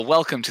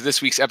Welcome to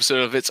this week's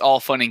episode of It's All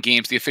Fun and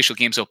Games, the official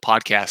Gamezo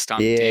podcast. I'm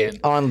Dan,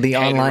 on the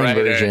online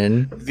writer.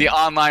 version. The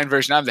online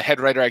version. I'm the head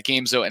writer at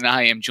Gamezo, and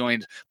I am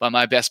joined by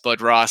my best bud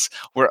Ross.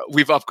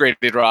 We've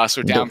upgraded Ross,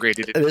 or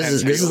downgraded it.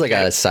 This is like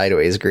a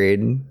sideways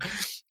grade.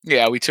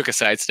 Yeah, we took a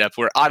sidestep.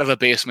 We're out of the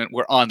basement.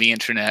 We're on the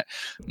internet.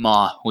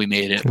 We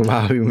made it.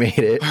 Wow, we made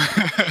it.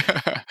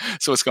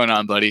 So what's going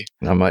on, buddy?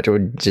 Not much. We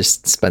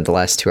just spent the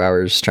last 2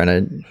 hours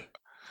trying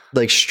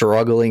to,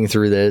 struggling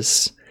through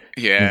this.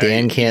 Yeah.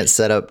 Dan can't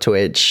set up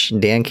Twitch.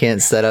 Dan can't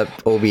set up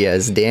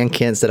OBS. Dan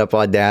can't set up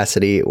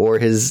Audacity or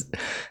his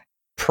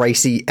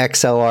pricey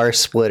XLR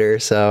splitter.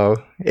 So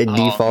it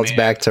defaults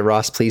back to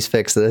Ross. Please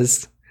fix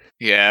this.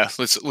 Yeah,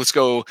 let's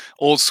go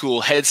old school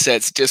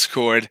headsets,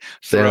 Discord,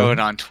 throw it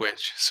on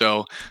Twitch.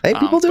 So hey,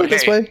 people do it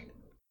this way.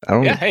 I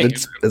don't. Yeah, hey,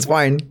 it's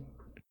fine.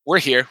 We're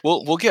here.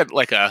 We'll get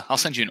I'll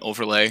send you an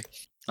overlay.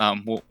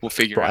 We'll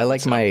figure. Bro, out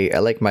I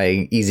like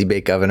my Easy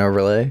Bake Oven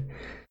overlay.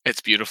 It's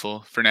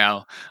beautiful for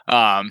now.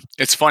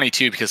 It's funny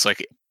too because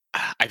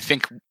I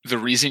think the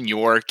reason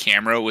your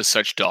camera was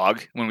such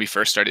dog when we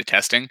first started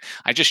testing,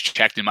 I just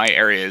checked in my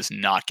area is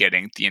not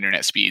getting the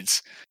internet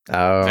speeds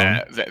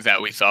that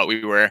we thought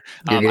we were.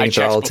 I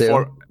checked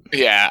before. Too?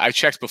 Yeah, I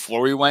checked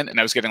before we went, and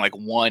I was getting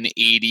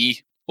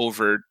 180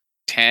 over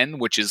 10,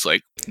 which is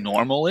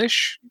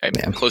normal-ish.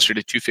 I'm closer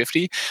to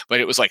 250, but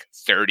it was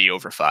 30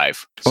 over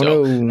 5.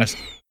 So that's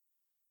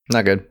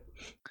not good.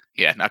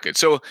 Yeah, not good.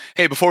 So,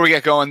 hey, before we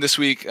get going this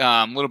week,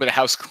 a little bit of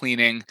house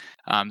cleaning.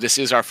 This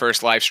is our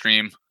first live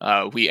stream.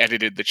 We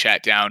edited the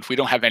chat down. We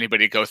don't have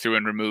anybody to go through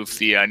and remove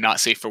the not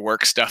safe for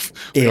work stuff.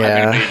 We don't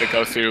have anybody to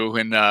go through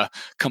and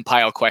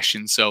compile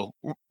questions. So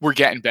we're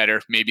getting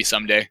better. Maybe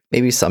someday.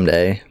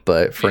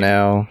 But for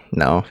now,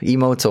 no.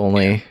 Emotes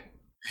only.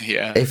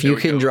 Yeah. If you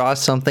can draw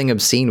something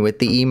obscene with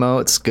the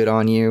emotes, good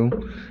on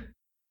you.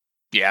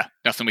 Yeah,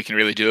 nothing we can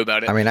really do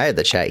about it. I mean, I had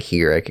the chat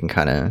here. I can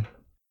kind of...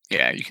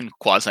 Yeah, you can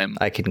quasi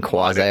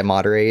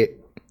moderate.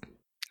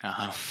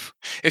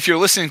 If you're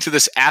listening to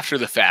this after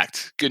the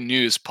fact, good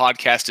news.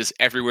 Podcast is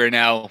everywhere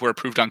now. We're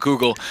approved on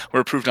Google. We're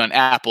approved on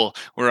Apple.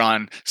 We're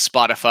on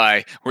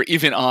Spotify. We're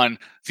even on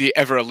the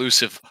ever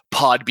elusive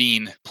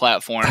Podbean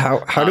platform.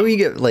 How do we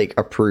get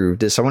approved?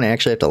 Does someone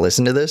actually have to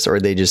listen to this, or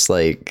are they just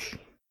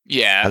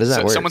Yeah. How does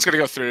that work? Someone's going to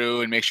go through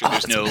and make sure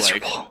there's no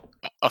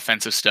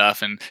offensive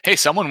stuff. And hey,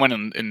 someone went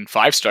in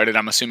 5-starred.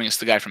 I'm assuming it's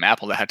the guy from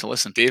Apple that had to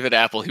listen. David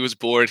Apple. He was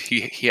bored.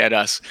 He had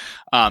us.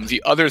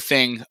 The other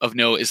thing of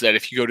note is that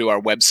if you go to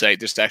our website,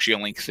 there's actually a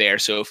link there.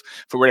 So if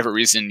for whatever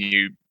reason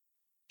you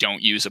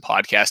don't use a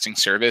podcasting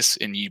service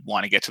and you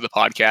want to get to the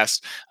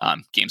podcast,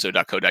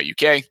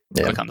 gamezo.co.uk,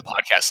 click on the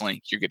podcast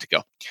link. You're good to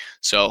go.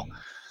 So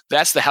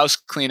that's the house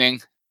cleaning.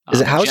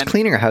 Is it house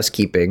cleaning or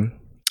housekeeping?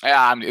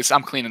 Yeah,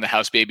 I'm cleaning the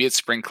house, baby. It's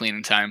spring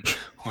cleaning time.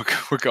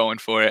 We're going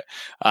for it.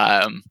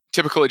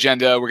 Typical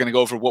agenda. We're going to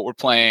go over what we're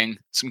playing,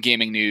 some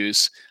gaming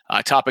news,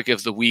 topic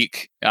of the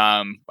week.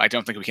 I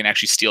don't think we can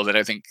actually steal that.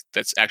 I think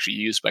that's actually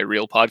used by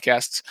real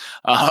podcasts.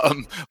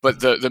 But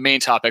the main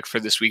topic for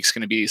this week is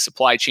going to be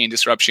supply chain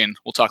disruption.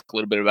 We'll talk a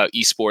little bit about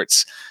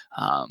esports.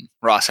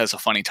 Ross has a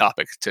funny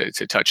topic to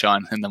touch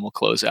on, and then we'll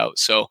close out.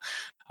 So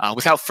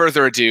without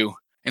further ado,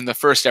 in the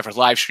first ever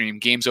live stream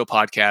Gamezo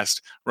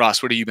podcast,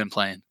 Ross, what have you been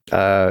playing?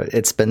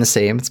 It's been the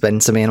same. It's been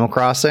some Animal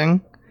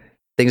Crossing.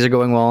 Things are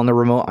going well on the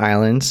remote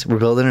islands. We're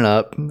building it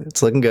up.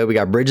 It's looking good. We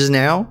got bridges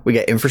now. We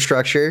got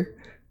infrastructure.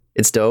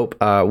 It's dope.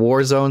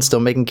 Warzone,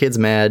 still making kids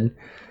mad.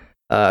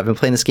 I've been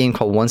playing this game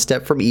called One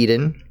Step from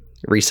Eden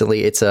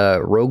recently. It's a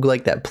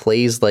roguelike that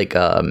plays like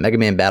a Mega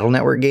Man Battle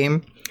Network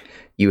game.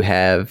 You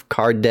have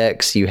card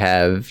decks. You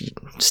have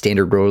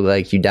standard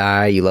roguelike. You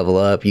die. You level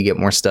up. You get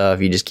more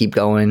stuff. You just keep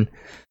going.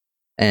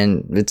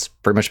 And it's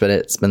pretty much been it.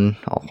 It's been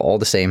all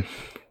the same.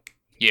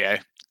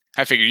 Yeah,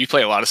 I figure you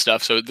play a lot of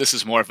stuff, so this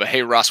is more of a,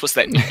 hey, Ross, what's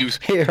that new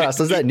hey, Ross,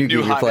 what's that new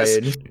game you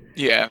played?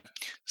 Yeah,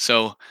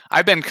 so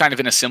I've been kind of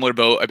in a similar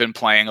boat. I've been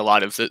playing a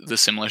lot of the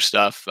similar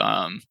stuff,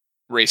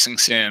 racing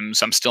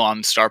sims. I'm still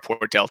on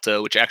Starport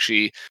Delta, which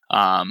actually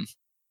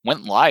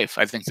went live,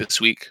 I think,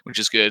 this week, which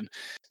is good.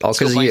 All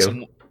because of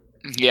you.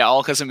 Yeah,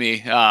 all because of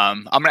me.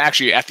 I'm gonna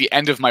actually, at the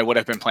end of my what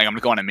I've been playing, I'm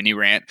gonna go on a mini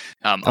rant.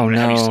 I'm gonna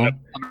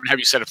have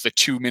you set up the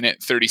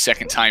 2-minute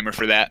 30-second timer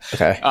for that.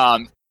 Okay.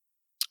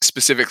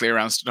 Specifically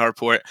around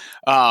Starport.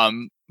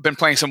 Been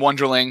playing some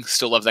Wonderling.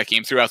 Still love that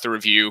game throughout the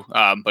review.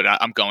 But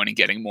I'm going and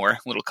getting more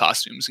little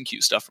costumes and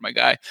cute stuff for my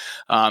guy.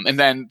 And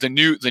then the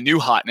new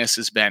hotness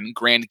has been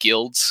Grand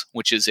Guilds,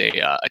 which is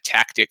a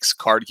tactics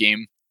card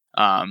game.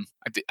 I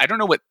don't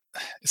know what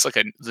it's like.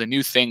 The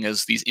new thing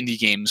is these indie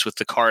games with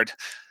the card.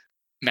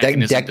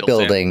 Deck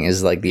building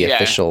is like the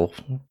official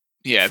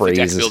phrase. The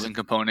deck building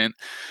component.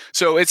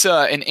 So it's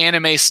an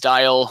anime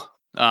style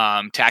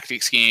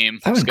tactics game.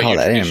 I wouldn't call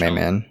that anime,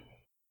 man.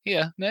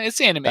 Yeah, no,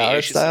 it's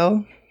anime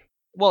style.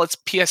 Well, it's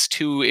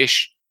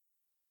PS2-ish,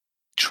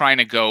 trying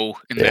to go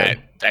in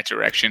that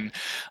direction.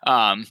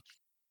 The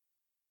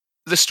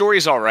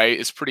story's all right.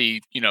 It's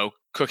pretty,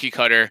 cookie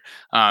cutter.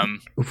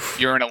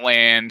 You're in a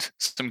land.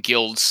 Some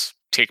guilds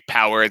take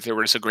power. There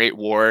was a great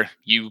war.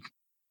 You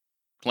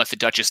let the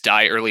Duchess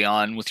die early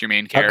on with your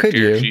main How could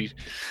character. you?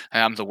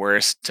 I'm the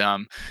worst.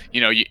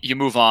 You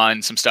move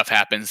on, some stuff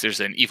happens. There's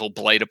an evil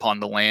blight upon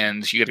the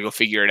land. You got to go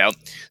figure it out.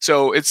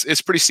 So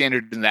it's pretty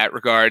standard in that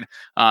regard.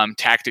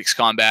 Tactics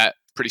combat,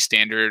 pretty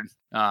standard.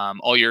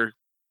 All your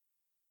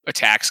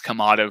attacks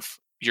come out of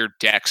your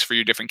decks for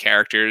your different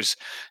characters.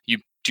 You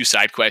do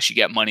side quests, you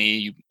get money,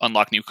 you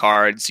unlock new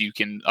cards, you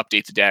can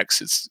update the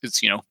decks. It's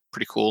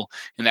pretty cool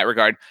in that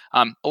regard.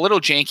 A little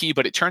janky,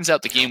 but it turns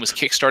out the game was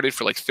kickstarted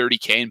for like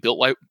 $30K and built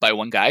by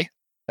one guy.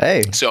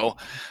 Hey, So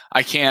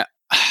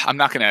I'm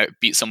not gonna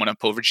beat someone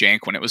up over jank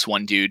when it was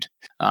one dude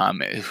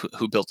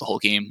who built the whole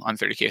game on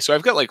 $30K. So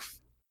I've got like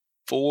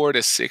 4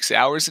 to 6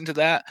 hours into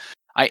that.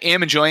 I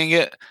am enjoying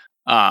it.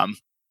 I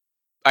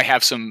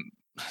have some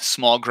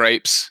small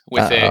gripes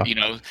with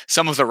it.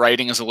 Some of the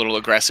writing is a little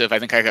aggressive. I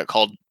think I got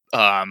called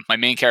my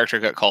main character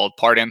got called,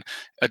 pardon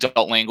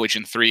adult language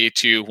in 3,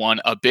 2, 1,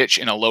 a bitch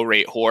and a low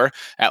rate whore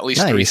at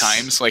least 3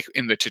 times, like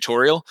in the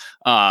tutorial.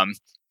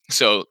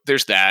 So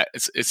there's that.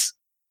 It's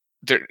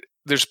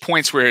there's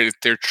points where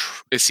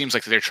it seems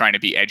like they're trying to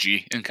be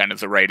edgy in kind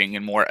of the writing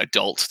and more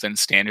adult than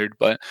standard,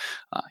 but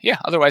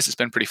otherwise it's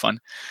been pretty fun.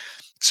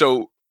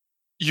 So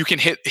you can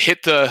hit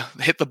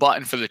the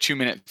button for the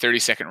 2-minute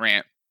 30-second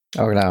rant.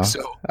 Oh no.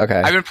 So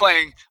okay. I've been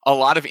playing a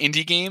lot of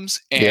indie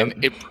games, and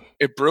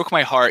it broke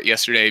my heart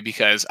yesterday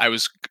because I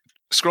was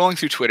scrolling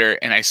through Twitter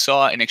and I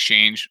saw an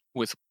exchange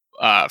with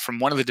from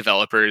one of the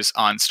developers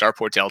on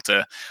Starport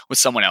Delta with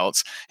someone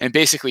else, and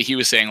basically he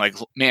was saying like,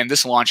 man,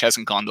 this launch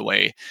hasn't gone the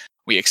way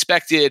we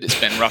expected. It's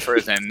been rougher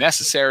than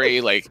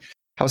necessary. Like,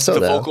 how so?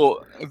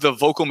 The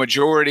vocal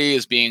majority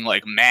is being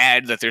like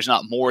mad that there's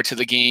not more to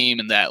the game,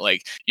 and that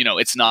like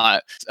it's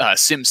not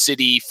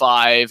SimCity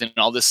 5 and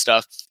all this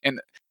stuff.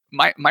 And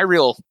my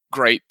real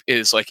gripe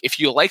is like, if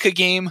you like a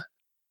game,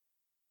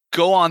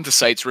 go on the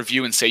site's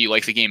review and say you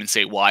like the game and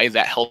say why.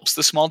 That helps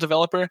the small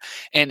developer.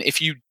 And if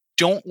you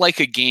don't like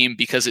a game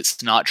because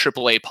it's not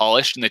AAA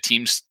polished and the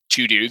team's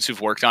 2 dudes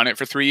who've worked on it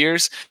for 3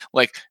 years,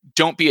 like,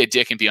 don't be a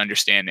dick and be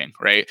understanding,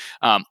 right?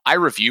 I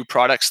review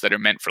products that are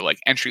meant for like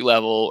entry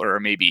level or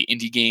maybe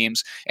indie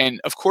games,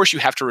 and of course you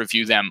have to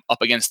review them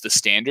up against the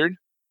standard.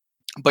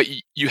 But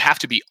you have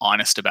to be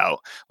honest about,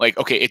 like,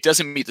 okay, it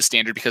doesn't meet the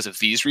standard because of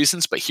these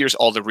reasons, but here's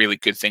all the really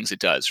good things it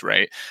does,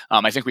 right?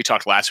 I think we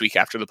talked last week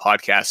after the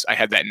podcast. I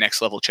had that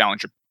next level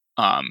Challenger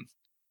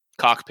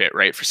cockpit,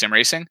 right, for sim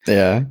racing.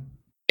 Yeah.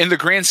 In the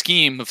grand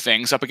scheme of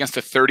things, up against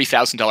a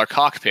 $30,000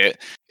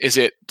 cockpit, is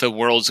it the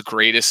world's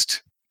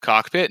greatest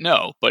cockpit?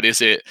 No. But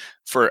is it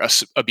for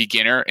a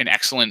beginner an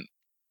excellent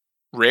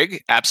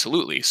rig?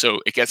 Absolutely. So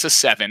it gets a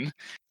 7,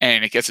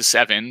 and it gets a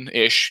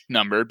 7-ish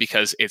number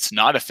because it's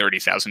not a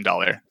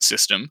 $30,000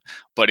 system,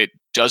 but it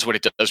does what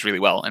it does really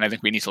well. And I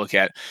think we need to look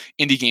at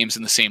indie games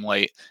in the same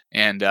light.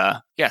 And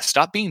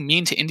stop being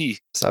mean to indie.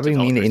 Stop being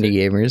mean to indie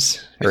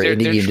gamers or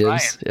indie game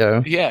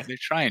devs. Yeah, they're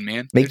trying,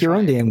 man. Make your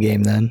own damn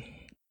game then.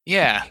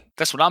 Yeah,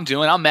 that's what I'm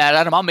doing. I'm mad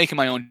at them. I'm making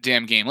my own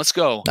damn game. Let's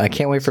go. I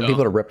can't wait for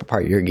people to rip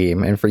apart your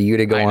game and for you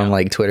to go on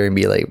like Twitter and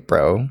be like,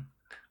 bro,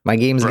 my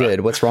game's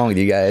good. What's wrong with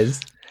you guys?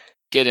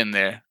 Get in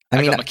there.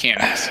 I got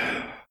mechanics.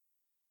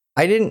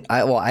 I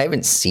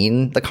haven't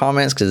seen the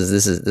comments because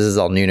this is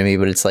all new to me,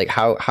 but it's like,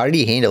 how did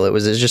he handle it?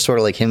 Was it just sort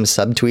of like him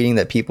subtweeting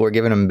that people were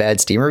giving him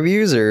bad Steam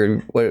reviews, or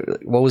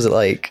what was it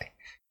like?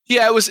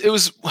 Yeah, it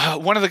was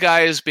one of the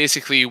guys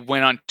basically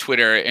went on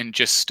Twitter and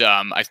just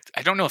I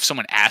don't know if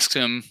someone asked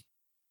him.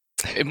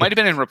 It might have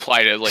been in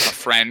reply to like a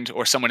friend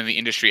or someone in the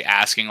industry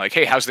asking like,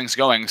 hey, how's things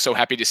going? So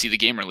happy to see the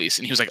game release.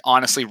 And he was like,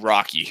 honestly,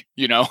 rocky,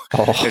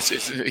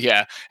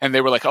 yeah. And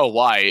they were like, oh,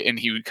 why? And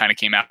he kind of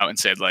came out and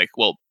said like,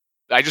 well,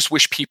 I just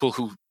wish people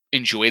who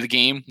enjoy the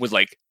game would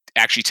like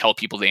actually tell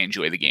people they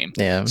enjoy the game.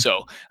 Yeah.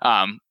 So,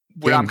 do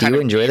you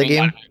enjoy the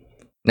game?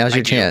 Now's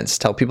your chance.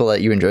 Tell people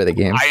that you enjoy the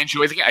game. I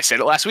enjoy the game. I said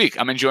it last week.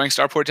 I'm enjoying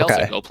Starport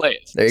Delta. Okay. Go play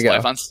it. There you go.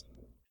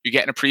 You're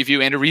getting a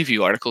preview and a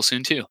review article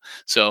soon too.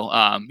 So,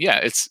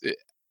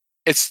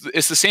 it's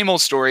the same old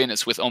story, and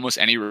it's with almost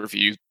any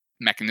review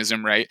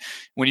mechanism, right?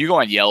 When you go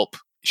on Yelp,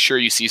 sure,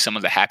 you see some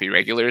of the happy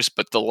regulars,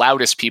 but the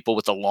loudest people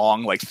with the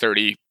long, like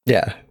 30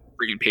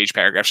 freaking page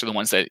paragraphs are the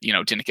ones that,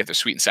 didn't get their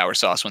sweet and sour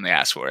sauce when they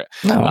asked for it.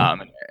 No.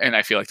 And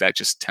I feel like that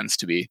just tends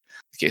to be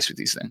the case with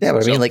these things. Yeah,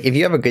 but I mean, like, if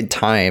you have a good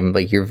time,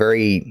 like, you're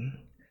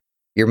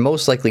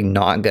most likely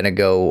not going to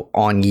go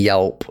on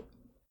Yelp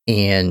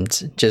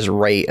and just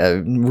write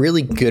a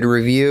really good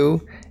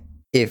review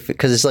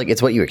because it's like,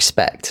 it's what you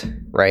expect,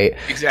 right?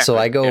 Exactly. So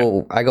I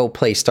go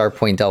play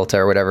Starpoint Delta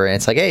or whatever, and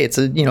it's like, hey, it's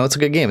a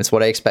good game. It's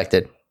what I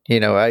expected.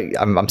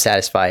 I'm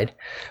satisfied.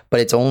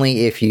 But it's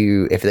only if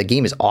the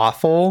game is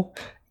awful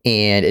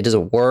and it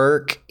doesn't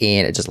work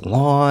and it doesn't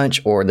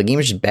launch, or the game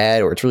is just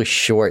bad, or it's really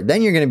short,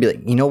 then you're gonna be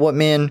like, you know what,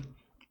 man,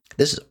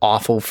 this is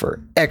awful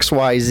for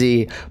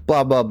XYZ,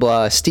 blah blah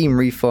blah, Steam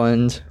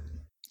refund.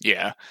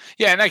 Yeah,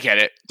 and I get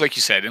it. Like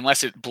you said,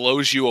 unless it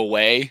blows you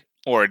away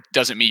or it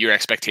doesn't meet your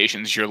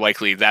expectations, you're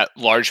likely that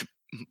large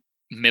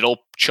middle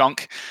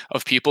chunk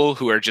of people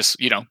who are just,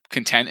 you know,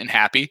 content and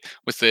happy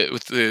with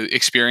the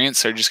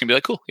experience are just gonna be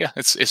like, cool, yeah,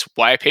 it's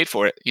why I paid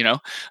for it, you know.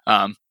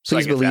 So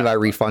Please believe I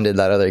refunded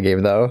that other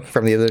game though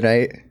from the other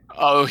night.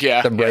 Oh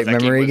yeah, the Bright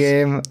Memory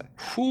game.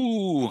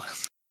 Whoo,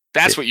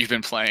 that's what you've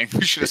been playing.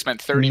 You should have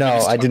spent 30 No,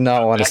 minutes. I did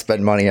not want to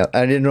spend money.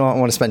 I did not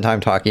want to spend time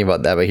talking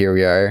about that, but here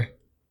we are.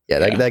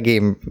 Yeah, that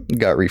game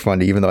got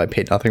refunded even though I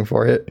paid nothing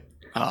for it.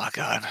 Oh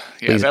god.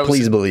 Yeah,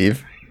 please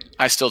believe.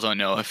 I still don't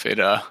know if it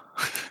I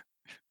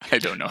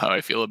don't know how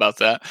I feel about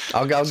that.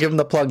 I'll give them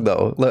the plug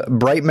though.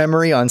 Bright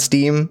Memory on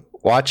Steam.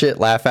 Watch it,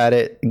 laugh at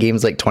it. The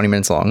game's like 20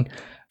 minutes long.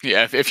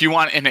 Yeah, if you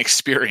want an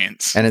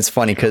experience. And it's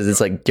funny because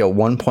it's like, yo,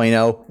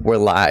 1.0, we're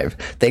live.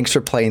 Thanks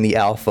for playing the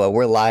alpha.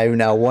 We're live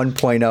now.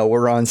 1.0,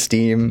 we're on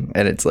Steam.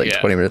 And it's like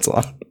 20 minutes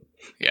long.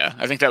 Yeah,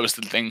 I think that was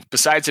the thing.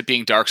 Besides it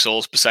being Dark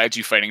Souls, besides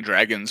you fighting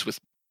dragons with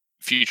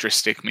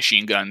futuristic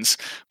machine guns,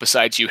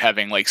 besides you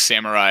having like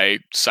samurai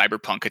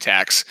cyberpunk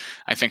attacks,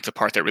 I think the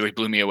part that really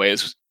blew me away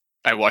is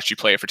I watched you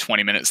play it for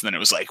 20 minutes and then it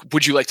was like,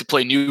 would you like to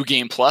play New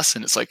Game Plus?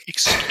 And it's like,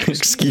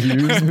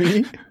 excuse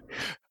me?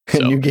 So,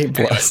 New Game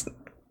Plus. Anyway,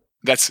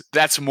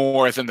 that's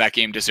more than that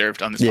game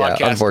deserved on this podcast.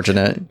 Yeah,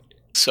 unfortunate.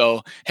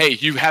 So, hey,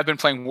 you have been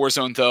playing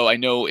Warzone, though. I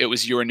know it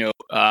was your note,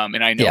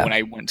 and I know when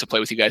I went to play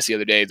with you guys the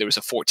other day, there was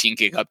a 14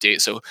 gig update.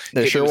 So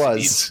there sure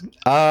was.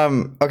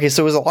 Okay,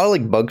 so it was a lot of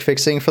like bug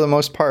fixing for the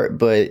most part,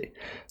 but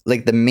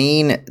like the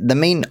main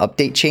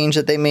update change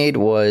that they made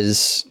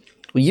was,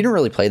 well, you didn't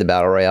really play the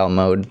battle royale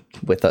mode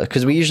with us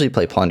because we usually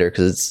play plunder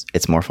because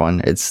it's more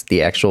fun. It's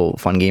the actual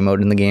fun game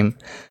mode in the game,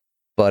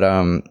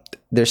 but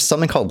there's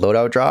something called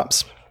loadout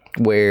drops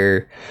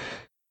where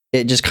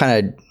it just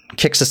kind of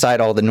kicks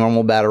aside all the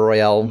normal battle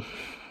royale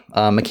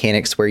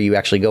mechanics where you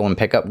actually go and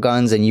pick up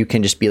guns and you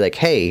can just be like,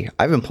 hey,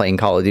 I've been playing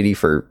Call of Duty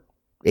for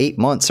 8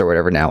 months or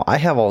whatever now. I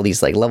have all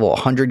these like level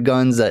 100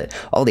 guns, that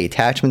all the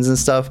attachments and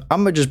stuff.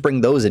 I'm gonna just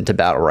bring those into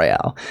battle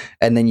royale,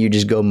 and then you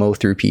just go mow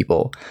through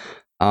people.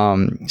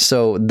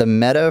 So the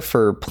meta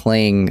for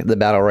playing the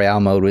battle royale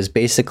mode was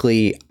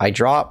basically I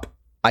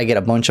get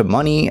a bunch of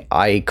money,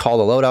 I call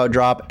the loadout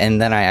drop,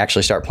 and then I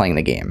actually start playing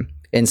the game.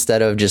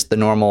 Instead of just the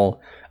normal,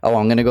 oh,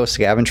 I'm going to go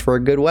scavenge for a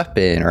good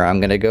weapon, or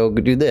I'm going to go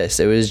do this.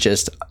 It was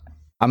just,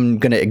 I'm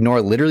going to ignore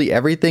literally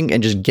everything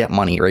and just get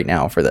money right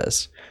now for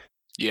this.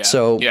 Yeah.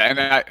 So yeah,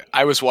 and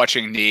I was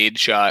watching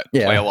Nadeshot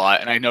play a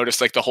lot, and I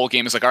noticed like the whole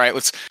game is like, all right,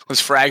 let's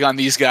frag on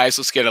these guys,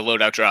 let's get a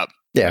loadout drop.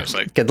 Yeah,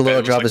 like, get the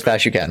loadout drop as fast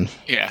as you can.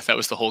 Yeah, that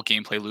was the whole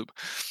gameplay loop.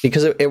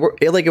 Because it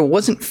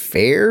wasn't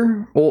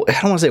fair. Well, I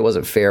don't want to say it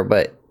wasn't fair,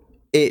 but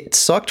it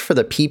sucked for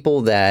the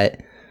people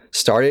that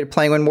started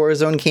playing when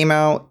Warzone came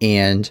out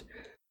and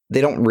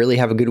they don't really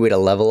have a good way to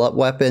level up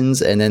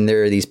weapons, and then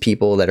there are these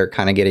people that are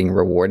kind of getting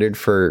rewarded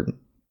for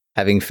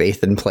having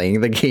faith in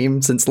playing the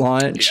game since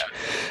launch,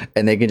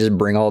 and they can just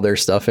bring all their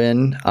stuff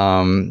in.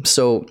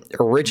 So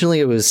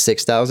originally it was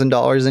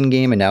 $6,000 in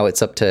game, and now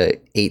it's up to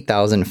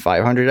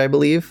 $8,500, I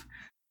believe.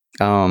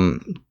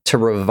 To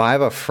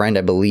revive a friend,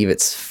 I believe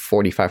it's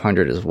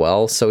 $4,500 as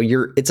well. So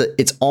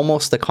it's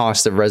almost the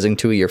cost of resing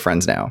 2 of your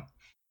friends now.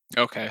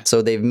 Okay.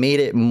 So they've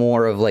made it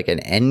more of like an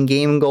end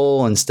game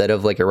goal instead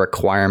of like a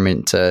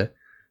requirement to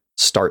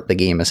start the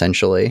game,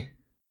 essentially.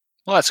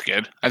 Well, that's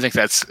good. I think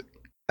that's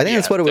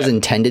what it was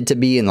intended to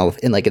be in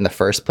the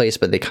first place,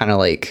 but they kind of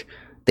like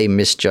they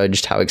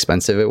misjudged how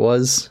expensive it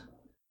was,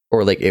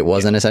 or like it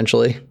wasn't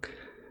essentially.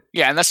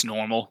 Yeah, and that's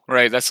normal,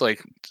 right? That's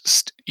like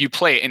you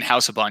play it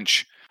in-house a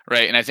bunch,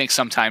 right? And I think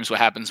sometimes what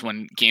happens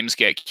when games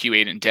get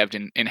QA'd and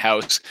devved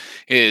in-house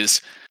is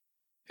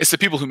it's the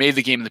people who made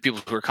the game and the people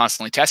who are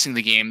constantly testing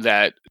the game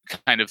that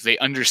kind of they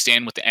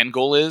understand what the end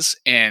goal is,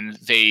 and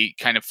they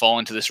kind of fall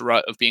into this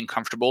rut of being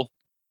comfortable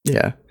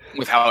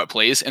with how it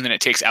plays, and then it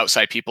takes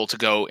outside people to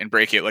go and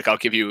break it. Like I'll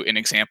give you an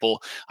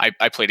example.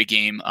 I played a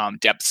game,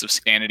 Depths of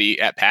Sanity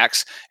at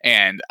PAX,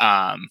 and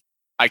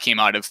I came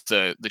out of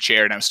the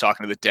chair and I was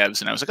talking to the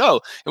devs and I was like,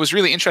 oh, it was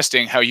really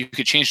interesting how you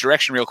could change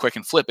direction real quick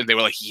and flip. And they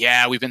were like,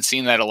 yeah, we've been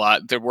seeing that a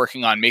lot. They're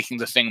working on making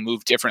the thing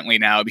move differently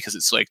now because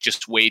it's like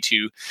just way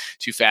too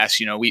fast.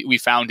 You know, we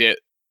found it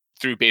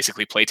through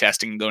basically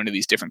playtesting and going to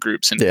these different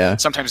groups. And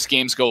sometimes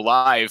games go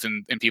live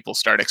and people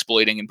start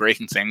exploiting and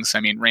breaking things. I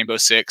mean, Rainbow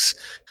Six,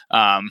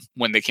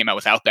 when they came out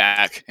with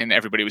Outback and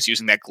everybody was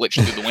using that glitch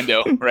through the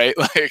window, right?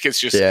 Like it's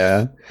just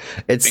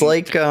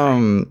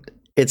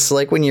it's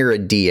like when you're a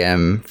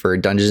DM for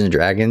Dungeons and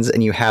Dragons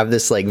and you have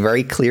this like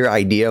very clear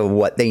idea of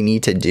what they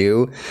need to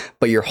do,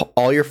 but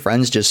all your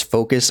friends just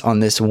focus on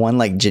this one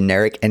like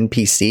generic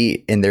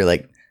NPC and they're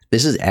like,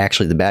 this is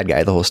actually the bad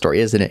guy, the whole story,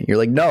 isn't it? You're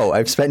like, no,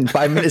 I've spent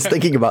 5 minutes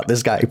thinking about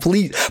this guy.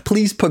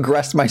 Please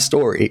progress my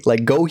story.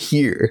 Like, go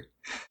here.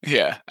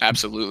 Yeah,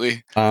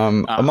 absolutely.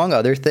 Among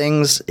other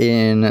things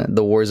in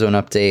the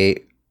Warzone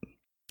update,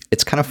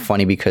 it's kind of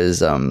funny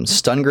because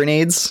stun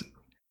grenades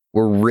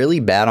were really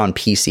bad on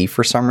PC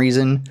for some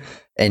reason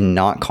and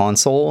not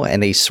console,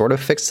 and they sort of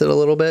fixed it a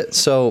little bit.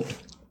 So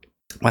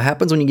what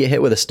happens when you get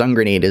hit with a stun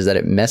grenade is that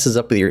it messes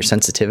up with your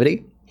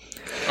sensitivity.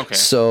 Okay.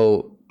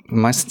 So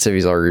my sensitivity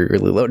is already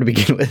really low to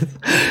begin with.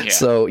 Yeah.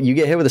 So you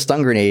get hit with a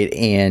stun grenade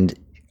and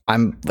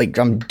I'm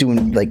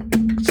doing like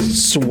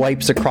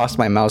swipes across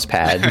my mouse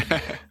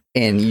pad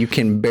and you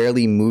can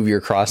barely move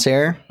your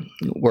crosshair.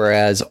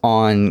 Whereas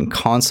on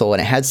console,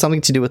 and it had something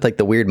to do with like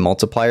the weird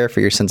multiplier for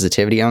your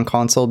sensitivity on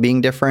console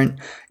being different,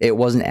 it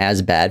wasn't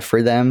as bad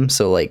for them.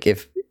 So like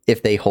if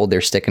they hold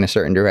their stick in a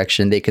certain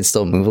direction, they could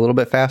still move a little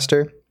bit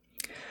faster.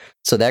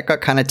 So that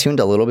got kind of tuned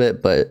a little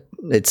bit, but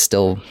it's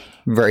still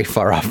very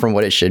far off from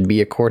what it should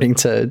be according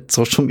to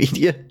social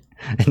media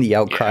and the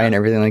outcry and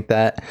everything like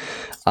that.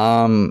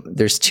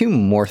 There's two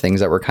more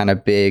things that were kind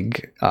of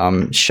big.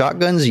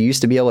 Shotguns, you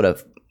used to be able to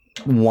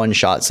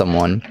one-shot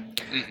someone,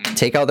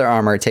 take out their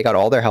armor, take out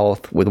all their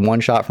health with one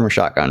shot from a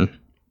shotgun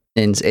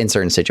in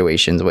certain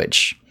situations,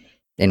 which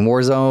in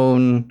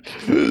Warzone,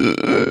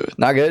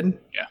 not good.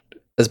 Yeah.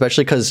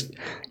 Especially because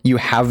you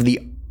have the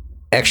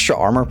extra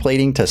armor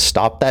plating to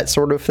stop that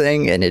sort of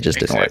thing, and it just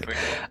didn't work.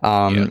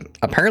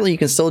 Apparently you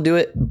can still do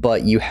it,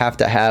 but you have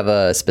to have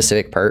a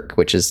specific perk,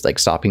 which is like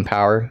stopping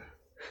power.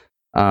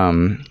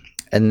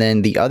 And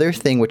then the other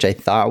thing which I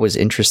thought was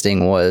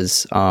interesting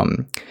was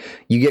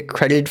you get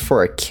credited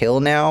for a kill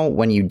now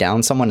when you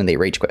down someone and they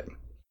rage quit.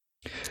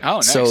 Oh,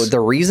 nice. So the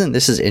reason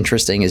this is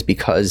interesting is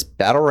because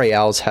battle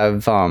royales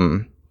have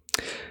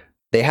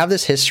they have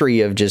this history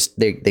of just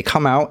they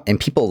come out and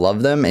people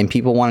love them and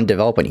people want to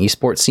develop an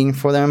esports scene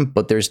for them,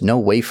 but there's no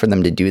way for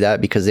them to do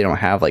that because they don't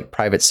have like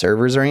private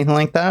servers or anything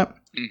like that.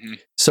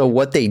 So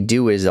what they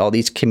do is all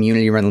these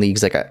community run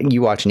leagues, like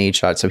you watch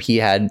Nadeshot, so he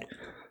had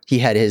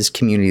his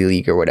community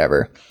league or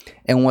whatever.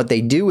 And what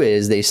they do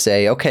is they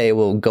say, okay,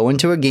 we'll go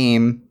into a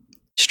game,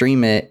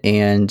 stream it,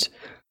 and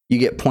you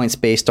get points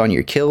based on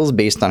your kills,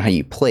 based on how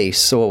you place.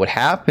 So what would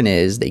happen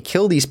is they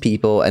kill these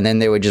people and then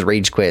they would just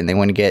rage quit and they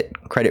wouldn't get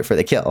credit for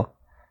the kill.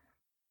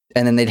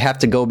 And then they'd have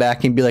to go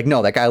back and be like,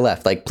 no, that guy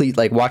left. Like, please,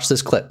 like, watch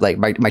this clip. Like,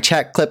 my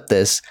chat clipped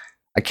this.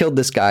 I killed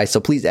this guy, so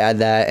please add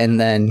that. And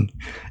then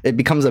it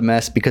becomes a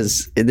mess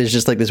because there's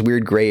just like this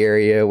weird gray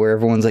area where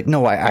everyone's like,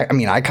 no, I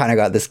mean, I kind of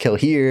got this kill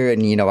here,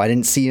 and I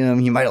didn't see him.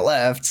 He might have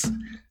left.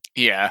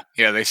 Yeah.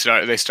 They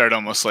start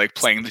almost like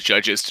playing the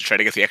judges to try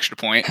to get the extra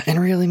point. And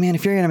really, man,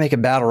 if you're gonna make a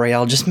battle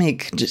royale, just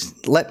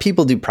let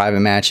people do private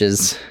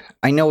matches.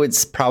 I know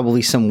it's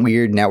probably some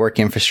weird network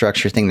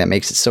infrastructure thing that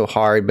makes it so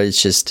hard, but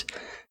it's just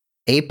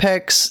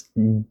Apex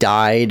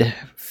died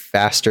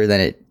faster than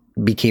it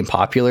became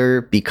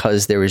popular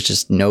because there was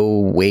just no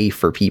way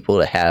for people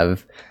to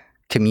have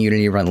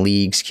community run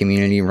leagues,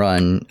 community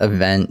run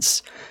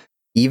events.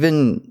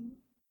 Even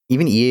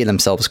EA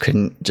themselves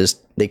couldn't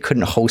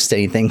host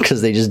anything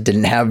because they just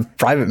didn't have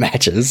private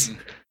matches.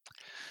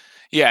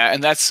 Yeah,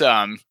 and that's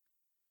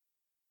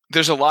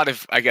there's a lot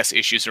of, I guess,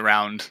 issues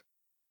around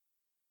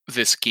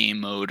this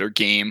game mode or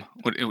game,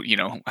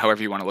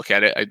 however you want to look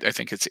at it. I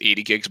think it's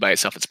 80 gigs by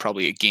itself. It's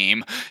probably a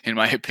game in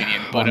my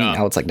opinion, but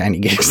now it's like 90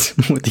 gigs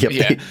with the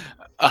update.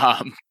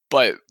 Yeah.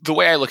 But the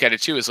way I look at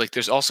it too is like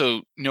there's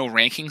also no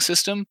ranking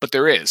system, but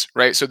there is,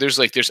 right? So there's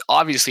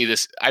obviously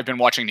this. I've been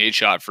watching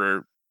Nadeshot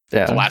for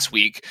the last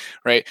week,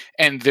 right?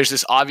 And there's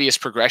this obvious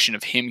progression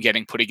of him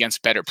getting put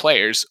against better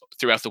players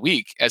throughout the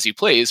week as he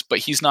plays, but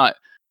he's not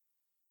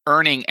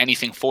earning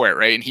anything for it,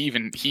 right? And he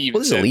even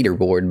there's a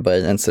leaderboard,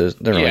 but that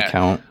doesn't really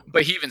count.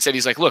 But he even said,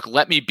 he's like, look,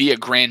 let me be a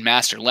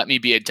grandmaster, let me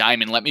be a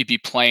diamond, let me be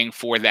playing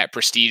for that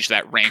prestige,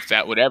 that rank,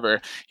 that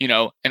whatever,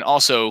 and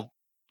also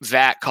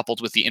that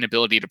coupled with the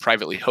inability to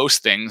privately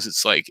host things,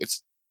 it's like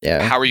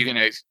how are you going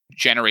to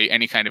generate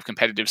any kind of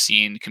competitive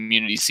scene,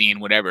 community scene,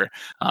 whatever?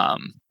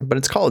 But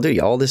it's Call of Duty.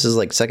 All this is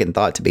like second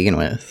thought to begin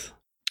with.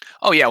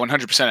 Oh yeah,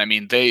 100%. I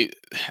mean,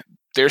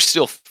 they're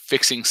still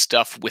fixing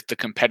stuff with the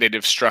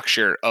competitive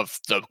structure of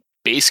the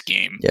base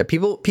game. Yeah,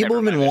 people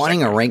have been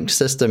wanting a ranked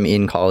system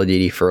in Call of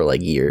Duty for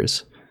like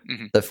years.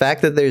 Mm-hmm. The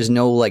fact that there's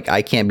no like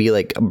I can't be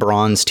like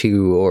bronze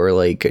 2 or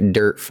like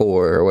dirt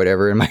 4 or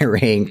whatever in my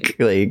rank,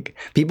 like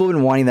people have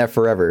been wanting that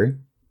forever.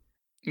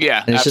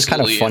 Yeah, and it's just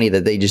kind of funny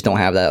that they just don't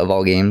have that of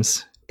all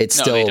games. It's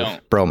still,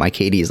 bro, my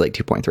KD is like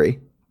 2.3.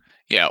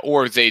 Yeah,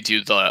 or they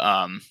do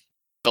the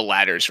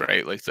ladders,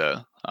 right? Like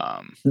the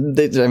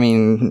I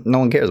mean, no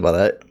one cares about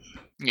that.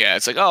 Yeah,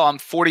 it's like, oh, I'm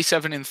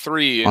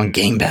 47-3 on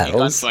game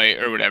battles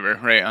gunfight or whatever,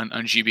 right? On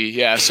GB,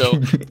 yeah. So,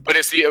 but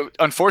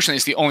unfortunately,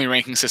 it's the only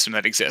ranking system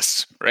that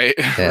exists, right?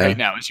 Yeah. Right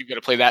now, is you've got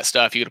to play that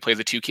stuff. You got to play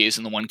the 2Ks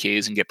and the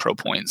 1Ks and get pro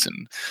points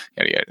and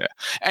yada yada.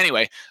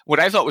 Anyway, what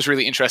I thought was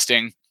really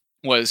interesting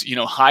was,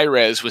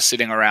 Hi-Rez was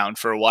sitting around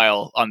for a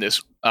while on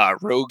this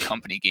Rogue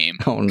Company game.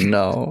 Oh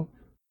no!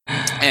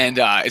 And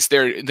it's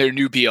their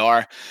new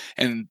BR,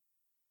 and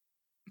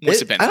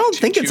what's it been? I don't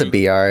think it's a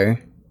BR.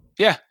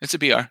 Yeah, it's a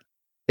BR.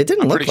 It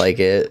didn't look like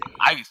it.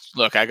 I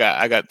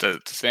got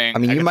the thing. I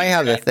mean, you might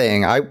have the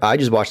thing. I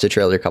just watched the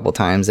trailer a couple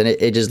times, and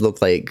it just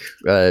looked like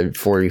a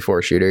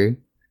 4v4 shooter.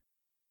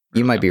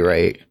 You might be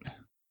right.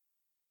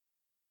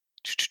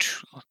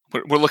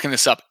 We're looking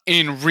this up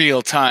in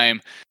real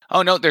time.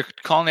 Oh no, they're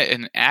calling it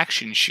an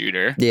action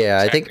shooter.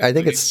 Yeah, I think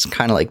it's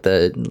kind of like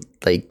the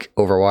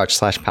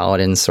Overwatch /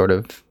 Paladin sort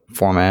of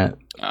format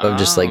of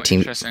just like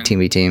team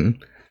v team.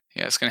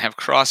 Yeah, it's gonna have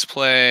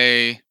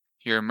crossplay.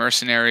 You're a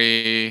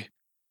mercenary.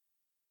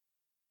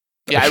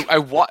 Yeah,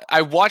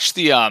 I watched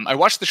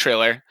the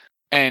trailer,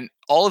 and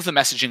all of the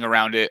messaging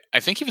around it. I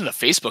think even the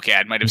Facebook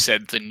ad might have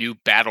said the new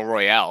battle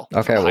royale.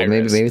 Okay, well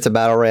maybe it's a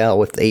battle royale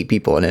with 8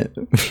 people in it.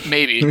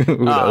 Maybe.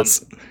 Who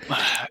knows?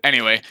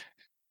 Anyway,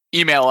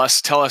 email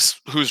us, tell us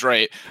who's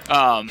right.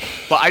 But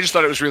I just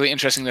thought it was really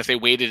interesting that they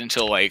waited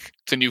until like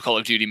the new Call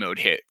of Duty mode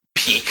hit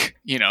peak.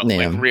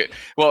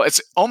 Well,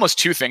 it's almost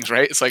two things,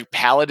 right? It's like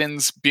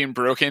Paladins being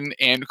broken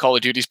and Call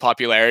of Duty's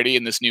popularity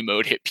in this new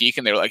mode hit peak,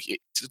 and they were like,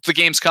 the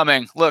game's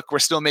coming. Look, we're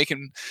still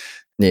making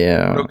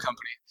Rogue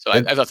Company. So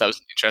I thought that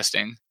was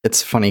interesting.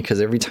 It's funny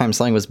because every time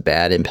something was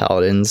bad in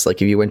Paladins, like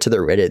if you went to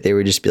their Reddit, they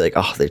would just be like,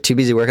 "Oh, they're too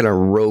busy working on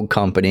Rogue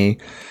Company,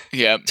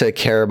 to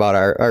care about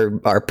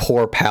our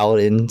poor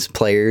Paladins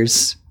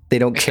players. They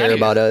don't care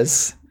about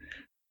us."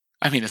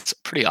 I mean, it's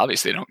pretty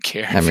obvious they don't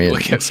care. If you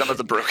look at some of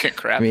the broken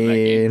crap in that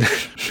game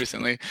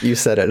recently. You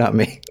said it, not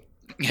me.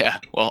 Yeah,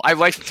 well, I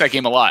liked that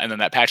game a lot, and then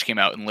that patch came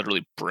out and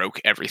literally broke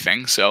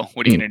everything. So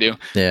what are you gonna do?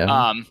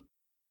 Yeah.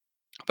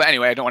 But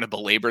anyway, I don't want to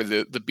belabor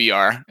the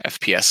BR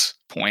FPS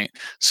point.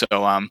 So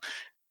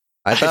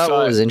I thought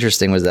what was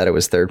interesting was that it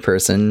was third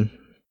person.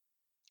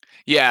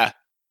 Yeah.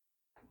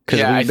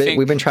 Because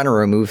we've been trying to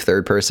remove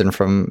third person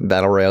from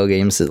battle royale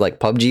games. Like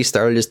PUBG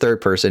started as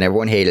third person,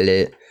 everyone hated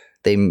it.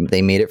 They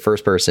made it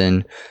first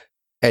person,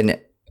 and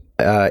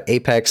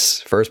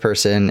Apex first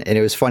person. And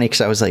it was funny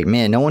because I was like,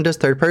 man, no one does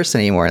third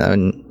person anymore.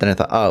 And then I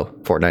thought, oh,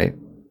 Fortnite.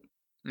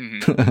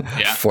 Mm-hmm.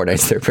 Yeah.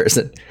 Fortnite's third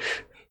person.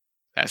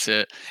 That's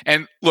it.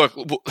 And look,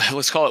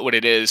 let's call it what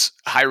it is.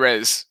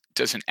 Hi-Rez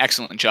does an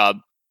excellent job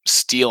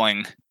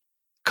stealing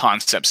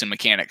concepts and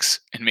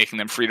mechanics and making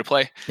them free to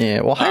play.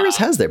 Yeah, well, Hi-Rez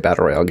has their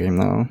battle royale game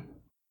though.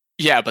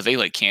 Yeah, but they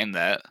like canned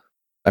that.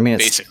 I mean,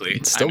 it's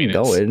still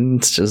going.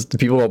 It's just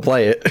people don't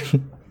play it.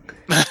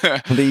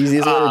 The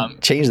easiest way to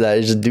change that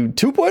is just do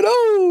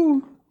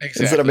 2.0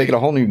 instead of making a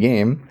whole new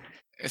game.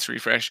 It's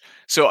refresh.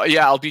 So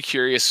yeah, I'll be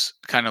curious,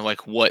 kind of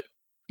like what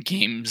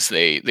games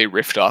they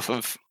riffed off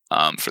of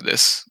for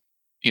this,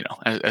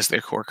 as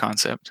their core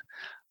concept.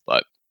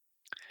 But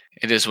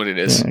it is what it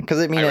is. Because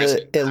I mean,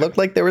 it looked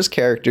like there was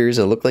characters.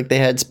 It looked like they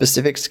had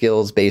specific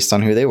skills based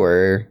on who they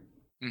were.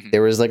 Mm-hmm.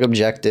 There was like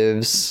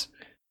objectives.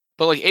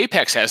 But like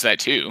Apex has that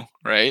too,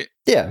 right?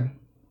 Yeah.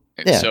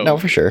 Yeah. So no,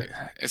 for sure.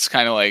 It's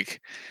kind of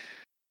like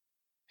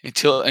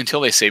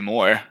until they say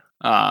more.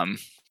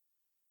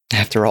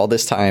 After all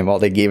this time, all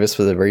they gave us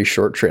was a very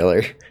short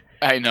trailer.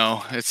 I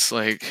know. It's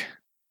like,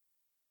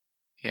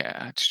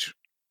 yeah.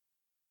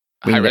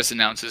 Hi-Rez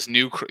announces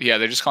new.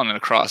 They're just calling it a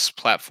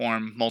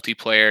cross-platform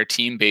multiplayer,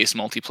 team-based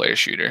multiplayer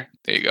shooter.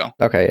 There you go.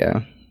 Okay,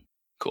 yeah.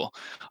 Cool.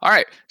 All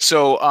right.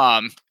 So,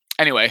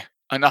 anyway,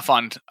 enough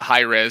on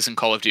Hi-Rez and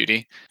Call of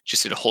Duty.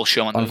 Just did a whole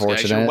show on those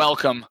guys. You're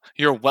welcome.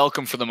 You're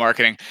welcome for the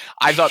marketing.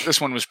 I thought this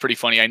one was pretty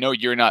funny. I know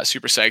you're not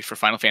super psyched for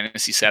Final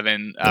Fantasy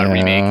VII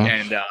remake,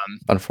 and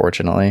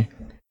unfortunately,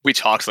 we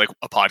talked like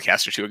a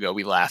podcast or two ago.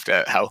 We laughed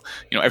at how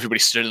everybody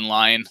stood in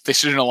line. They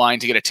stood in a line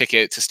to get a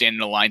ticket to stand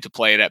in a line to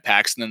play it at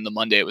PAX, and then the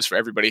Monday it was for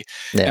everybody.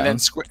 Yeah. And then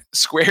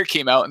Square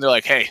came out and they're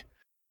like, "Hey,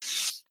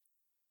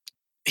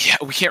 yeah,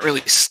 we can't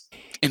really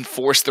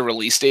enforce the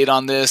release date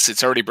on this.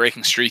 It's already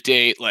breaking street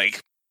date.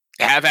 Like,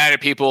 have at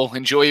it, people.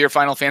 Enjoy your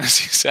Final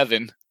Fantasy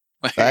VII."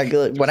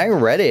 When I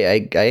read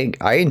it,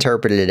 I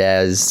interpreted it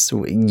as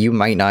you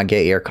might not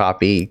get your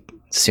copy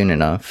soon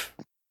enough,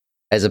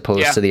 as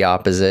opposed to the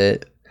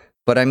opposite.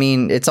 But I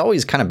mean, it's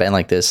always kind of been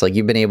like this. Like,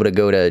 you've been able to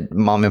go to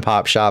mom and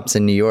pop shops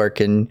in New York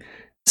and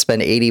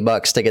spend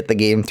 $80 to get the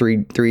game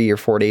 3 or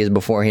 4 days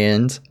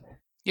beforehand.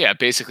 Yeah,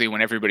 basically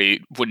when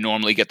everybody would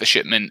normally get the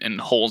shipment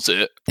and holds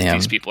it,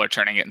 these people are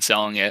turning it and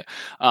selling it.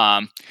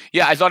 I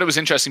thought it was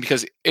interesting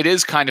because it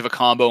is kind of a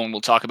combo, and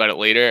we'll talk about it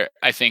later.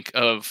 I think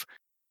of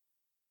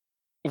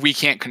we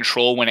can't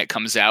control when it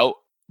comes out,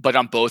 but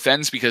on both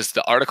ends, because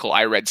the article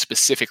I read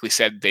specifically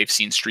said they've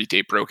seen street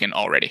date broken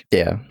already.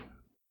 Yeah,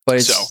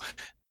 but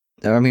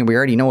I mean, we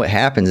already know what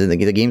happens, and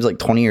the game's like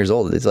 20 years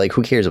old. It's like,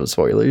 who cares about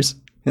spoilers?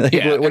 Like,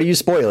 what are you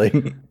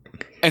spoiling?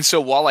 And so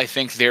while I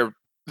think their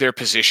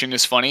position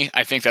is funny,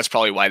 I think that's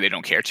probably why they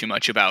don't care too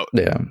much about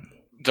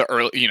the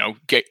early,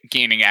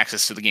 gaining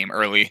access to the game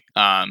early.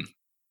 And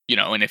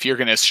if you're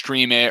going to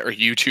stream it or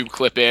YouTube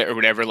clip it or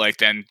whatever, like,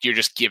 then you're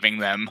just giving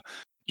them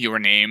your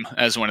name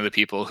as one of the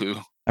people who...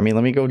 I mean,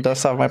 let me go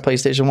dust off my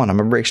PlayStation 1. I'm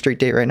going to break street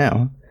date right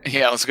now.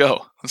 Yeah, let's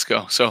go.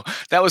 So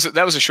that was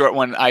a short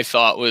one I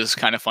thought was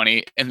kind of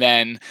funny. And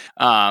then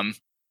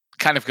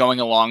kind of going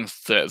along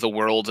the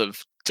world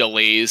of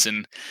delays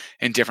and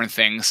different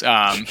things.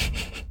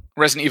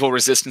 Resident Evil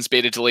Resistance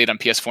beta delayed on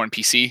PS4 and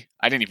PC.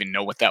 I didn't even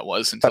know what that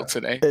was until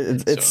today.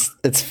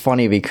 It's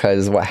funny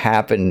because what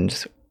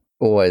happened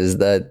was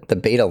the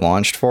beta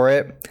launched for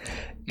it,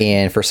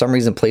 and for some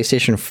reason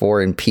PlayStation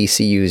 4 and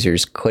PC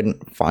users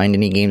couldn't find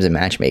any games in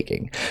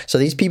matchmaking. So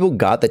these people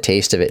got the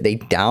taste of it. They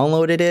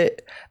downloaded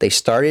it, they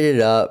started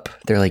it up,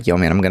 they're like, yo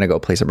man, I'm gonna go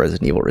play some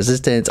Resident Evil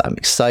Resistance, I'm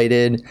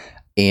excited.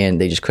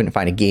 And they just couldn't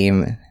find a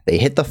game. They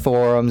hit the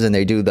forums and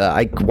they do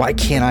why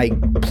can't I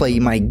play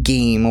my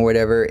game or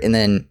whatever, and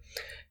then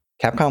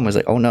Capcom was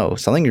like, oh no,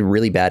 something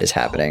really bad is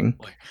happening.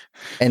 Oh,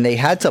 and they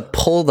had to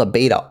pull the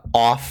beta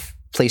off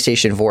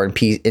PlayStation 4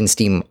 and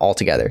Steam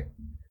altogether.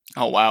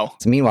 Oh, wow.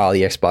 So meanwhile,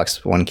 the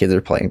Xbox One kids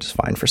are playing just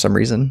fine for some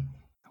reason.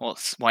 Well,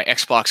 it's why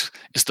Xbox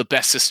is the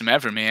best system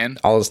ever, man.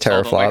 All those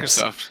teraflops.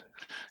 Microsoft.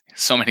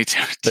 So many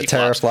the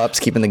teraflops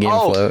keeping the game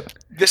afloat.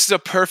 This is a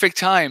perfect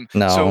time.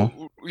 No.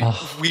 So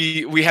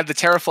we had the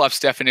teraflops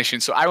definition.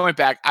 So I went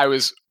back. I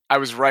was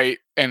right,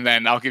 and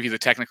then I'll give you the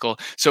technical.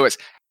 So it's,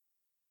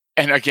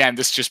 and again,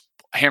 this just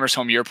hammers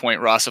home your point,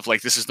 Ross, of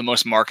like, this is the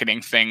most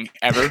marketing thing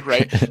ever,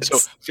 right? So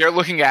they're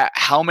looking at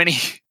how many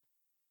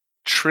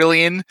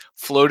trillion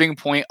floating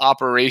point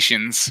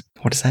operations.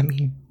 What does that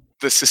mean?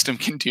 The system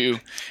can do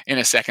in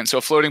a second. So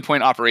a floating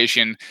point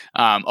operation,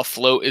 a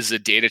float is a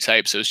data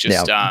type. So it's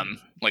just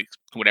like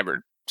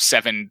whatever,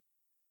 7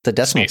 the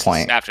decimal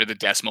point after the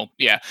decimal.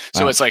 Yeah.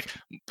 So it's like,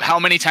 how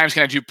many times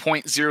can I do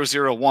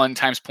 0.001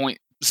 times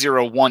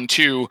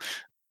 0.012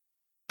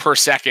 per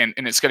second?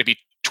 And it's going to be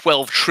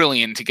 12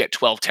 trillion to get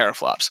 12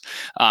 teraflops.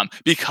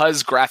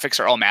 Because graphics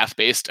are all math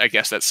based, I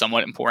guess that's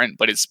somewhat important,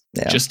 but it's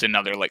just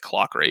another like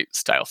clock rate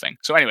style thing.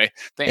 So anyway,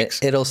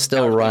 thanks. It'll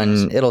still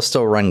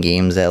run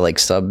games at like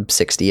sub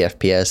 60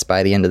 FPS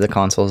by the end of the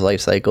console's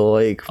life cycle.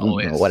 Like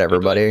whatever,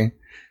 buddy.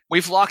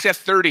 We've locked at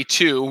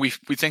 32. We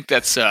think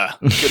that's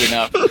good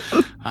enough.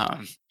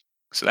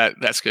 So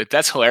that's good.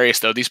 That's hilarious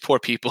though. These poor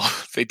people,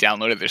 they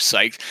downloaded, they're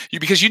psyched.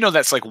 Because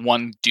that's like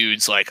one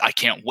dude's like, I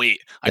can't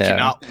wait. I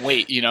cannot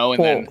wait,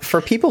 And then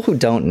for people who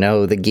don't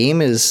know, the game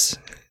is,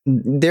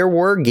 there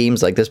were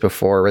games like this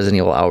before, Resident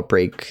Evil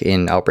Outbreak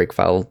in Outbreak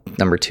File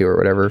number 2 or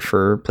whatever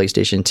for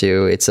PlayStation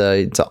 2. It's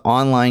an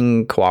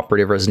online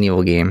cooperative Resident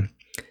Evil game.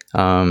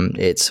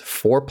 It's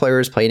 4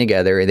 players playing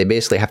together, and they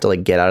basically have to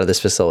like get out of this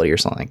facility or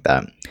something like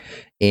that.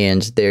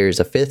 And there's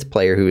a 5th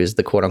player who is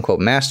the quote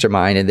unquote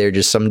mastermind, and they're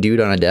just some dude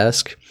on a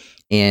desk.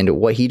 And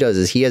what he does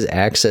is he has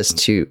access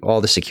to all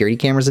the security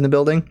cameras in the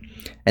building,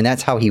 and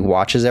that's how he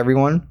watches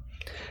everyone.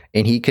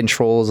 And he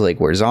controls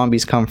like where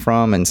zombies come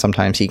from, and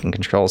sometimes he can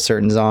control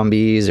certain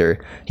zombies,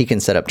 or he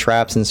can set up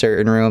traps in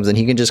certain rooms, and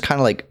he can just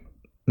kind of like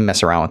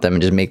mess around with them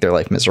and just make their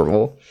life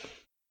miserable.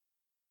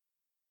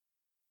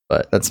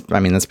 But that's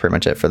pretty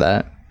much it for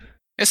that.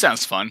 It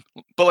sounds fun,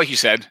 but like you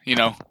said,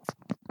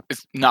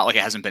 it's not like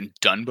it hasn't been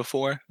done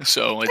before,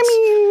 so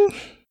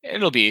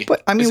it'll be.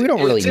 But we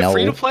don't really know.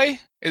 Free to play?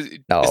 Is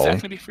that going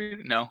to be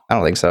free? No, I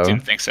don't think so.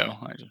 Didn't think so.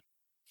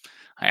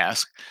 I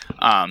ask.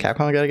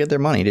 Capcom got to get their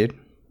money, dude.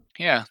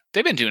 Yeah,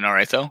 they've been doing all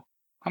right though.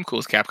 I'm cool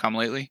with Capcom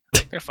lately.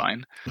 They're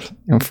fine.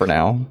 For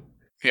now.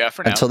 Yeah,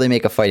 for now. Until they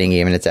make a fighting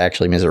game and it's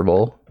actually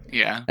miserable.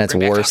 Yeah, and it's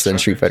worse than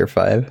Street Fighter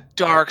V.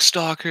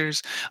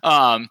 Darkstalkers.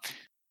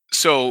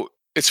 So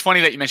it's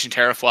funny that you mentioned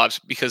teraflops,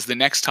 because the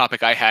next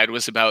topic I had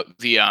was about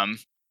the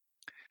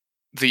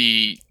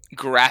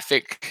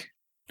graphic.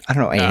 I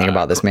don't know anything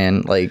about this,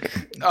 man. Like,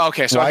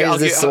 okay, so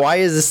why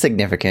is this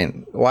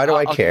significant? Why do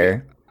I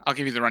care? I'll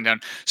give you the rundown.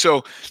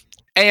 So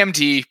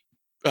AMD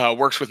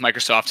works with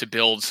Microsoft to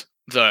build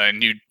the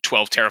new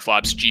 12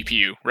 teraflops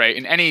GPU, right?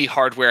 And any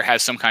hardware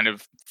has some kind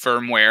of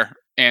firmware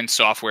and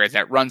software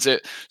that runs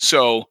it.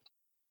 So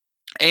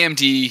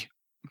AMD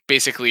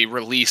basically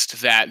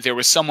released that there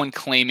was someone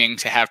claiming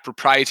to have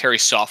proprietary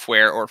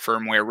software or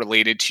firmware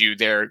related to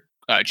their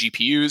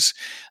GPUs,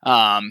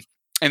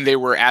 and they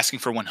were asking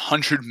for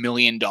 $100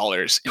 million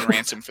in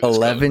ransom for this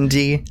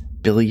 $11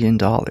 billion.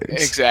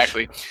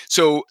 Exactly.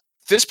 So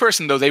this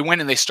person, though, they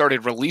went and they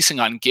started releasing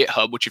on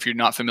GitHub, which, if you're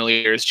not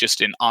familiar, is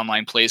just an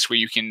online place where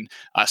you can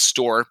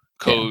store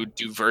code,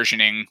 do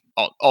versioning,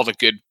 all the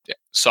good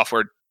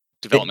software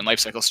development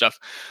lifecycle stuff.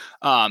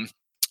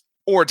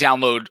 Or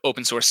download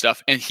open source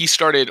stuff. And he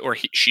started, or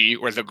she,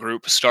 or the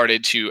group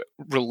started to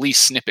release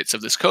snippets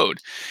of this code.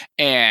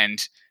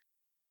 And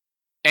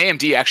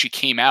AMD actually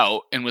came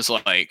out and was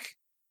like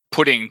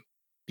putting,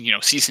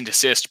 cease and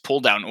desist pull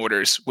down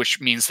orders,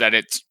 which means that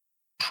it's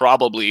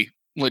probably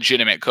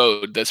legitimate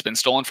code that's been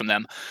stolen from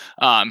them.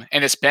 And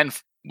it's been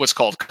what's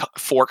called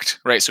forked,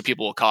 right? So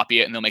people will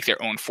copy it and they'll make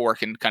their own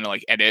fork and kind of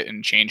like edit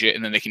and change it.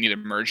 And then they can either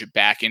merge it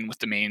back in with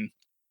the main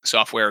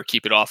software or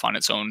keep it off on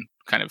its own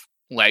kind of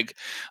leg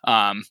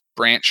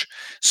branch.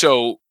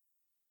 So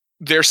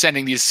they're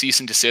sending these cease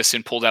and desist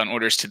and pull down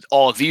orders to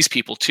all of these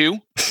people too.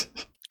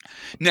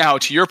 Now,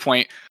 to your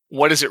point,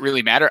 what does it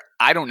really matter?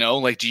 I don't know.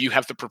 Like, do you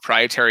have the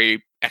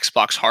proprietary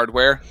Xbox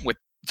hardware with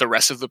the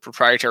rest of the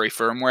proprietary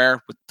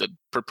firmware, with the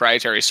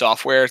proprietary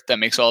software that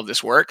makes all of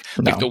this work?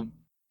 No.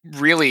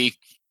 Like,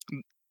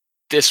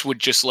 this would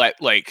just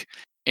let, like,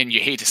 and you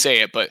hate to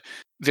say it, but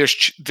there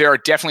are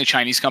definitely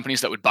Chinese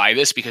companies that would buy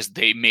this because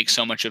they make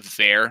so much of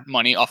their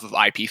money off of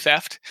IP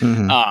theft.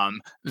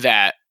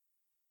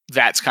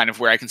 That's kind of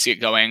where I can see it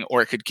going.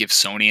 Or it could give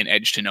Sony an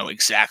edge to know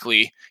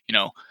exactly,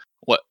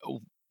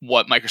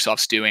 what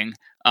Microsoft's doing.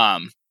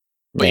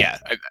 But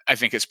I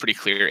think it's pretty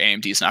clear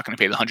AMD is not going to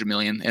pay the $100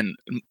 million, and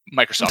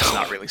Microsoft's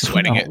not really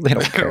sweating it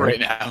right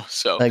now.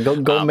 So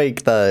go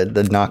make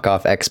the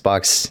knockoff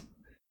Xbox.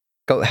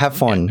 Go have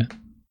fun.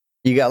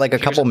 You got like a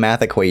couple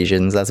math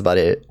equations. That's about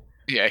it.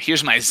 Yeah,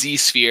 here's my Z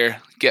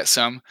sphere. Get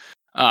some.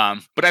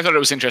 But I thought it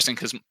was interesting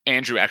because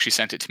Andrew actually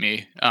sent it to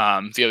me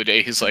the other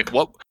day. He's like,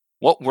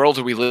 what world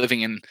are we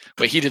living in?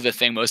 But he did the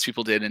thing most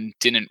people did and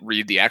didn't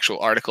read the actual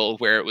article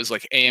where it was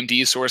like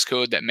AMD source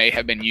code that may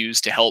have been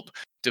used to help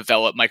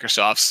develop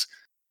Microsoft's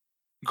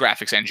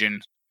graphics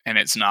engine, and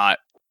it's not.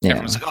 Yeah.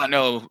 Everyone's like, oh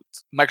no,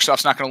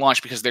 Microsoft's not going to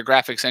launch because their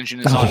graphics engine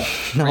is on.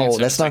 No,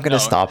 that's not going to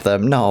stop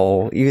them.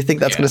 No, you think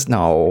that's going to?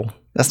 No,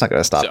 that's not going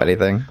to stop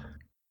anything.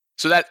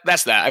 So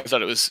that's that. I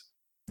thought it was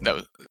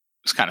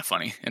kind of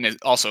funny, and it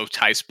also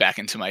ties back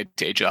into my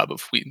day job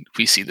of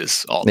we see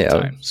this all the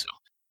time. So,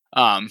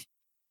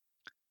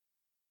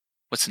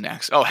 what's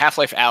next? Oh,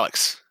 Half-Life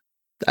Alyx.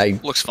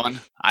 Looks fun.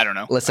 I don't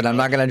know. Listen, I'm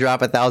not going to drop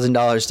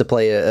 $1,000 to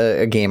play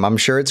a game. I'm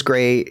sure it's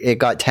great. It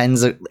got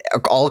tens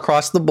all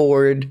across the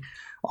board.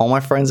 All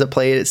my friends that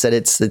played it said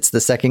it's the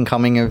second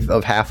coming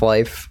of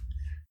Half-Life.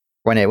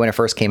 When it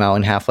first came out,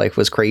 and Half-Life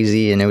was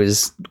crazy, and it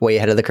was way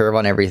ahead of the curve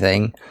on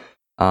everything.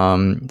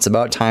 It's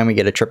about time we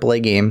get a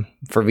AAA game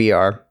for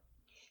VR.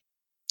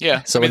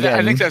 Yeah, so again,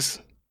 I think there's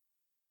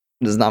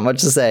not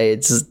much to say.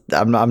 It's just,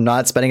 I'm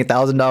not spending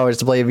 $1,000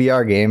 to play a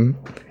VR game.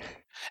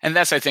 And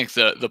that's, I think,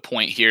 the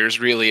point here is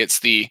really it's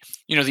the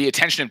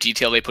attention of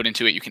detail they put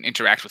into it. You can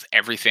interact with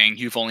everything.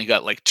 You've only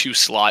got like 2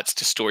 slots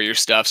to store your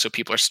stuff, so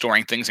people are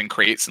storing things in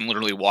crates and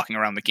literally walking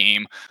around the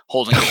game,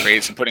 holding the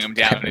crates and putting them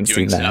down and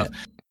doing stuff.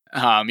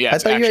 Yeah, I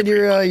thought you had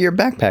your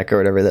backpack or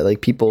whatever that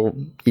like people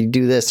you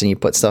do this and you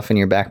put stuff in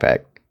your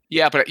backpack.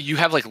 Yeah, but you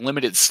have like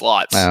limited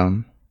slots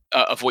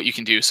of what you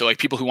can do. So like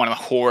people who want to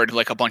hoard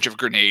like a bunch of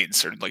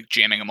grenades or like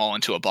jamming them all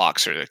into a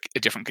box or like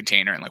a different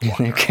container and like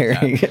walking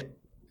carrying it.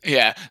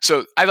 Yeah,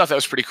 so I thought that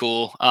was pretty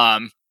cool.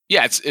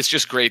 Yeah, it's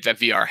just great that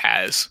VR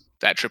has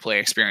that AAA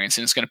experience,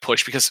 and it's going to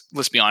push because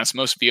let's be honest,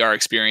 most VR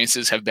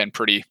experiences have been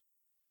pretty,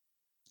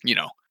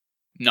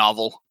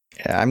 novel.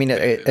 Yeah, I mean,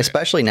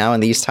 especially now in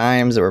these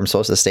times where I'm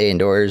supposed to stay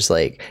indoors,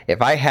 like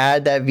if I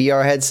had that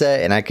VR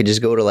headset and I could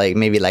just go to like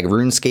maybe like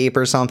RuneScape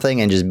or something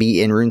and just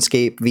be in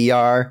RuneScape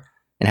VR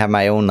and have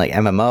my own like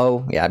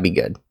MMO, yeah, I'd be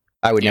good.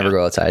 I would never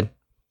go outside.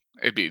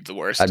 It'd be the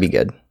worst. I'd be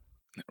good.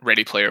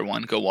 Ready Player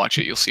One, go watch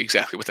it. You'll see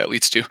exactly what that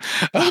leads to.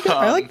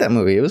 I like that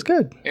movie. It was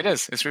good. It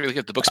is. It's really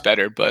good. The book's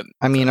better, but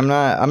I mean, I'm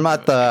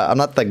not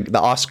the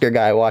Oscar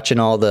guy watching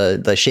all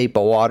the Shape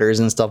of Waters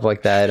and stuff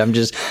like that. I'm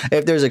just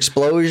if there's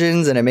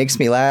explosions and it makes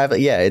me laugh,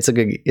 yeah, it's a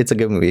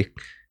good movie.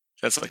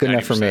 That's like good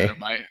enough for me.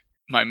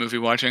 My movie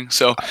watching.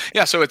 So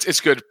yeah, so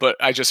it's good, but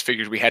I just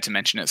figured we had to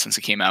mention it since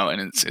it came out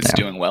and it's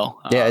doing well.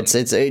 Yeah,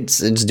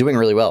 it's doing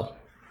really well.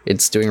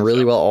 It's doing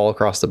really well all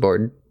across the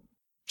board.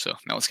 So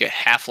now let's get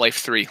Half-Life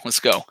 3. Let's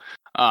go.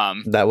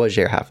 That was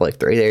your Half-Life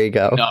 3. There you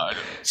go. No,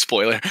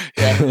 spoiler.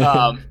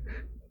 Yeah.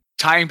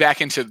 Tying back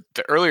into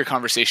the earlier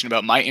conversation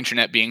about my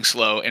internet being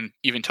slow and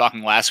even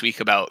talking last week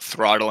about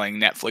throttling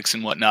Netflix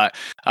and whatnot,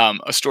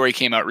 a story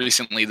came out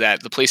recently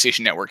that the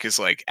PlayStation Network is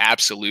like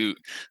absolute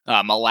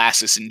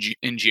molasses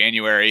in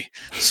January,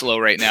 slow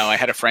right now. I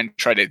had a friend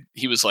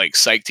he was like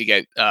psyched to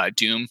get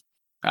Doom.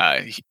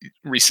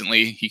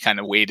 Recently he kind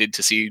of waited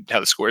to see how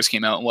the scores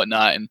came out and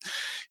whatnot, and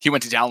he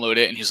went to download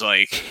it and he's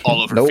like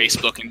all over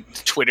Facebook and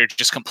Twitter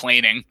just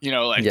complaining,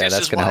 like this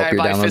is why I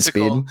buy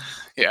physical. Speed.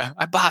 Yeah,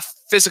 I bought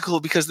physical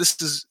because this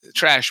is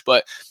trash.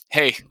 But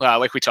hey,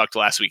 like we talked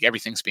last week,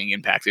 everything's being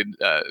impacted.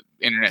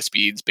 Internet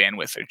speeds,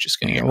 bandwidth are just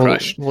going to get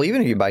crushed. Well,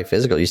 even if you buy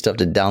physical, you still have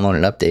to download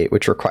an update,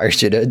 which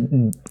requires you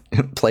to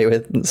play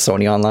with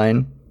Sony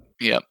Online.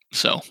 Yep.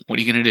 So what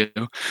are you going to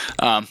do?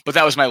 But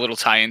that was my little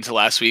tie into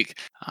last week.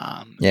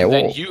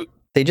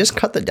 They just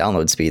cut the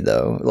download speed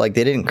though. Like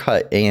they didn't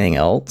cut anything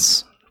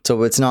else.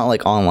 So it's not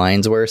like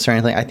online's worse or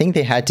anything. I think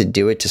they had to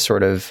do it to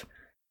sort of,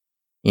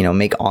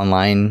 make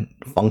online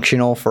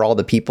functional for all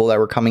the people that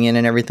were coming in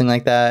and everything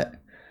like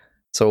that.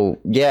 So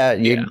you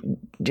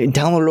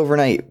download it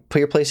overnight, put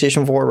your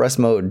PlayStation 4 rest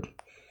mode.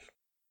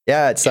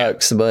 Yeah, it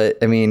sucks. But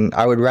I mean,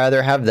 I would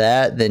rather have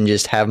that than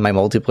just have my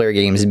multiplayer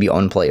games be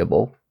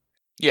unplayable.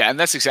 Yeah, and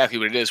that's exactly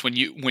what it is. When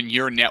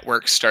your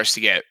network starts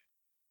to get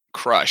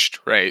crushed,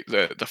 right?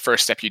 The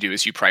first step you do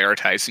is you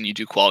prioritize and you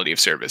do quality of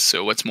service.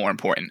 So what's more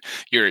important?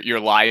 Your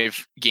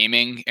live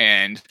gaming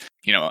and,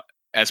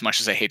 as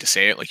much as I hate to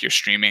say it, like your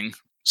streaming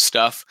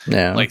stuff,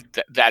 like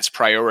that's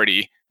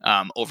priority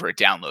over a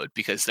download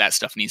because that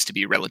stuff needs to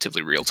be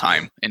relatively real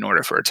time in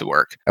order for it to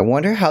work. I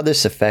wonder how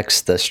this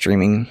affects the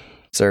streaming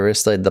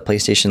service, like the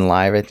PlayStation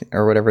Live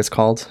or whatever it's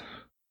called.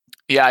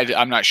 Yeah,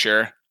 I'm not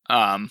sure.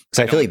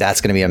 So I feel like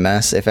that's going to be a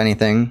mess, if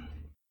anything.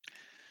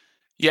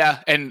 Yeah,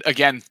 and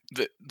again,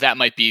 that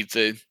might be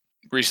the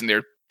reason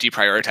they're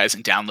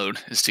deprioritizing download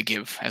is to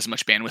give as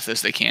much bandwidth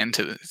as they can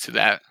to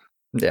that.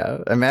 Yeah,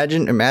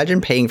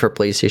 imagine paying for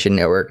PlayStation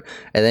Network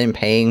and then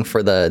paying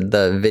for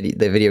the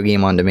video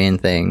game on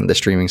demand thing, the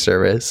streaming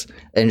service,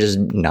 and just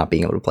not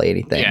being able to play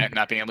anything. Yeah,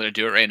 not being able to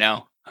do it right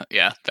now.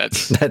 Yeah,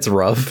 that's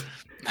rough.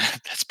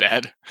 That's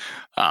bad.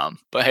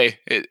 But hey,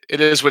 it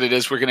is what it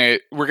is. We're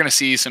gonna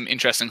see some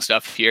interesting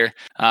stuff here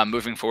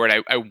moving forward.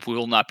 I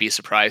will not be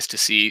surprised to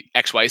see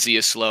XYZ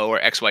is slow or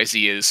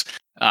XYZ is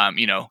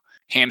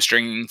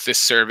hamstringing this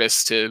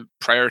service to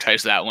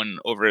prioritize that one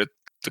over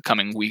the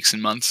coming weeks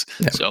and months.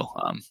 Yep. So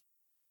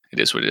it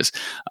is what it is.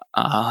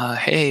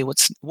 Hey,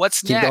 what's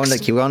Keep next?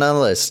 keep going down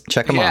the list.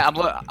 Check them off.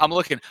 Yeah, I'm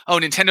looking. Oh,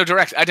 Nintendo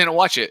Direct. I didn't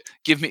watch it.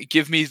 Give me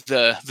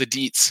the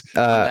deets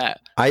on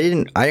that. I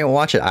didn't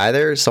watch it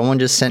either. Someone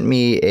just sent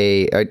me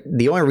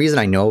the only reason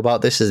I know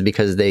about this is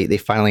because they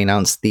finally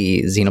announced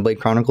the Xenoblade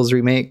Chronicles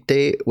remake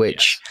date,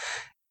 which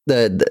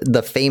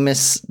the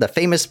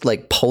famous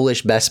like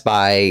Polish Best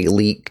Buy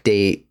leak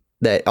date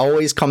that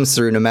always comes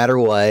through no matter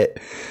what.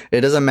 It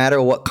doesn't matter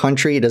what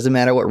country, it doesn't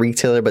matter what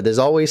retailer, but there's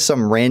always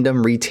some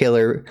random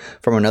retailer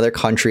from another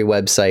country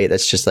website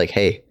that's just like,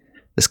 hey,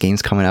 this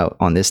game's coming out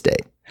on this day.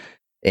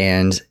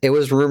 And it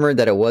was rumored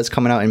that it was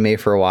coming out in May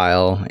for a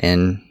while,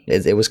 and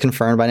it was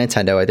confirmed by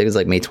Nintendo. I think it was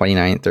like May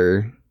 29th,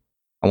 or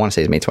I want to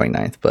say it's May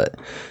 29th, but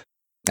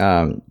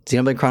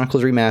Xenoblade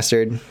Chronicles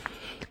Remastered,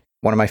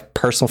 one of my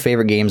personal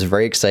favorite games.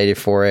 Very excited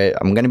for it.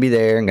 I'm going to be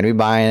there. I'm going to be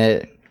buying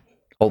it.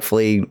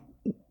 Hopefully,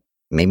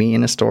 maybe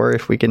in a store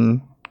if we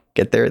can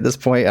get there at this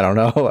point. I don't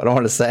know. I don't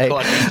want to say.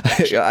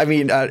 I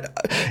mean,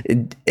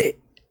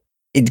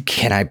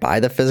 can I buy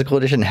the physical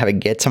edition and have it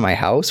get to my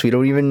house? We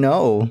don't even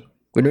know.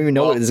 We don't even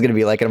know what it's going to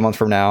be like in a month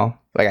from now.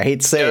 Like, I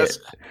hate to say it.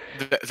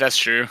 That's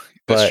true.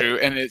 That's true.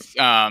 And it's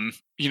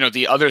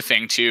the other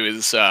thing too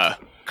is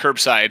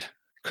curbside,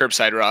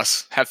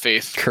 Ross. Have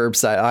faith.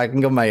 Curbside. I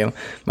can go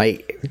my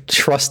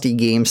trusty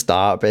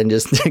GameStop and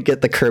just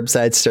get the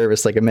curbside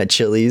service like I'm at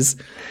Chili's.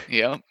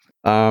 Yeah.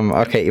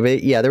 Okay,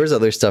 but yeah, there was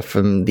other stuff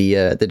from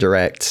the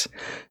Direct.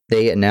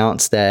 They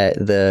announced that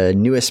the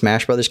newest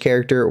Smash Brothers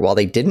character, while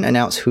they didn't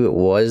announce who it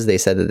was, they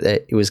said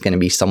that it was going to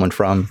be someone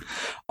from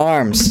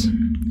ARMS.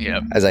 Yeah.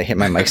 As I hit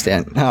my mic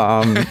stand.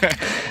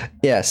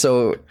 Yeah,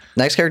 so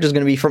next character is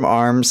going to be from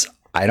ARMS.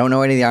 I don't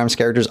know any of the ARMS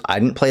characters. I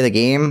didn't play the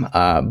game,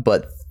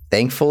 but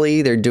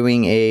thankfully they're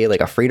doing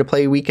a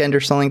free-to-play weekend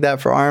or something like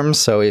that for ARMS.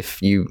 So if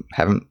you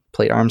haven't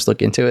played ARMS,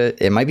 look into it.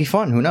 It might be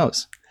fun. Who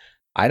knows?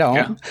 I don't.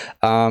 Yeah.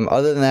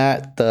 Other than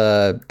that,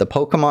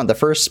 the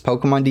first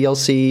Pokemon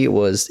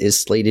DLC is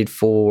slated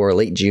for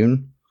late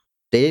June.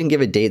 They didn't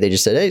give a date. They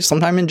just said, hey,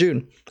 sometime in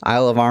June.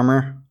 Isle of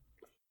Armor.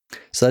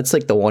 So that's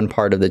like the one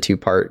part of the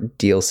 2-part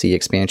DLC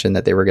expansion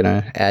that they were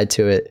gonna add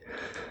to it.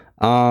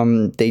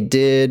 They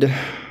did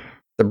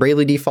the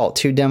Bravely Default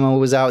 2 demo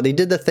was out. They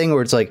did the thing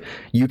where it's like,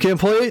 you can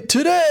play it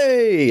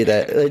today.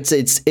 That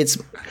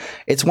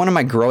it's one of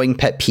my growing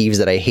pet peeves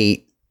that I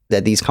hate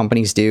that these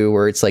companies do,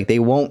 where it's like they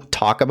won't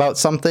talk about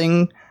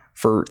something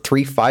for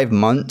 3-5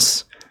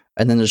 months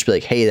and then they'll just be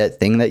like, hey, that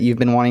thing that you've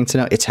been wanting to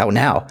know, it's out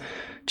now.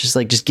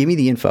 Just give me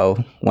the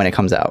info when it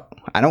comes out.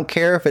 I don't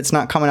care if it's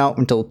not coming out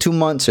until 2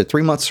 months or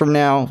 3 months from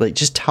now. Like,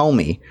 just tell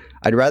me.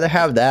 I'd rather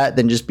have that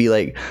than just be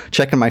like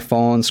checking my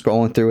phone,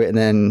 scrolling through it, and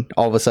then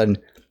all of a sudden,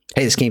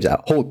 hey, this game's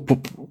out.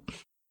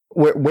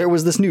 Where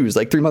was this news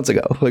like 3 months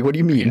ago? Like, what do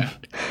you mean? Yeah.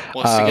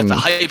 Well, to get the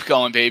hype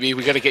going, baby,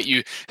 we got to get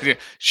you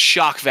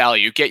shock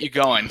value, get you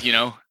going,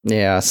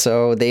 Yeah,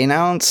 so they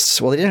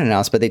announced, well, they didn't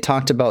announce, but they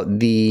talked about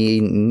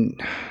the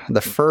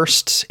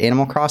first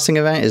Animal Crossing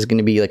event is going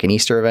to be like an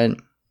Easter event.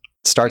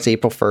 It starts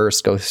April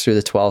 1st, goes through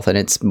the 12th, and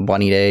it's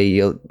Bunny Day.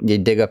 You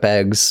dig up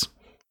eggs,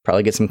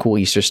 probably get some cool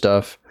Easter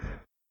stuff.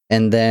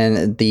 And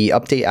then the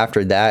update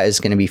after that is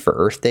going to be for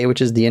Earth Day,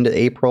 which is the end of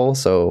April.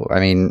 So, I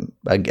mean,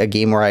 a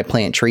game where I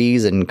plant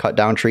trees and cut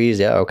down trees.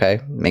 Yeah, okay.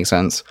 Makes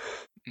sense.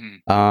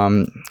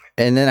 And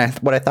then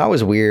what I thought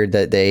was weird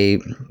that they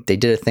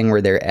did a thing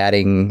where they're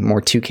adding more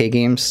 2K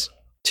games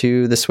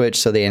to the Switch.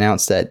 So they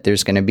announced that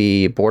there's going to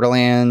be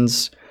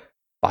Borderlands,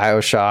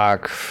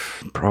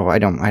 BioShock. Bro, I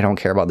don't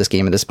care about this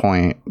game at this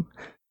point.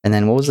 And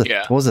then what was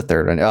the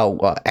third one? Oh,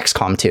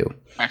 XCOM 2.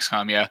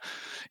 XCOM, yeah.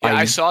 Yeah,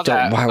 I saw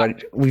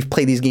that. We've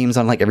played these games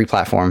on like every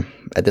platform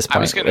at this point. I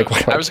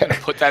was gonna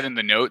put that in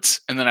the notes,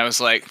 and then I was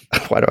like,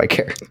 why do I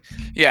care?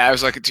 Yeah, I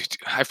was like, dude,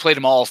 I've played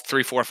them all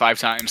 3, 4, 5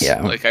 times.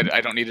 Yeah, like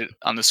I don't need it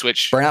on the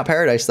Switch. Burnout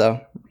Paradise,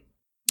 though.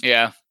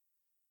 Yeah,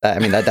 I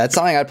mean that's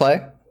something I'd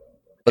play,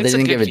 but they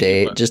didn't give a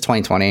date. Just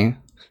 2020.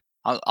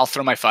 I'll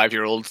throw my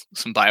 5-year-old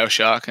some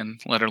BioShock and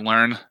let her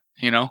learn.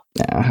 Yeah,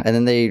 and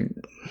then they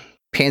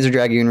Panzer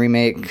Dragoon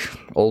remake,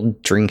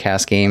 old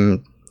Dreamcast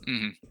game.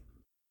 Mm-hmm.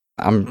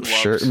 I'm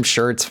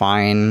sure it's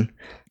fine.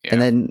 Yeah.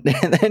 And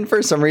then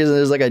for some reason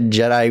there's like a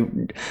Jedi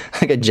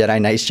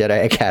Knights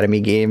Jedi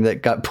Academy game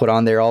that got put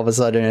on there all of a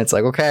sudden. And it's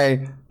like,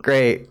 okay,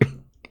 great,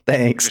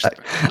 thanks.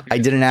 I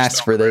didn't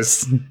ask for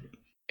this.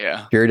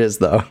 Yeah, here it is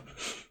though.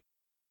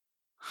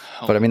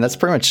 But I mean, that's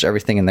pretty much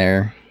everything in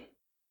there.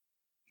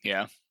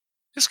 Yeah,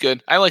 it's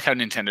good. I like how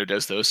Nintendo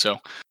does those. So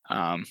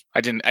I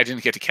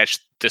didn't get to catch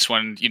this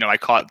one. I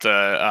caught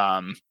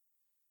the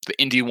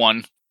indie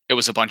one. It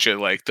was a bunch of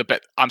like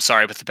I'm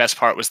sorry, but the best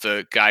part was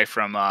the guy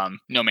from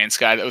No Man's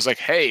Sky that was like,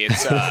 "Hey,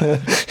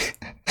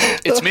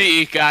 it's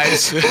me,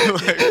 guys."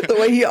 The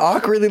way he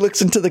awkwardly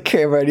looks into the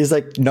camera and he's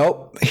like,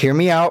 "Nope, hear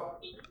me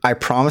out. I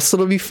promise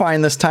it'll be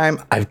fine this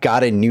time. I've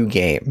got a new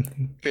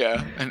game."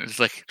 Yeah, and it's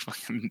like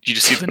you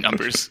just see the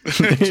numbers.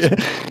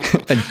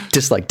 And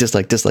dislike.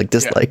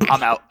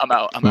 Yeah, I'm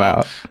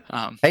out.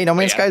 Hey, No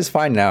Man's Sky is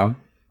fine now.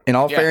 In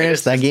all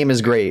fairness, that game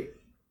is great.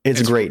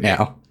 It's great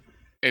now.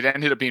 it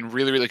ended up being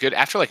really, really good.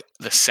 After like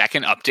the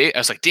second update, I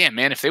was like, damn,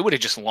 man, if they would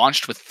have just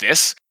launched with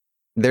this.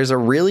 There's a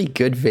really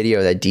good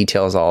video that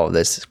details all of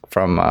this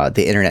from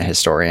the Internet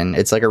Historian.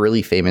 It's like a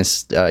really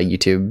famous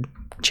YouTube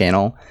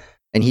channel,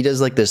 and he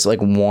does like this like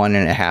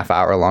 1.5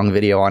 hour long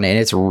video on it, and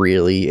it's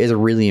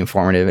really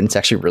informative, and it's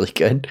actually really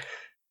good.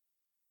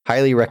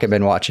 Highly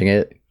recommend watching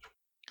it.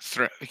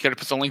 You gotta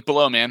put the link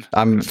below, man.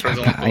 I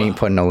ain't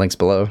putting no links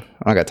below.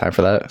 I don't got time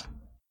for that.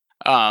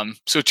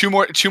 So two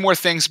more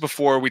things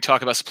before we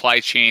talk about supply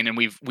chain, and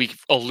we've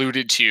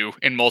alluded to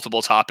in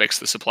multiple topics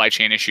the supply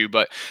chain issue,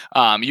 but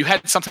you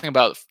had something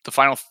about the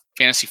Final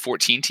Fantasy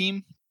 14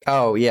 team.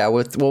 Oh yeah,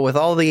 with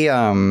all the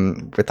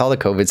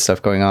COVID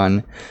stuff going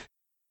on,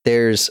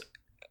 there's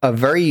a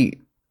very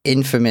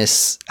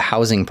infamous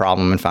housing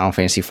problem in Final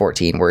Fantasy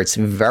 14 where it's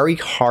very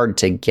hard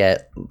to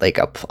get like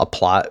a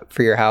plot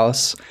for your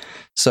house.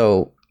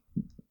 So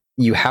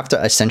you have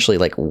to essentially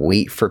like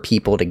wait for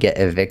people to get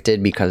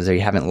evicted because they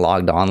haven't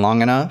logged on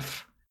long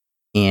enough,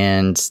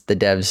 and the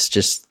devs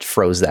just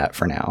froze that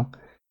for now.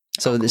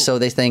 So cool. So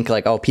they think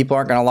like, oh, people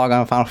aren't going to log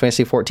on Final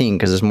Fantasy 14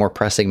 because there's more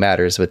pressing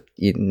matters with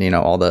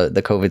all the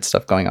COVID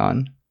stuff going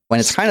on. When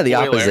it's kind of the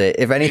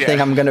opposite. If anything,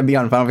 yeah. I'm going to be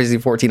on Final Fantasy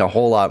 14 a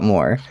whole lot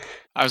more.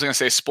 I was going to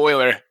say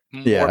spoiler,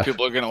 more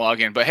people are going to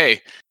log in, but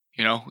hey,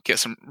 get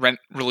some rent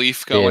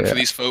relief going for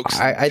these folks.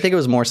 I think it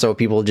was more so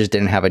people just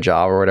didn't have a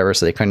job or whatever,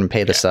 so they couldn't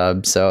pay the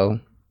sub. So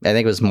I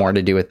think it was more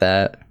to do with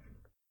that.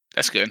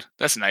 That's good.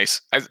 That's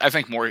nice. I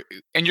think more,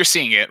 and you're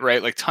seeing it,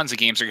 right? Like tons of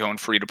games are going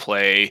free to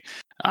play.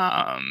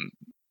 I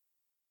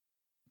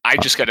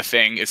just got a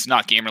thing. It's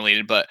not game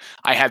related, but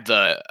I had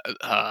the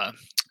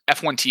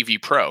F1 TV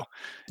Pro,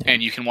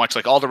 and you can watch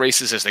like all the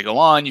races as they go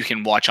on. You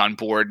can watch on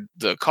board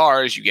the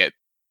cars. You get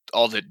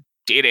all the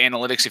data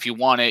analytics if you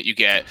want it. You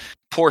get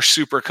Porsche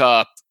Super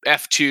Cup,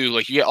 F2,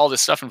 like you get all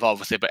this stuff involved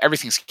with it, but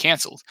everything's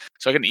canceled.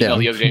 So I got an email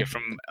the other day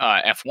from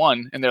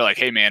F1, and they're like,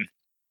 hey man,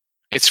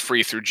 it's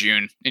free through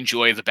June.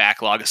 Enjoy the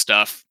backlog of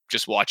stuff.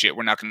 Just watch it.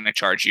 We're not going to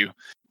charge you.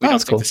 We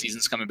don't think the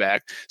season's coming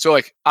back. So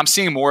like I'm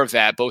seeing more of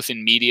that both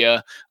in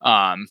media.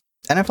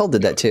 NFL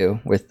did that too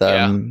with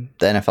the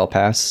NFL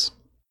Pass,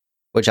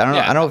 which I don't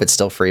know. I don't know if it's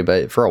still free,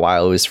 but for a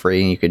while it was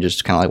free and you could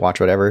just kind of like watch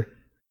whatever.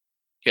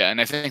 Yeah,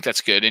 and I think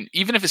that's good. And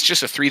even if it's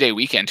just a 3-day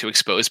weekend to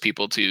expose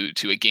people to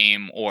a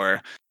game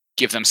or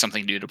give them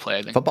something new to play.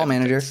 I think Football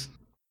Manager.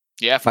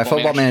 Yeah, my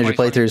Football Manager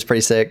playthrough is pretty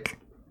sick.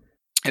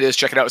 It is.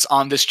 Check it out. It's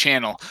on this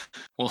channel.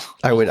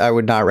 I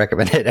would not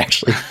recommend it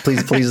actually.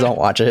 Please don't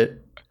watch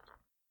it.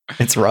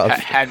 It's rough.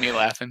 Had me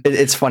laughing.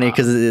 It's funny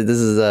because this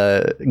is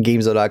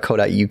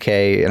gamezo.co.uk,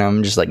 and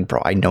I'm just like,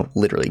 bro, I know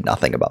literally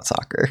nothing about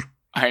soccer.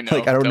 I know.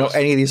 Like I don't know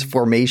any of these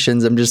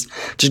formations. I'm just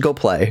go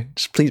play.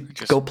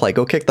 Go play.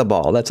 Go kick the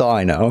ball. That's all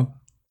I know.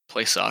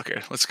 Play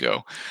soccer. Let's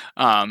go.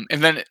 And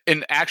then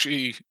in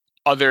actually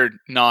other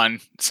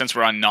since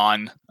we're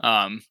on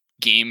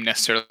game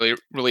necessarily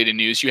related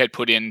news, you had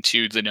put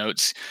into the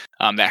notes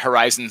that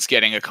Horizon's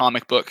getting a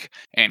comic book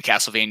and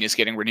Castlevania is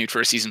getting renewed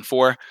for a season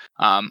 4.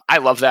 I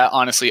love that.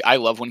 Honestly, I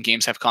love when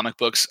games have comic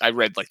books. I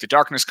read like the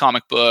Darkness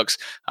comic books,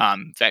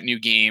 that new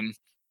game.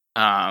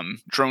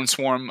 Drone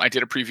Swarm I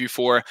did a preview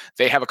for.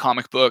 They have a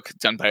comic book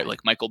done by like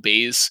Michael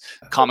Bay's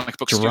comic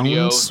book studio.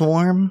 Drone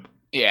Swarm?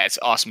 Yeah, it's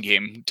an awesome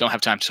game. Don't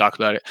have time to talk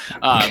about it.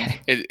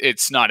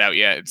 It's not out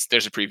yet.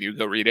 There's a preview.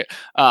 Go read it.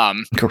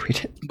 Go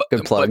read it.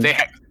 Good plug. But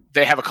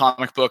they have a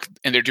comic book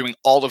and they're doing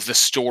all of the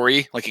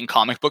story like in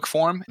comic book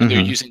form, and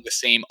they're using the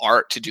same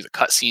art to do the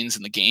cutscenes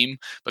in the game,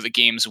 but the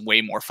game's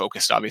way more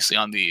focused obviously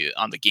on the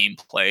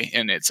gameplay,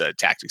 and it's a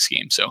tactics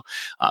game. So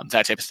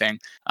that type of thing.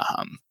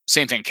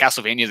 Same thing.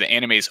 Castlevania, the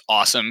anime is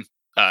awesome.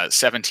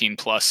 17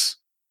 plus.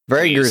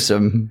 Very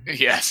gruesome.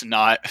 Yes,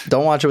 not.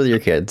 Don't watch it with your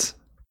kids.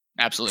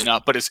 Absolutely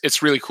not. But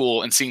it's really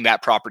cool, and seeing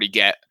that property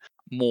get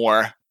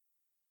more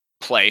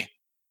play,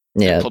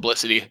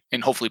 publicity,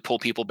 and hopefully pull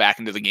people back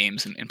into the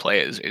games and play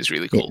it is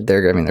really cool. Yeah,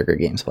 they're good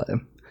games to play.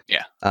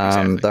 Yeah.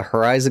 Exactly. The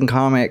Horizon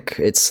comic,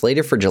 it's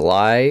slated for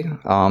July.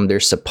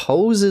 There's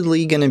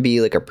supposedly going to be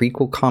like a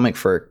prequel comic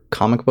for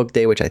Comic Book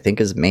Day, which I think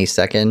is May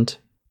 2nd.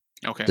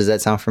 Okay. Does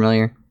that sound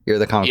familiar? You're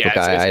the comic book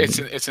guy.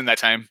 It's in that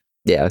time.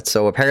 Yeah.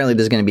 So apparently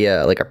there's going to be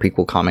a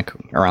prequel comic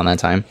around that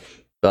time.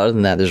 But other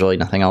than that, there's really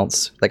nothing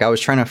else. Like I was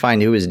trying to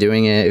find who was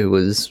doing it, who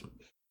was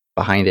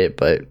behind it,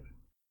 but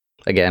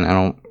again, I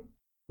don't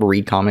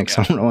read comics.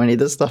 I don't know any of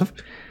this stuff.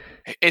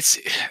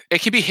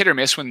 It can be hit or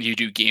miss when you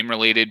do game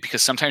related,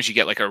 because sometimes you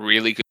get like a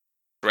really good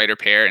writer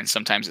pair, and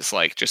sometimes it's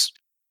like just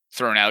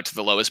thrown out to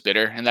the lowest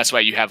bidder, and that's why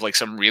you have like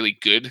some really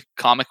good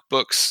comic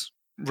books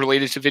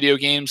related to video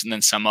games, and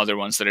then some other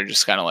ones that are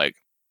just kind of like.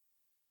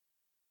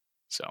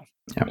 So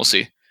We'll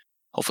see.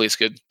 Hopefully it's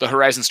good. The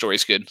Horizon story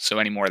is good, so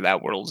any more of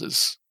that world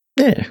is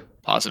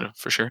positive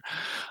for sure.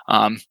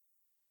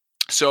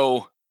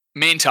 So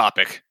main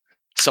topic.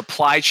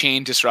 Supply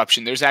chain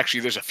disruption. There's a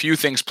few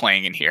things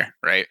playing in here,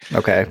 right?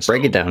 Okay,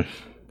 break it down.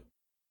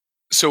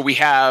 So we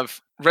have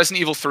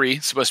Resident Evil 3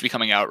 supposed to be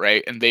coming out,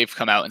 right? And they've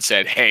come out and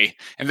said, hey,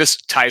 and this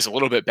ties a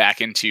little bit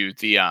back into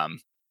the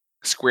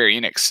Square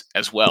Enix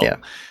as well. Yeah.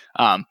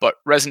 But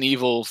Resident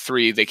Evil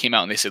 3, they came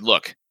out and they said,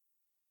 look,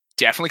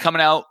 definitely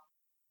coming out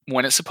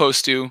when it's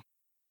supposed to.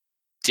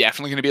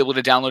 Definitely going to be able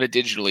to download it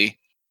digitally.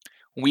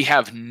 We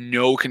have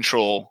no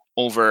control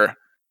over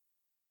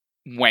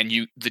when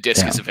the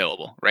disc is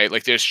available, right?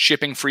 Like there's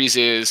shipping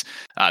freezes.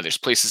 There's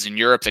places in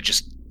Europe that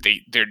just they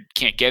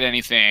can't get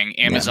anything.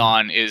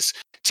 Amazon is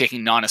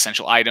taking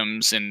non-essential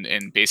items and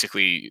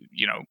basically,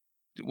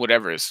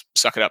 whatever is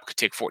suck it up. Could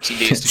take 14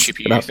 days to ship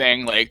you your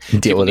thing. Like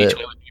deal with it.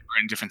 Toilet paper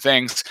and different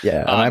things.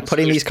 Yeah. Am I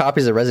putting these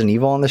copies of Resident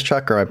Evil on this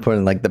truck, or am I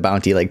putting like the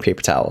Bounty like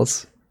paper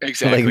towels?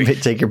 Exactly.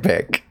 Like take your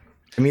pick.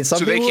 I mean, some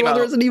people love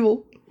Resident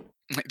Evil.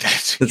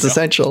 It's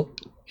essential.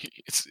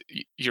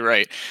 You're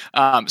right.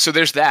 So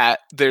there's that.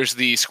 There's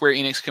the Square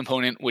Enix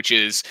component, which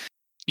is,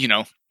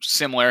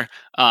 similar.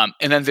 And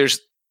then there's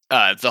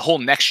the whole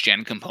next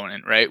gen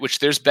component, right? Which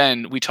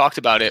we talked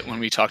about it when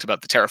we talked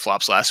about the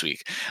teraflops last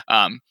week.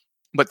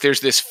 But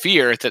there's this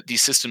fear that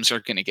these systems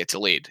are going to get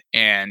delayed.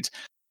 And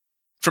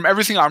from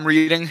everything I'm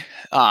reading,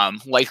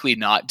 likely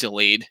not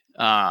delayed,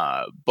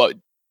 but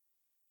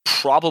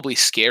probably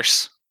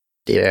scarce.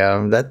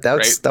 Yeah,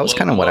 that was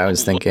kind of what I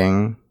was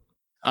thinking.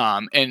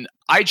 And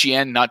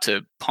IGN, not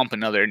to pump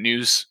another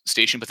news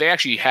station, but they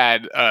actually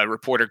had a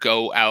reporter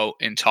go out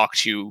and talk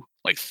to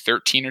like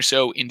 13 or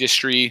so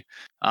industry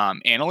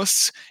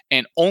analysts,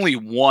 and only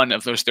one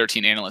of those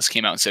 13 analysts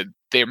came out and said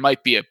there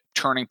might be a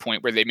turning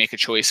point where they make a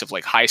choice of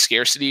like high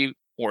scarcity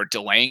or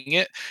delaying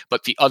it,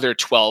 but the other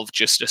 12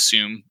 just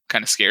assume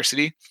kind of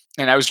scarcity.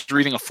 And I was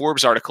reading a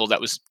Forbes article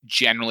that was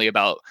generally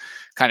about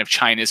kind of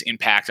China's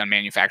impact on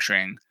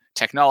manufacturing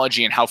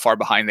technology and how far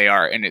behind they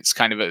are, and it's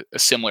kind of a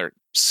similar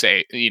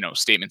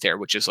statement there,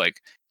 which is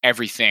like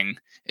everything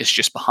is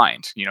just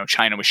behind.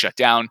 China was shut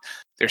down.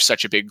 They're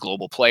such a big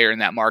global player in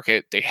that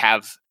market. They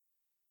have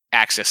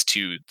access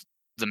to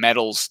the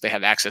metals. They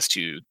have access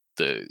to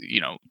the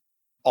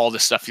all the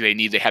stuff they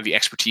need. They have the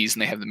expertise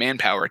and they have the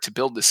manpower to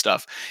build this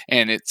stuff.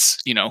 And it's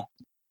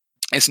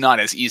it's not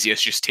as easy as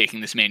just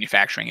taking this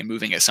manufacturing and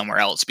moving it somewhere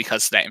else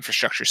because that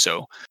infrastructure is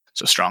so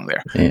strong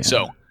there. Yeah.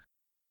 So.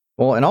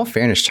 Well, in all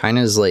fairness,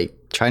 China was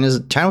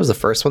the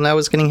first one that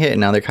was getting hit,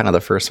 and now they're kind of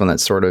the first one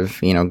that's sort of,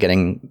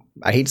 getting,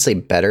 I hate to say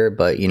better,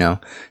 but,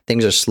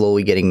 things are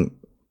slowly getting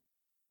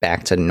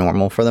back to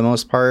normal for the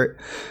most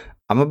part.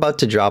 I'm about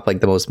to drop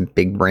like the most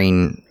big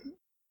brain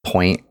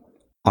point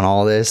on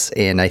all this,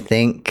 and I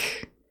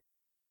think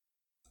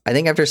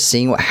after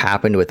seeing what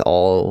happened with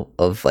all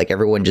of like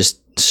everyone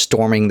just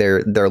storming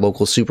their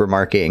local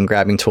supermarket and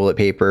grabbing toilet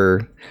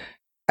paper,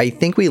 I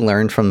think we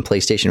learned from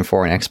PlayStation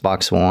 4 and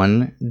Xbox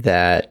One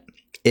that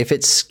if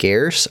it's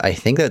scarce, I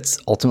think that's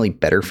ultimately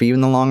better for you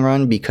in the long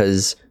run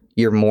because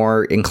you're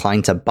more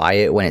inclined to buy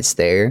it when it's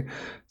there.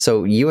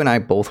 So you and I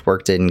both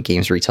worked in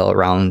games retail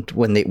around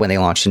when they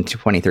launched in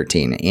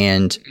 2013.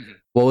 And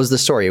what was the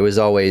story? It was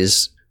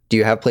always, do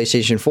you have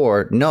PlayStation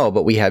 4? No,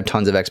 but we have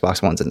tons of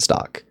Xbox Ones in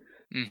stock.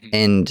 Mm-hmm.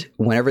 And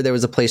whenever there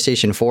was a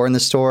PlayStation 4 in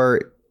the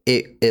store,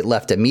 it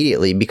left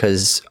immediately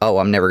because,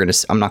 I'm not going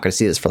to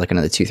see this for like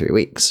another 2-3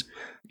 weeks.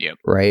 Yep.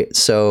 Right.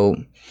 So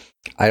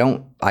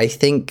I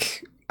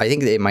think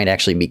it might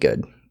actually be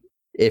good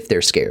if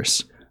they're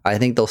scarce. I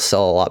think they'll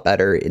sell a lot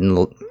better I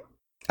don't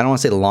want to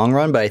say the long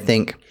run, but I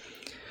think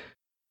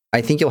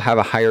you'll have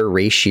a higher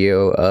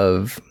ratio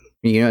of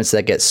units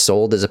that get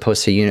sold as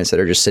opposed to units that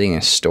are just sitting in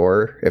a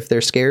store if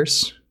they're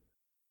scarce.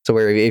 So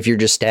where if you're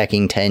just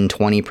stacking 10,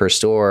 20 per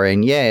store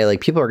and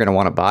like people are going to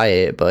want to buy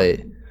it, but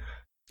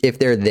if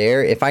they're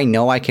there, if I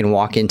know I can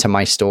walk into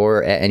my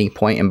store at any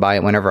point and buy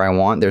it whenever I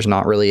want, there's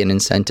not really an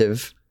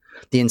incentive.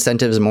 The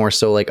incentive is more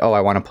so like, I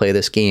want to play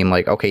this game.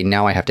 Like, okay,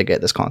 now I have to get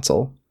this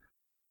console.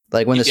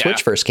 Like when the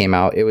Switch first came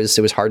out, it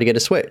was hard to get a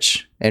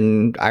Switch.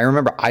 And I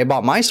remember I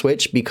bought my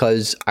Switch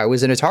because I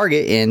was in a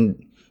Target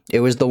and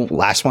it was the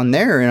last one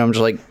there. And I'm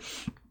just like,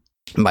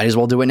 might as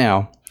well do it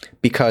now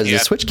because the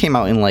Switch came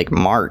out in like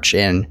March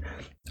and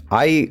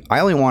I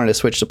only wanted to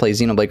switch to play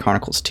Xenoblade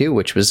Chronicles 2,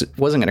 which wasn't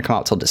going to come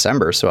out till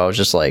December. So I was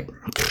just like,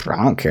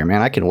 I don't care,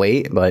 man. I can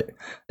wait. But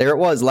there it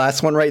was,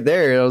 last one right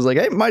there. And I was like,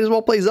 hey, might as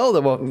well play Zelda.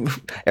 Well,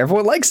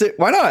 everyone likes it.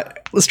 Why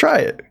not? Let's try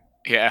it.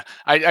 Yeah,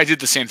 I did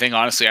the same thing.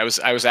 Honestly, I was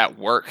at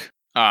work,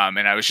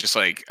 and I was just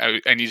like, I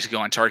needed to go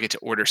on Target to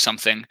order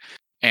something,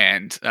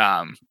 and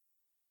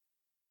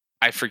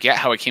I forget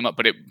how it came up,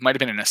 but it might have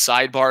been in a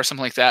sidebar or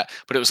something like that.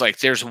 But it was like,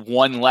 there's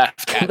one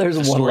left.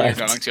 There's one left.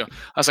 Going to.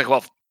 I was like,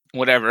 well,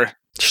 whatever.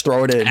 Just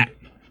throw it in.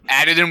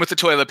 Add it in with the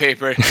toilet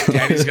paper.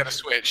 Daddy's got to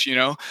switch,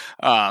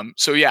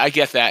 So yeah, I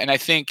get that, and I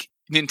think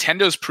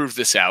Nintendo's proved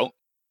this out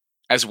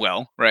as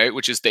well, right?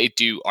 Which is they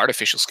do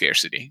artificial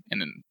scarcity,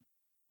 and then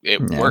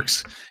it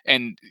works.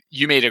 And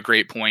you made a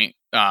great point,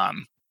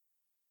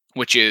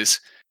 which is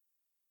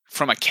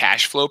from a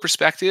cash flow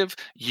perspective,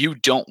 you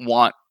don't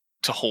want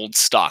to hold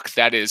stock.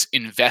 That is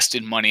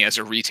invested money as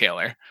a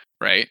retailer,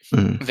 right?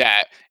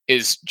 That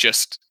is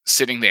just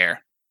sitting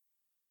there.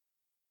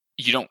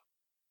 You don't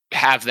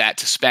have that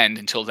to spend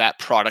until that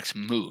product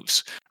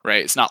moves,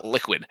 right? It's not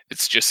liquid.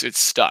 It's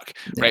stuck,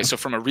 right? So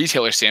from a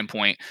retailer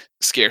standpoint,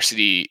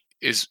 scarcity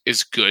is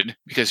good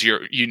because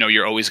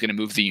you're always going to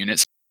move the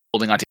units,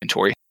 holding onto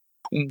inventory.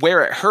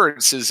 Where it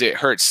hurts is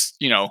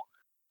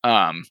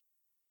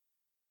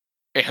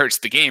it hurts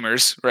the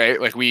gamers, right?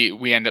 Like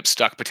we end up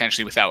stuck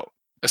potentially without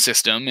a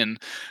system, and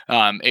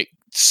it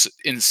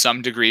in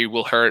some degree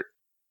will hurt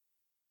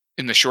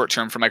in the short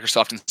term for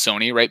Microsoft and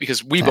Sony, right?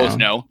 Because we both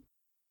know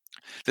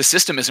the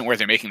system isn't where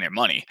they're making their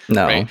money,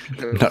 No, right?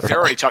 not They're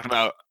already talking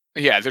about,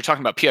 they're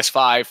talking about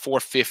PS5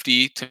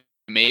 450 to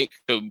make,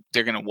 so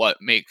they're gonna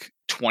make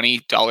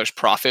 $20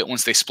 profit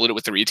once they split it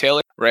with the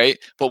retailer, right?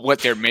 But what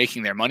they're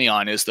making their money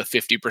on is the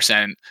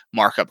 50%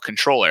 markup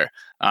controller,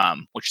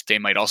 which they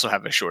might also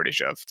have a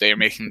shortage of. They are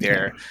making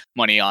their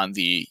money on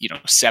the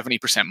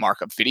 70%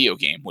 markup video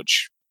game,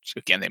 which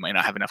again they might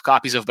not have enough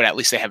copies of, but at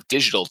least they have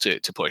digital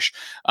to push.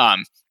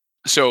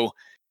 So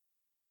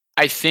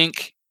I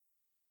think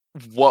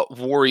what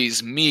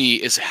worries me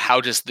is how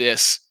does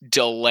this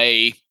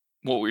delay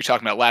what we were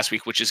talking about last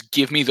week, which is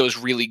give me those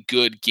really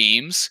good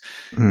games.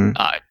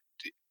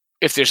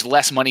 If there's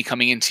less money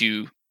coming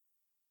into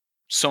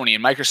Sony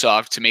and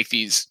Microsoft to make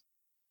these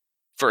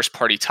first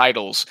party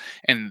titles,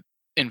 and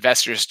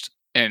investors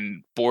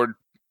and board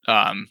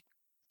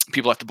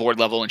people at the board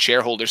level and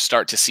shareholders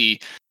start to see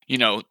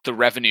the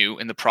revenue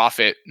and the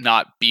profit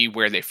not be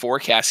where they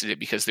forecasted it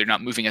because they're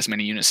not moving as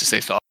many units as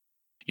they thought,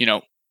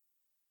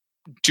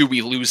 do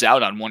we lose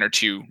out on one or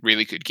two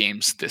really good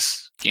games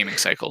this gaming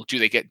cycle? Do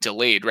they get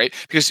delayed, right?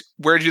 Because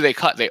where do they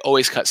cut? They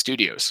always cut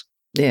studios.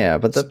 Yeah,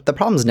 but the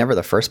problem is never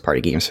the first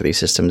party games for these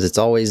systems. It's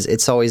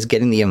always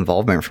getting the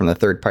involvement from the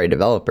third party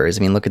developers.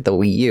 I mean, look at the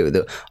Wii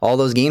U. All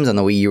those games on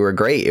the Wii U were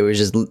great. It was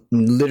just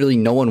literally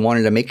no one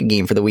wanted to make a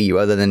game for the Wii U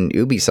other than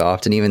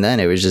Ubisoft, and even then,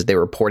 it was just they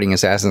were porting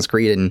Assassin's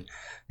Creed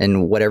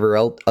and whatever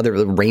else, other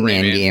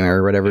Rayman game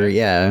or whatever.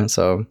 Yeah,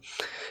 so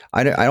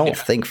I don't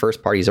think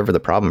first party is ever the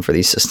problem for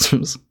these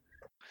systems.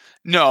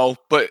 No,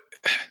 but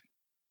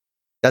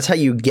that's how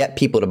you get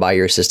people to buy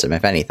your system,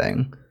 if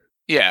anything.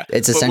 Yeah,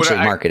 it's essentially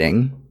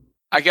marketing.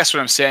 I guess what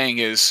I'm saying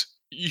is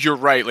you're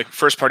right. Like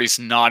first party is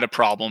not a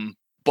problem,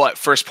 but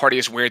first party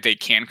is where they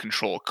can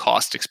control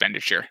cost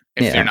expenditure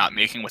if they're not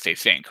making what they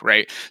think,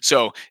 right?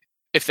 So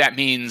if that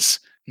means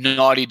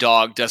Naughty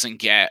Dog doesn't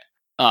get,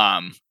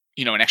 an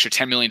extra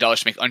 $10 million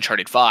to make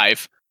Uncharted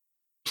 5,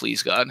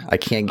 please God, I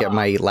can't get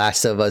my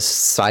Last of Us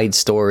side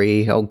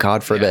story. Oh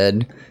God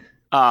forbid.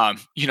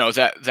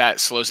 That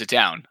slows it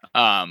down.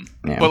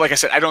 But like I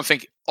said, I don't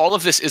think all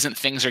of this isn't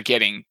things are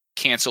getting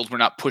canceled. We're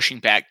not pushing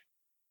back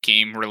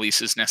game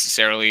releases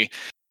necessarily.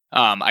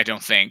 I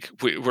don't think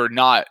we're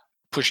not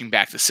pushing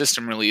back the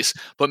system release,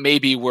 but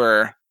maybe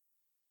we're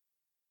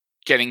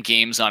getting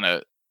games on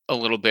a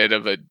little bit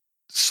of a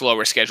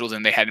slower schedule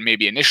than they had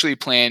maybe initially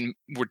planned.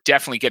 We're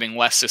definitely getting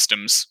less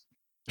systems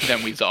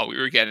than we thought we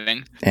were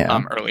getting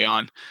early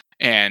on.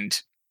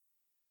 And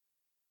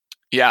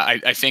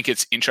I think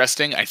it's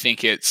interesting. I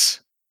think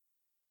it's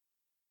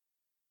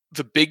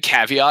the big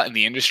caveat in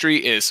the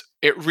industry is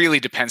it really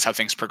depends how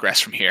things progress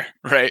from here,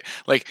 right?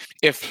 Like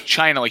if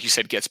China, like you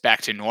said, gets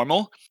back to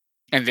normal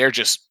and they're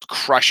just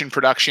crushing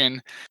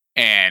production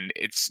and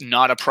it's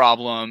not a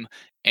problem,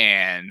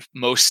 and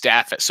most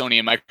staff at Sony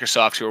and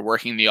Microsoft who are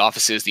working in the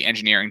offices, the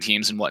engineering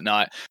teams and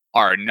whatnot,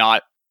 are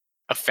not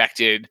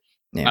affected,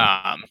 then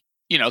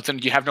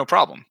you have no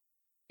problem.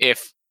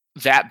 If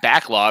that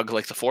backlog,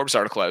 like the Forbes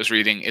article I was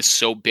reading, is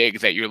so big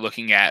that you're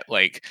looking at,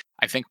 like,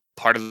 I think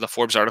part of the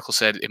Forbes article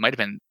said it might have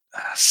been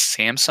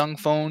Samsung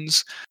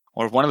phones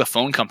or one of the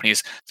phone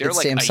companies. They're it's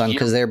like Samsung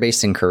because they're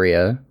based in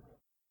Korea.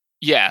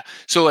 Yeah.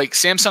 So like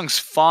Samsung's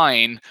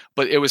fine,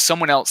 but it was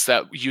someone else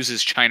that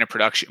uses China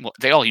production. Well,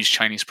 they all use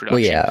Chinese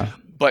production. Well, yeah.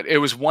 But it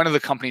was one of the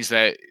companies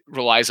that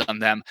relies on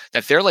them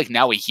that they're like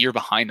now a year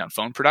behind on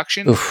phone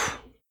production. Oof.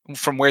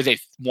 From where they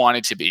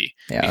wanted to be,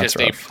 because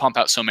they pump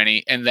out so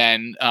many. And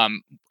then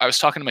I was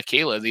talking to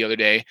Michaela the other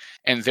day,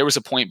 and there was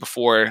a point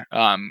before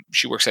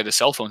she works at a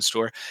cell phone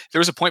store. There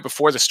was a point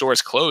before the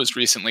stores closed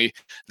recently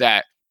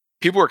that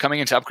people were coming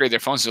in to upgrade their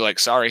phones. They're like,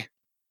 sorry.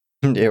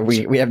 Yeah,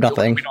 we have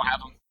nothing. We don't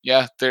have them.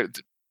 Yeah,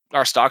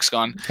 our stock's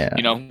gone.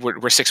 Yeah.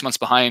 We're 6 months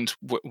behind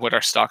what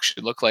our stock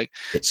should look like.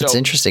 It's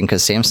interesting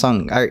because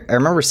Samsung, I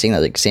remember seeing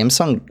that, like,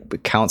 Samsung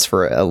accounts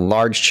for a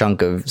large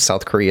chunk of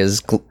South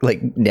Korea's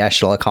like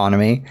national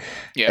economy.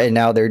 Yeah. And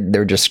now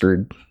they're just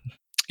screwed.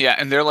 Yeah,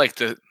 and they're like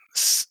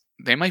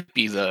they might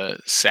be the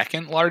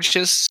second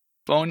largest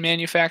phone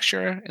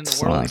manufacturer in the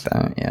Something world. Like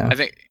that, yeah. I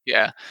think,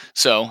 yeah.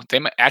 So they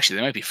might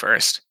be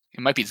first. It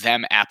might be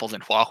them, Apple,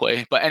 then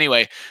Huawei. But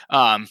anyway,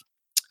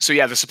 so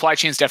yeah, the supply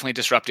chain is definitely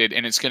disrupted,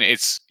 and it's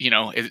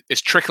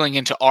trickling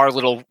into our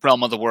little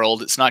realm of the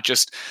world. It's not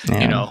just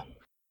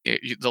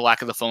the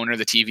lack of the phone or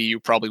the TV you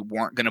probably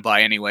weren't going to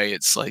buy anyway.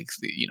 It's like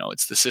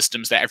it's the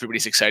systems that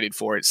everybody's excited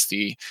for. It's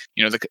the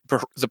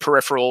the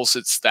peripherals.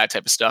 It's that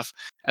type of stuff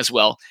as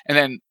well. And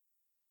then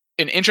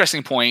an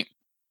interesting point.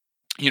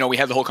 We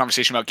had the whole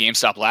conversation about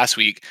GameStop last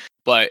week,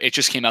 but it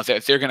just came out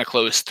that they're going to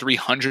close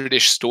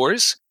 300-ish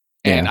stores.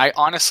 And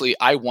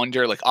I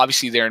wonder, like,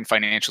 obviously they're in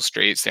financial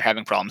straits. They're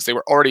having problems. They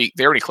already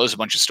closed a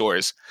bunch of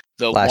stores.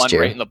 The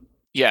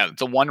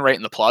one right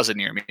in the plaza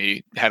near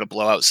me had a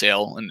blowout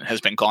sale and has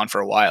been gone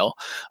for a while.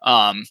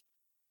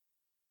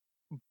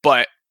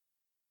 But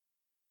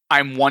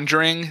I'm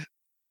wondering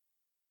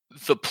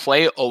the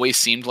play always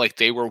seemed like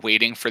they were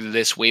waiting for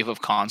this wave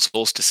of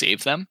consoles to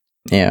save them.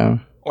 Yeah.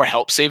 Or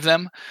help save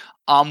them.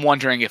 I'm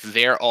wondering if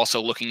they're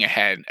also looking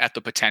ahead at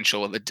the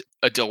potential of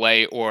a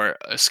delay or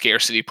a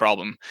scarcity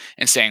problem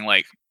and saying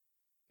like,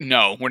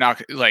 no, we're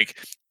not, like,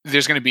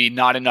 there's going to be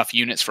not enough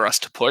units for us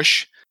to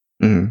push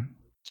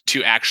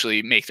to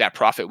actually make that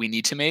profit we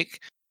need to make.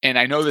 And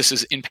I know this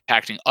is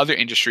impacting other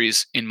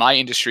industries. In my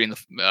industry, in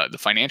the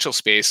financial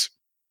space,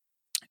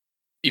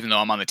 even though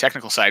I'm on the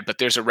technical side, but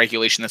there's a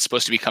regulation that's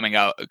supposed to be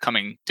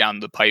coming down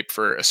the pipe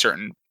for a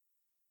certain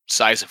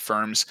size of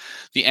firms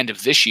the end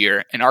of this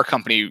year. And our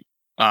company,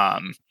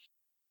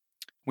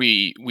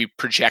 we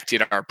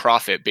projected our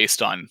profit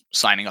based on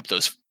signing up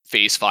those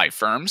phase 5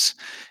 firms.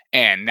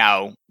 And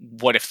now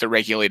what if the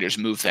regulators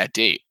move that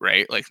date,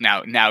 right? Like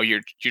now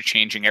you're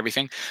changing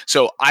everything.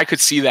 So I could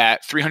see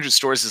that 300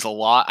 stores is a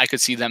lot. I could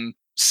see them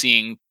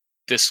seeing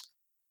this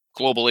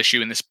global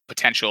issue and this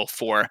potential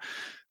for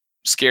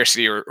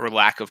scarcity or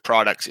lack of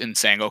product and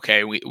saying,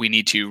 okay, we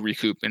need to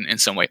recoup in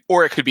some way.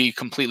 Or it could be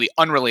completely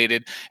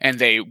unrelated and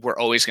they were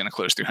always going to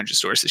close 300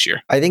 stores this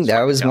year. I think that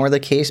was more the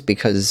case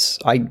because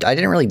I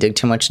didn't really dig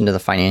too much into the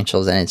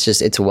financials, and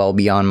it's well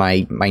beyond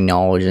my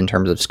knowledge in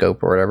terms of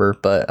scope or whatever.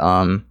 But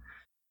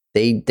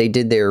they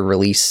did their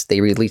release,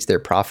 they released their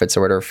profits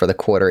or whatever for the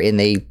quarter, and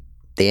they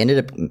ended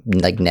up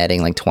like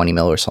netting like 20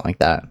 mil or something like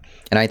that.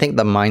 And I think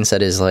the mindset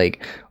is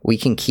like, we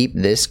can keep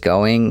this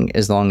going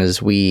as long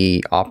as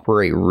we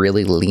operate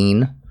really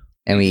lean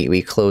and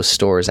we close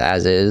stores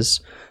as is.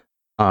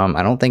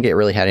 I don't think it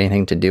really had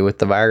anything to do with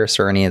the virus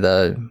or any of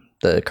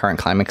the current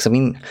climate. 'Cause I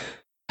mean,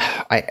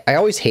 I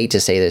always hate to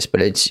say this,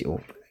 but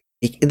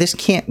this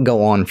can't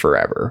go on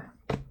forever.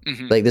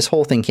 Like this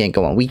whole thing can't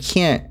go on.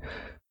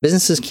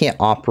 Businesses can't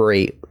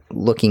operate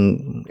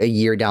looking a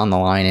year down the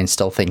line and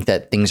still think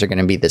that things are going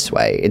to be this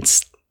way. It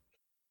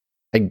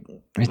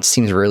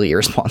seems really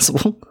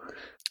irresponsible.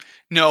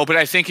 No, but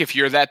I think if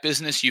you're that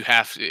business, you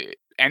have to,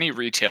 any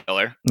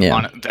retailer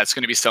that's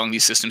going to be selling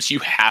these systems, you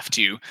have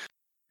to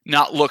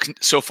not look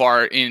so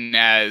far in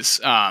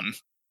as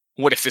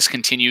what if this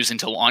continues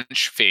into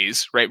launch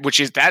phase, right?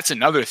 That's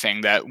another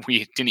thing that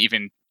we didn't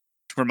even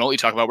remotely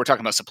talk about. We're talking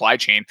about supply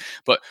chain,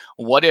 but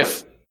what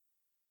if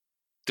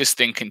this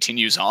thing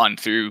continues on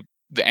through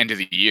the end of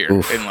the year?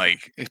 Oof. And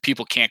like if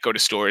people can't go to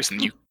stores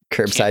and you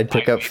curbside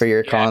pickup for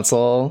your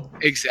console.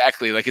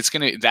 Exactly. Like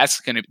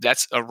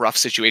that's a rough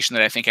situation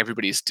that I think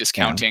everybody's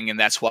discounting. And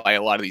that's why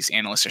a lot of these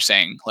analysts are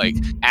saying like,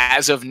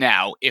 as of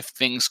now, if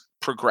things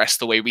progress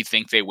the way we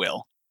think they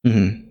will,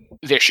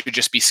 there should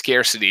just be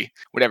scarcity,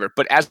 whatever.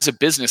 But as a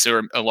business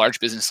or a large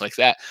business like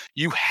that,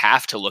 you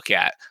have to look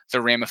at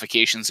the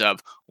ramifications of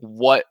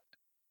what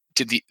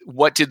did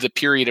the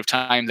period of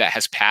time that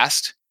has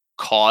passed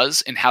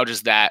cause, and how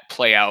does that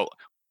play out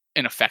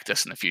and affect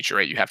us in the future,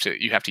 right? You have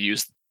to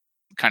use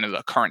kind of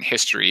the current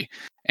history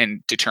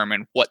and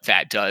determine what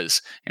that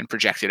does and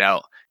project it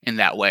out in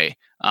that way.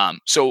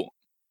 So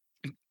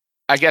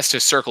I guess to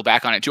circle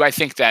back on it, do I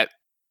think that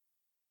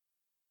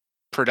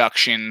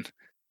production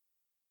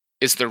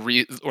is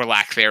or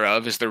lack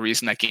thereof is the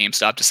reason that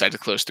GameStop decided to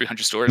close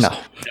 300 stores?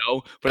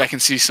 No, but I can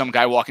see some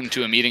guy walking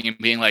into a meeting and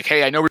being like,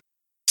 hey, I know we're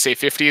say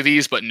 50 of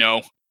these, but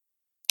no.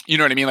 You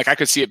know what I mean? Like I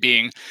could see it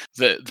being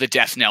the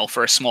death knell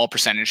for a small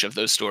percentage of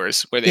those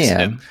stores where they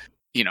said,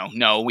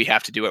 no, we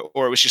have to do it.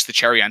 Or it was just the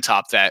cherry on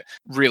top that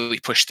really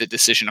pushed the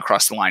decision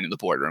across the line in the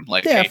boardroom.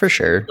 Like, yeah, hey, for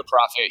sure. The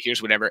profit,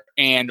 here's whatever.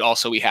 And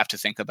also we have to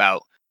think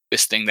about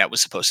this thing that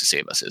was supposed to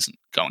save us isn't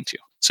going to.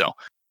 So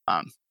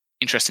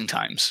interesting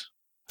times.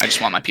 I just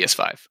want my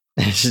PS5.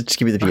 Just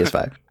give me the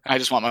PS5. I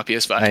just want my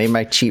PS5. I need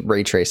my cheap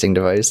ray tracing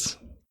device.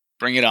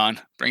 Bring it on.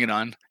 Bring it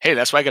on. Hey,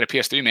 that's why I got a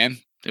PS3, man.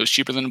 It was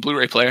cheaper than a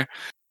Blu-ray player.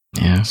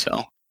 Yeah.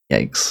 So,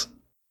 yikes.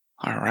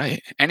 All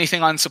right.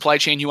 Anything on supply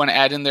chain you want to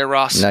add in there,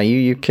 Ross? No,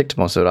 you kicked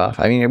most of it off.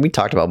 I mean, we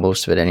talked about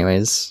most of it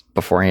anyways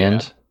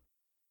beforehand.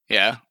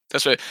 Yeah.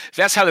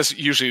 That's how this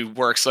usually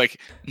works. Like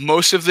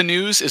most of the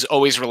news is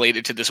always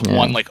related to this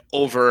one like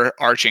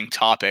overarching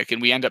topic, and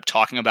we end up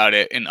talking about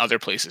it in other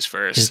places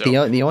first. So.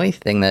 The only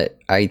thing that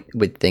I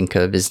would think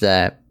of is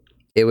that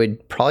it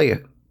would probably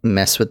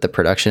mess with the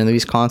production of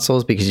these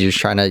consoles because you're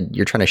trying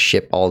to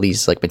ship all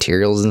these like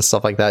materials and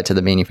stuff like that to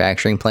the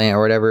manufacturing plant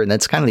or whatever, and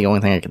that's kind of the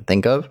only thing I can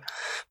think of.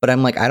 But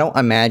I'm like, I don't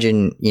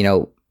imagine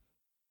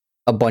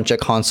a bunch of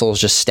consoles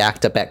just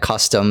stacked up at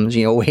customs,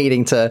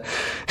 waiting to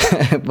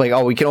like,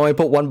 oh, we can only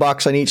put one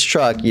box on each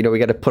truck, we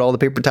got to put all the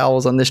paper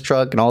towels on this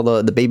truck and all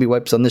the baby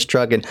wipes on this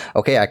truck, and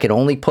okay, I can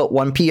only put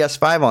one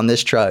PS5 on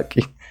this truck.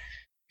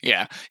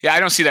 Yeah,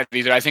 I don't see that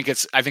either. I think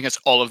it's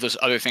all of those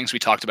other things we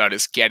talked about,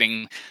 is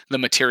getting the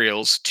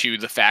materials to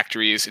the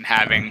factories and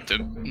having the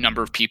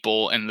number of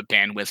people and the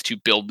bandwidth to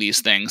build these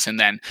things. And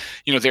then,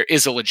 there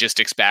is a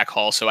logistics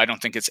backhaul. So I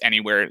don't think it's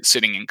anywhere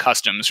sitting in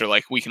customs or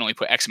like we can only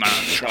put X amount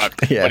on the truck.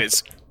 But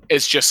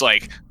it's just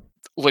like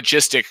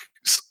logistic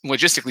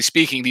logistically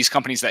speaking, these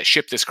companies that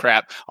ship this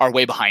crap are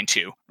way behind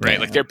too, right? Yeah.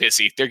 Like they're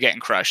busy, they're getting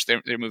crushed,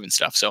 they're moving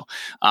stuff. So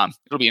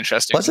it'll be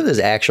interesting. Plus, if there's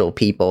actual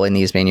people in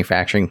these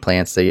manufacturing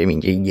plants,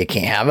 you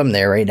can't have them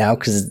there right now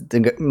because the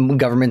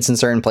governments in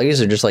certain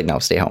places are just like, no,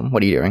 stay home.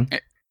 What are you doing?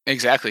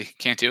 Exactly,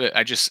 can't do it.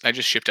 I just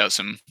shipped out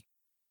some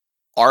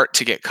art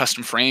to get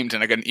custom framed,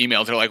 and I got an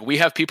email. They're like, we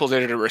have people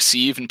there to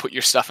receive and put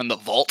your stuff in the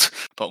vault,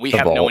 but we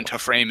have no one to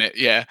frame it.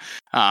 Yeah.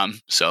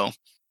 So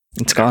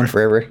it's gone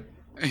forever.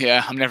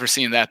 Yeah, I'm never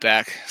seeing that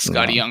back.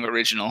 Scotty Young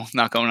original,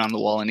 not going on the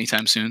wall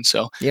anytime soon.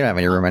 So you don't have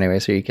any room anyway,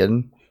 so you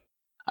kidding?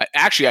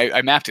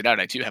 I mapped it out.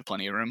 I do have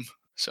plenty of room,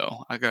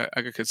 so I got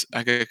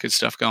good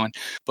stuff going.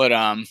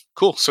 But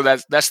cool. So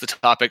that's the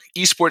topic.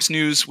 Esports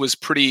news was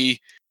pretty,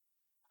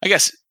 I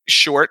guess,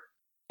 short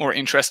or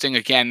interesting.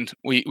 Again,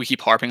 we keep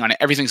harping on it.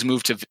 Everything's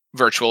moved to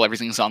virtual.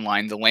 Everything's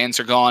online. The LANs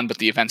are gone, but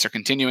the events are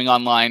continuing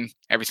online.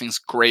 Everything's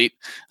great.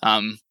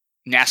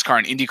 NASCAR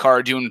and IndyCar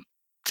are doing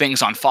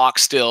things on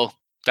Fox still.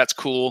 That's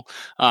cool.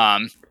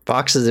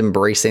 Fox is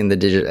embracing the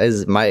digital.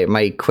 As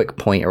my quick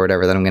point or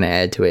whatever that I'm going to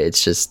add to it.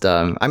 It's just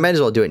I might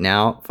as well do it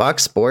now.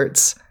 Fox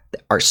Sports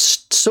are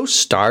so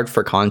starved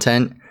for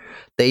content.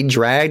 They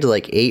dragged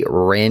like 8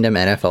 random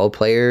NFL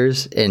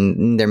players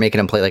and they're making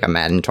them play like a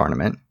Madden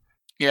tournament.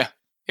 Yeah.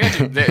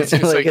 It's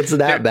it's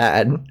that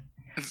bad.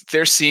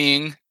 They're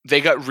seeing they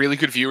got really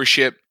good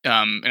viewership,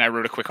 and I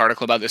wrote a quick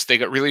article about this. They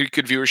got really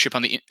good viewership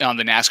on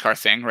the NASCAR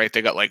thing, right?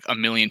 They got like 1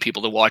 million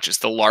people to watch. It's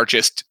the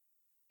largest,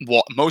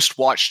 most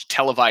watched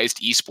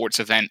televised esports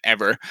event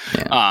ever.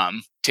 Yeah.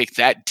 Take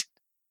that,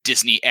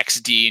 Disney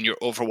XD in your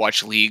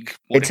Overwatch League.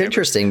 Whatever. It's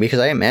interesting because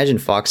I imagine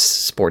Fox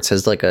Sports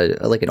has like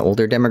an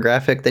older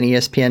demographic than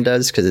ESPN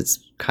does because it's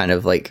kind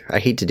of like, I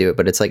hate to do it,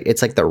 but it's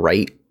like the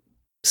right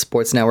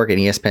sports network and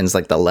ESPN's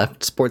like the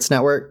left sports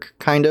network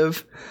kind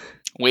of.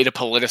 Way to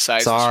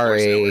politicize.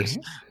 Sorry,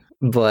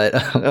 but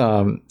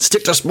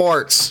stick to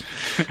sports.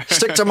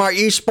 Stick to my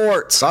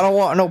esports. I don't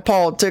want no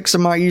politics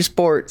in my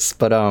esports.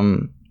 But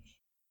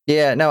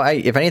yeah, no.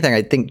 If anything,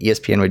 I think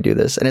ESPN would do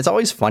this, and it's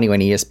always funny when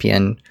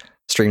ESPN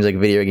streams like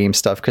video game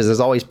stuff because there's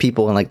always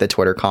people in like the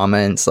Twitter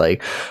comments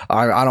like,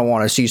 I don't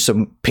want to see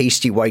some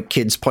pasty white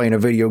kids playing a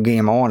video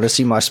game. I want to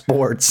see my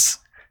sports.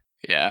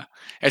 Yeah.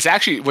 It's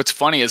actually, what's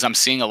funny is I'm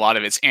seeing a lot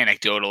of it's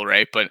anecdotal,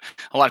 right? But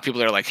a lot of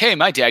people are like, hey,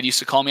 my dad used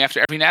to call me after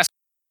every NASCAR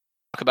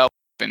talk about,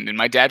 and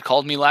my dad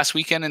called me last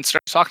weekend and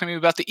started talking to me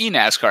about the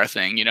eNASCAR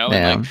thing, you know?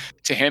 Yeah. And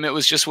like, to him, it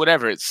was just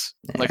whatever. It's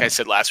like I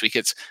said last week,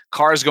 it's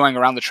cars going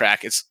around the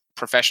track. It's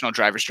professional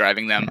drivers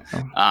driving them.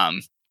 Yeah.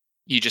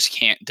 You just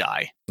can't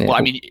die. Yeah. Well,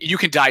 I mean, you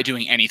can die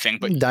doing anything,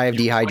 but die of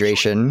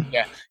dehydration.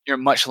 You're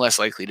much less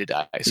likely to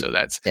die. So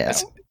that's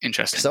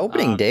interesting. Because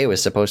opening day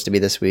was supposed to be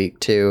this week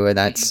too, and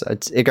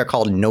it got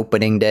called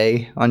Nopening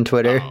Day on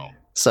Twitter.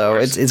 So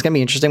it's gonna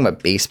be interesting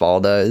what baseball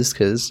does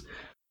because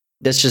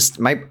that's just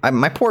my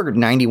poor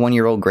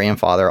 91-year-old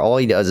grandfather. All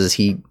he does is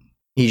he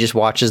just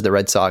watches the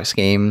Red Sox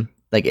game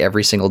like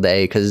every single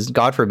day because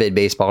God forbid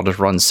baseball just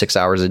runs 6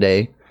 hours a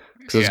day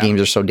because those games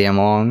are so damn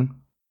long.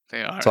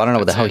 They are. So I don't know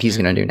what the hell he's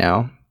going to do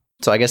now.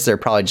 So I guess they're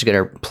probably just going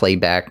to play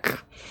back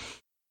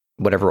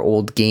whatever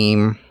old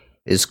game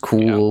is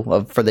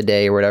cool for the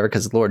day or whatever,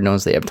 because Lord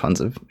knows they have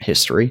tons of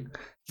history.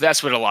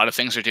 That's what a lot of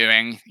things are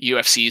doing.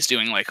 UFC is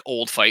doing like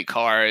old fight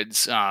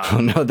cards. Oh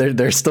no,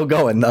 they're still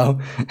going though.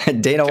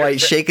 Dana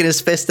White shaking his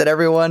fist at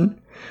everyone.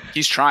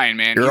 He's trying,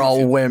 man. You're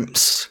all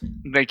wimps.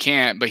 They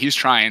can't, but he's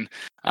trying.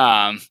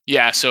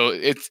 So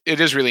it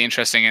is really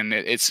interesting, and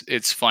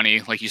it's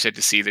funny, like you said,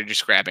 to see they're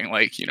just grabbing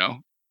like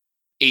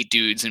 8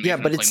 dudes and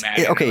but it's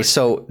okay.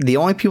 So the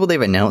only people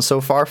they've announced so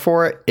far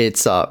for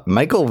it's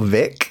Michael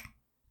Vick,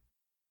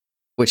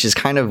 which is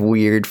kind of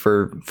weird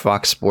for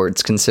Fox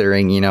Sports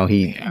considering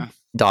he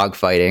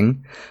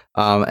dogfighting,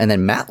 and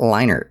then Matt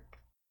Leinart.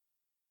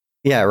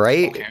 Yeah,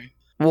 right. Okay.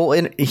 Well,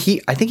 and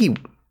I think he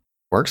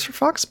works for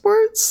Fox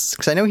Sports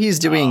because I know he's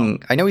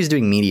doing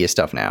media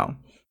stuff now.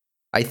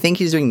 I think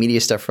he's doing media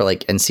stuff for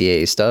like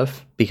NCAA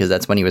stuff because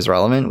that's when he was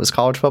relevant, was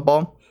college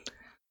football.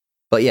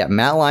 But yeah,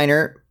 Matt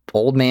Leinart,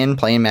 old man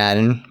playing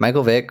Madden.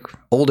 Michael Vick,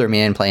 older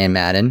man playing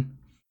Madden.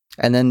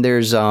 And then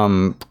there's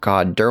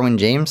Derwin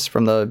James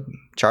from the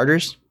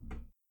Chargers,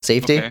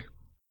 safety. Okay.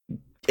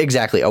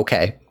 Exactly.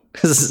 Okay.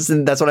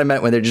 That's what I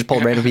meant when they just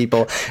pulled random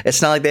people. It's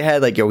not like they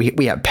had like,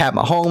 we have Pat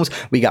Mahomes,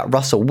 we got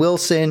Russell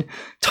Wilson.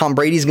 Tom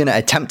Brady's gonna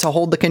attempt to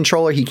hold the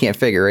controller. He can't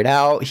figure it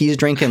out. He's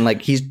drinking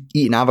he's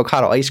eating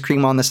avocado ice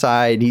cream on the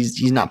side.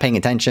 He's not paying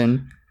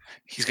attention.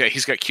 He's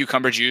got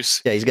cucumber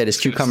juice. Yeah, he's got his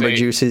cucumber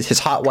juice. His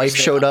hot wife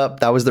showed up.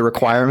 That was the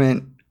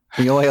requirement.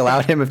 We only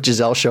allowed him if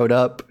Giselle showed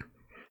up.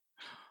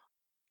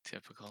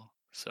 Typical.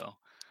 So,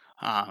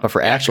 but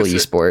for actual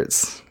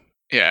esports,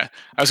 I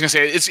was gonna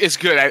say it's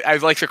good. I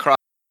like the cross.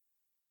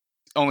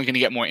 Only going to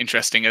get more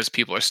interesting as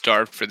people are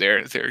starved for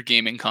their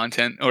gaming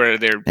content or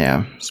their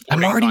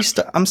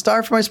I'm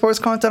starved for my sports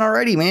content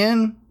already,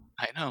 man.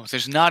 I know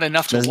there's not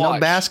enough to watch. There's no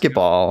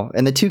basketball,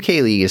 and the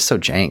 2K League is so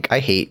jank.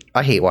 I hate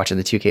watching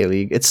the 2K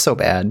League. It's so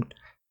bad.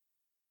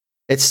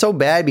 It's so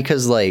bad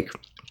because I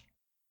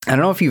don't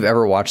know if you've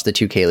ever watched the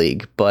 2K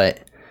League,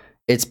 but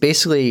It's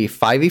basically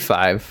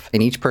 5v5,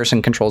 and each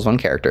person controls one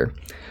character.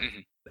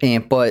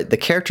 But the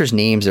characters'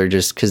 names are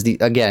just because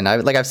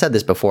I've said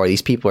this before.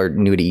 These people are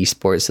new to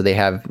esports, so they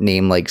have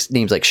names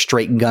like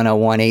Straight Gunna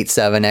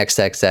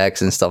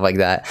 187XXX and stuff like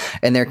that.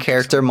 And their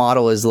character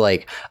model is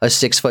like a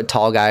 6 foot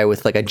tall guy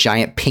with like a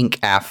giant pink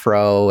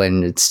afro,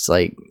 and it's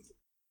like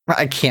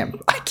I can't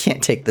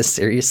take this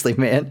seriously,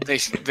 man. They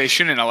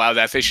shouldn't allow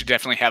that. They should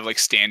definitely have like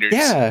standards.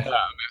 Yeah.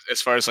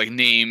 As far as like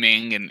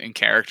naming and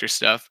character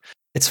stuff.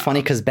 It's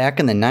funny because back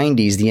in the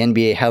 90s, the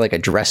NBA had like a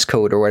dress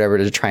code or whatever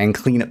to try and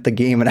clean up the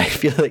game. And I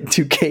feel like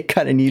 2K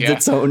kind of needs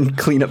its own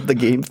clean up the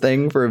game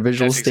thing for a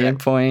visual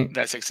standpoint.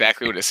 That's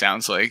exactly what it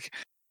sounds like.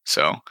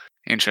 So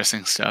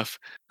interesting stuff.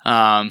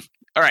 All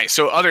right.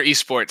 So other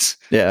esports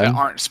that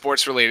aren't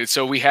sports related.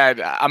 So we had,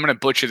 I'm going to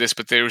butcher this,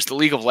 but there was the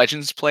League of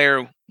Legends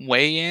player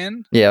Wei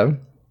Yan. Yeah.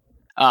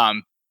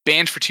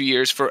 Banned for 2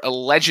 years for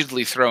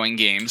allegedly throwing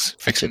games,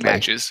 fixing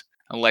matches.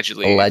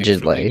 Allegedly.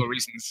 For legal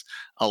reasons.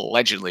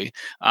 Allegedly.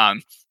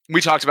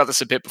 We talked about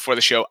this a bit before the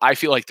show. I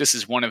feel like this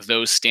is one of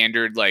those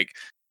standard, like,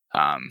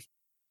 I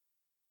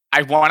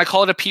want to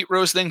call it a Pete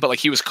Rose thing, but like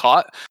he was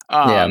caught.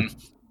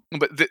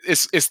 But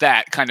it's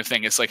that kind of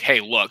thing. It's like, hey,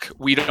 look,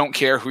 we don't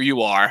care who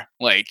you are.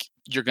 Like,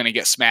 you're going to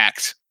get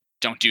smacked.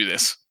 Don't do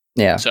this.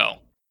 Yeah. So,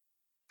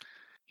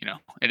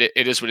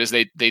 it is what it is.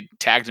 They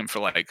tagged him for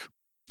like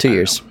 2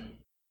 years.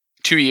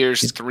 2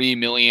 years, 3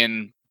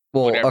 million.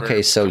 Well, whatever.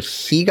 Okay, so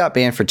he got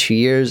banned for 2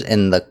 years,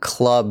 and the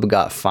club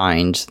got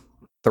fined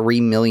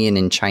 $3 million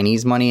in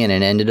Chinese money, and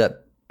it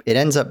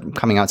ends up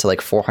coming out to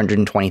like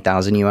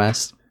 $420,000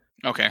 US.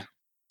 Okay.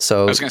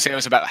 So I was gonna say it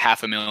was about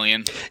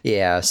 $500,000.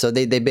 Yeah, so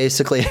they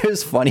basically it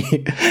was funny.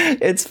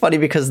 It's funny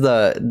because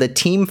the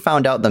team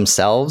found out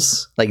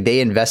themselves, like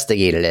they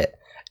investigated it,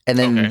 and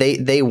then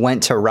they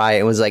went to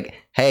Riot and was like,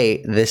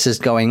 "Hey, this is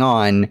going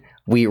on.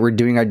 We're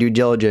doing our due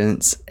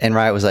diligence," and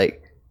Riot was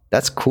like,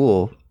 "That's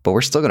cool, but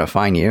we're still going to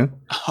fine you."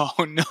 Oh,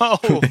 no.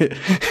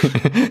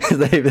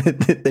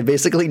 they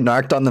basically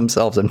narked on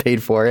themselves and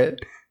paid for it.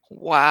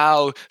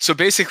 Wow. So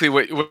basically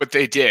what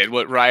they did,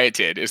 what Riot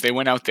did, is they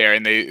went out there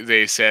and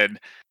they said,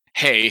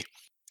 hey,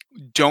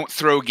 don't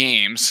throw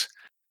games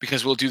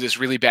because we'll do this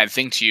really bad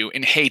thing to you.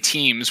 And hey,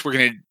 teams, we're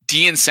going to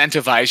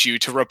de-incentivize you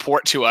to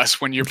report to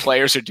us when your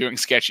players are doing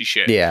sketchy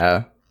shit.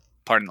 Yeah.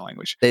 Pardon the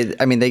language.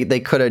 They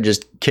could have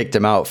just kicked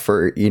him out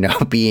for,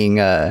 being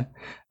a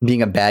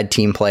bad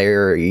team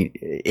player, or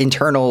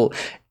internal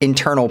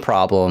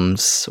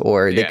problems,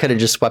 or they could have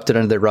just swept it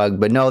under the rug.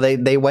 But no,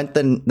 they went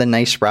the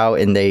nice route,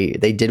 and they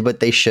did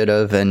what they should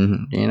have,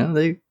 and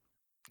they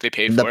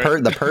paid for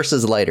it. The purse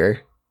is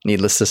lighter,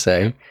 needless to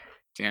say.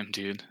 Damn,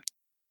 dude,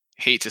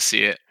 hate to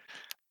see it,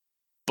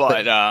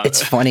 but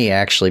it's funny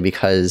actually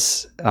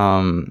because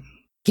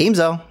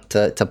Gamezo,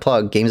 to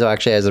plug, Gamezo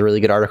actually has a really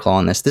good article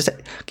on this.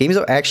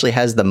 Gamezo actually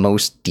has the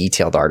most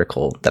detailed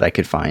article that I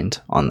could find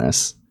on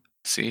this.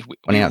 See,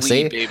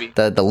 baby.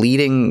 The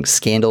leading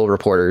scandal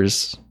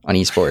reporters on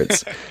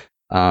esports.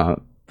 But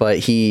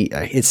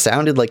it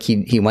sounded like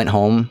he went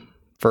home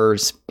for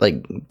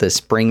like the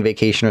spring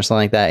vacation or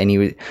something like that, and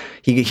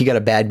he got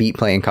a bad beat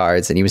playing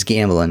cards, and he was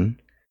gambling,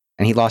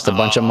 and he lost a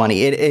bunch of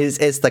money.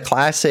 It's the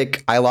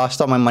classic I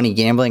lost all my money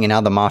gambling, and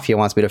now the mafia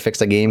wants me to fix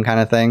the game kind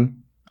of thing.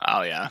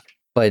 Oh yeah.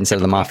 But instead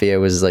of the mafia, it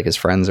was like his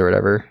friends or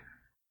whatever.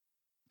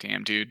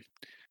 Damn, dude.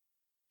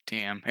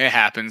 Damn, it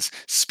happens.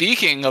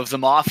 Speaking of the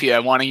mafia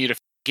wanting you to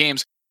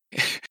games,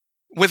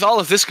 with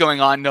all of this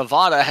going on,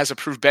 Nevada has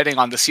approved betting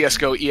on the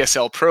CSGO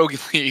ESL Pro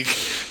League,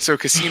 so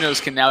casinos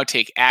can now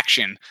take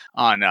action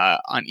on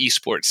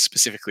esports,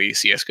 specifically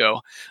CSGO.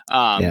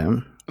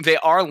 They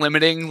are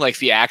limiting like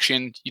the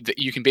action.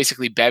 You can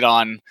basically bet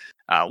on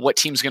what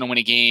team's going to win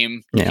a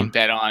game. You can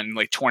bet on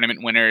like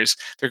tournament winners.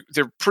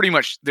 They're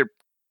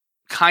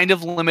kind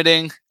of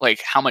limiting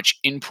like how much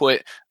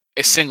input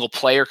a single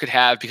player could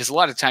have, because a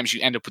lot of times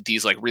you end up with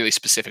these like really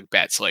specific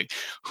bets, like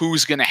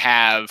who's going to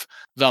have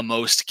the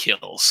most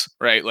kills,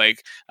 right?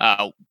 Like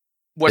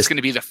what's going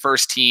to be the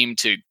first team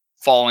to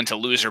fall into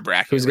loser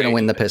bracket, who's going to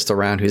win the pistol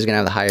round, who's going to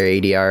have the higher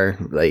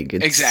ADR, like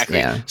exactly.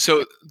 Yeah.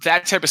 So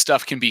that type of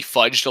stuff can be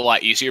fudged a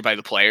lot easier by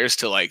the players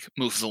to like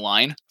move the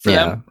line for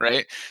them,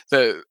 right?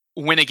 The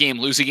win a game,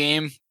 lose a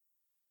game,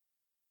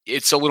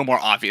 it's a little more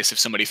obvious if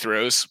somebody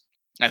throws.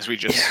 As we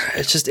just,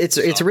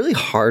 it's really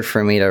hard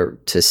for me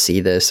to see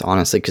this,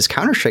 honestly, because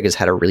Counter-Strike has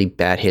had a really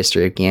bad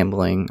history of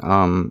gambling.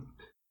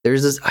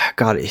 There's this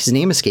his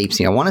name escapes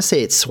me. I want to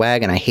say it's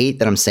Swag, and I hate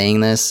that I'm saying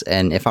this,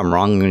 and if I'm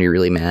wrong, I'm gonna be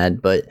really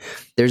mad. But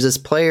there's this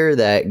player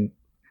that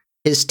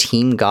his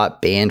team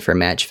got banned for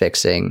match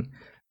fixing,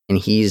 and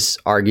he's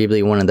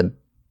arguably one of the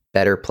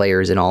better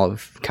players in all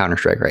of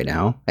Counter-Strike right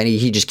now, and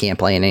he just can't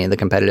play in any of the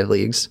competitive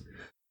leagues.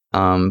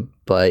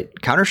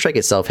 But Counter-Strike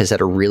itself has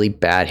had a really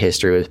bad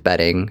history with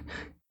betting.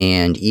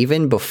 And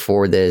even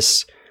before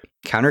this,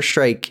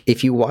 Counter-Strike,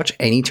 if you watch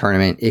any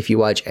tournament, if you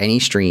watch any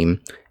stream,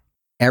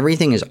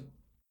 everything is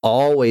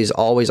always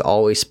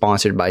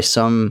sponsored by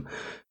some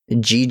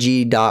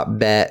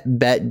GG.bet,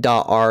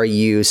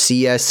 bet.ru,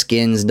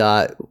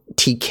 csskins.tv,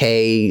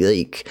 TK,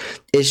 like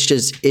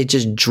it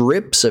just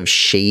drips of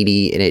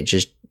shady, and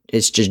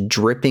it's just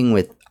dripping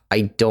with,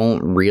 I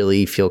don't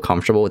really feel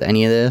comfortable with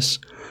any of this.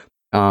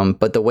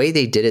 But the way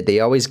they did it, they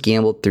always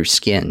gambled through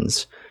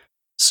skins.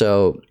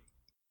 So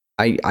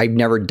I've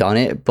never done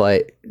it,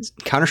 but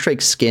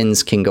Counter-Strike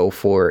skins can go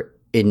for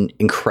an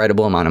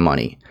incredible amount of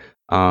money.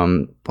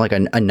 Like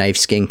a knife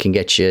skin can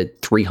get you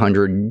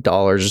 $300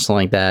 or something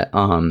like that.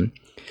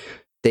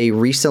 They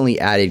recently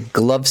added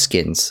glove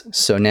skins.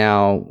 So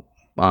now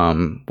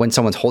when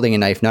someone's holding a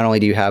knife, not only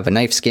do you have a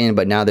knife skin,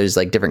 but now there's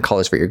like different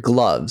colors for your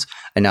gloves.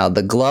 And now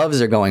the gloves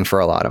are going for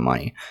a lot of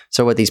money.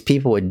 So what these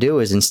people would do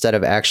is, instead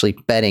of actually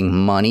betting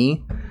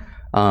money,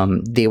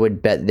 they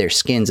would bet their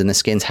skins, and the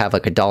skins have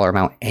like a dollar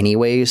amount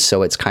anyways.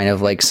 So it's kind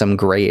of like some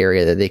gray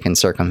area that they can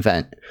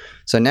circumvent.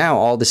 So now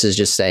all this is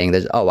just saying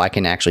that, oh, I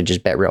can actually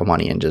just bet real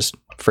money and just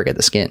forget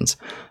the skins.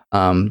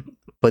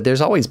 But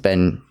there's always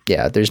been,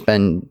 there's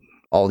been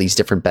all these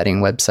different betting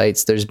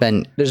websites. There's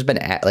been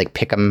like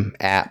pick'em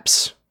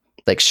apps,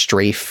 like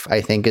Strafe,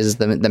 I think is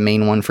the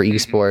main one for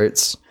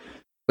esports,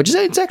 which is,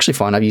 it's actually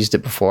fun. I've used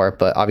it before,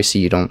 but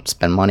obviously you don't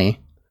spend money.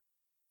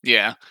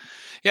 Yeah.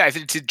 I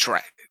think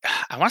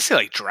I want to say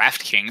like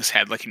DraftKings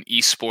had like an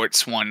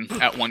esports one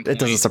at one point. It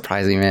doesn't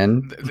surprise me,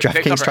 man.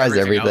 DraftKings tries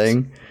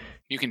everything. Else.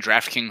 You can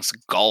DraftKings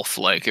golf,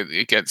 like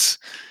it gets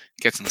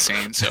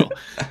insane. So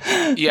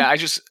yeah,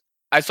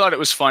 I thought it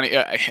was funny.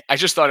 I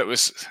just thought it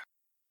was,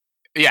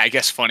 I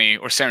guess funny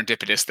or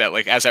serendipitous that,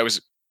 like, as I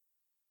was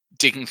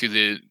digging through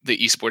the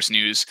esports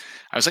news,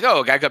 I was like,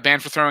 oh, a guy got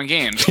banned for throwing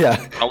games.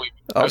 Yeah.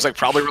 I was like,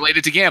 probably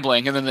related to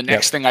gambling. And then the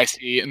next thing I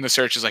see in the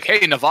search is like,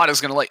 hey,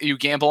 Nevada's going to let you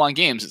gamble on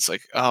games. It's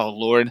like, oh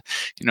Lord,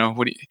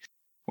 what are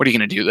you going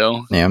to do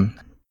though? Yeah.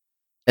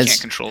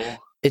 Can't control.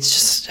 It's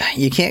just,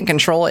 you can't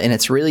control it. And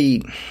it's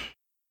really,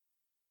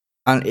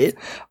 I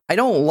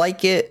don't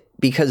like it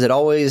because it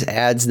always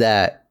adds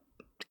that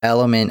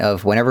element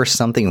of whenever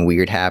something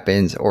weird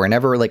happens, or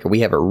whenever like we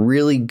have a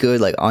really good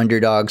like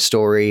underdog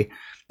story,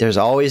 there's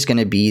always going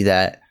to be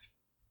that,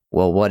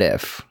 well, what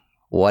if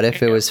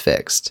it was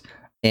fixed?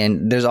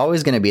 And there's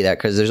always going to be that,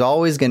 because there's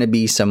always going to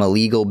be some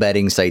illegal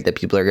betting site that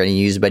people are going to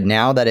use. But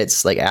now that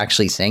it's like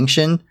actually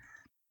sanctioned,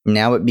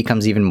 now it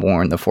becomes even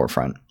more in the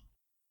forefront.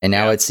 And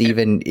now it's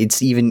even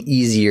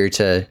easier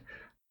to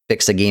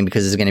fix a game,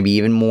 because there's going to be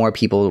even more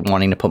people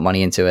wanting to put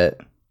money into it.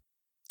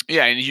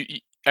 Yeah, and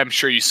I'm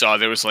sure you saw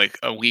there was like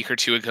a week or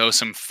two ago,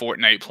 some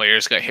Fortnite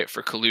players got hit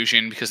for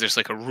collusion because there's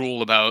like a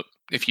rule about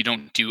if you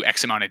don't do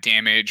X amount of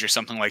damage or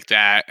something like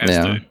that as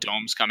the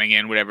dome's coming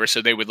in, whatever.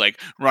 So they would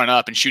like run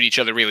up and shoot each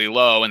other really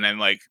low and then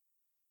like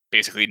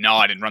basically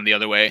nod and run the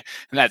other way.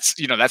 And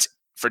that's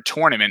for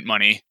tournament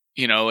money,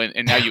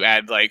 and now you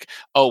add like,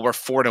 oh, we're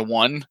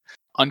 4-1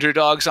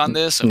 underdogs on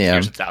this. So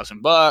here's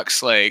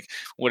 $1,000, like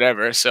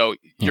whatever. So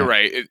you're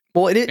right.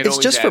 It's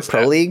just for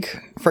Pro League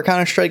for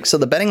Counter-Strike. So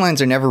the betting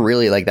lines are never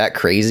really like that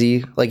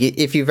crazy. Like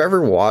if you've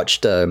ever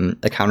watched a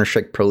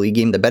Counter-Strike Pro League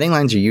game, the betting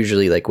lines are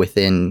usually like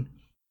within,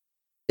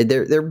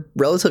 they're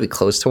relatively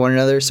close to one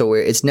another. So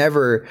it's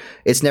never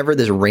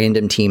this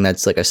random team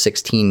that's like a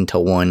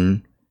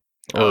 16-1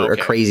 or a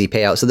crazy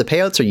payout. So the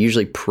payouts are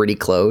usually pretty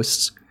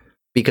close,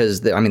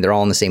 because they're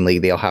all in the same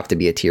league. They all have to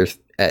be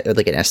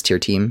like an S tier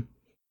team.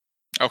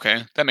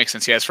 Okay, that makes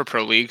sense. Yeah, it's for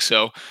Pro League,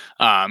 so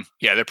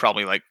they're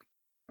probably like,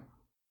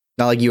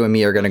 not like you and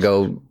me are gonna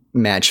go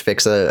match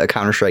fix a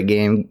Counter-Strike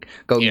game.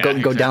 Go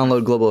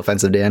download Global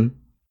Offensive, Dan.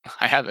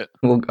 I have it.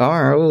 Well,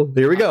 all right. Well,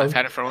 here we go. I've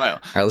had it for a while.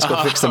 All right, let's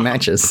go fix some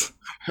matches.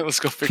 Let's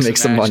go fix make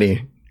some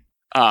money.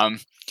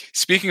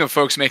 Speaking of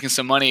folks making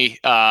some money,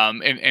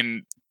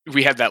 and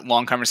we had that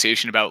long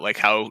conversation about like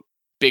how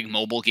big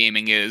mobile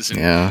gaming is and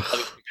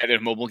other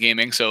competitive mobile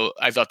gaming. So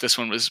I thought this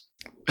one was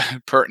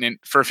pertinent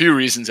for a few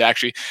reasons,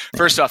 actually.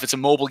 First off, it's a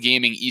mobile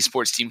gaming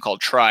esports team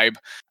called Tribe,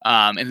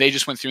 and they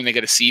just went through and they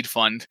got a seed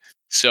fund.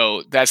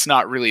 So that's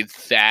not really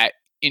that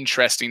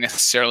interesting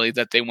necessarily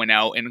that they went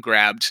out and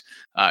grabbed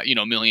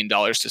 $1 million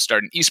to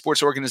start an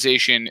esports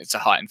organization. It's a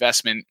hot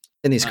investment.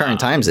 In these current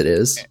times, it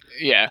is.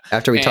 Yeah.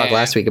 After we talked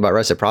last week about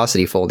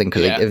Reciprocity folding,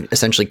 because they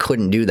essentially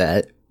couldn't do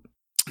that.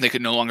 They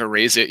could no longer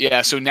raise it.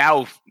 Yeah. So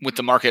now with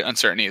the market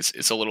uncertainty,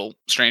 it's a little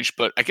strange,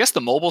 but I guess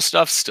the mobile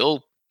stuff's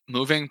still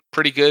moving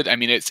pretty good. I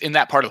mean, it's in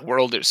that part of the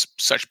world, there's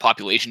such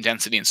population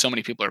density and so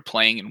many people are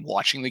playing and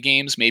watching the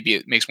games. Maybe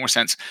it makes more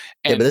sense.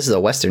 And, but this is a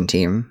Western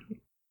team.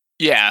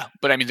 Yeah.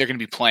 But I mean, they're going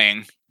to be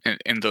playing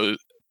in those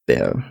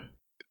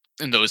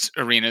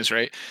arenas,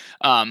 right?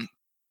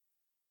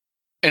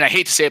 And I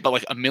hate to say it, but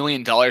like $1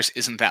 million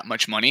isn't that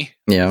much money.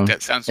 Yeah,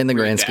 that sounds in the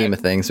really grand bad. scheme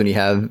of things. When you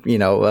have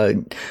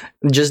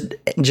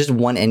just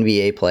one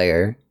NBA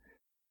player.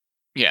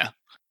 Yeah,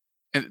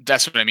 and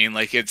that's what I mean.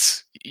 Like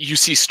you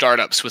see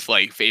startups with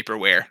like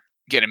vaporware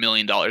get $1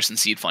 million in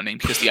seed funding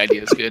because the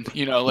idea is good.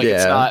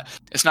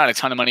 It's not a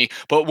ton of money.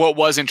 But what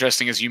was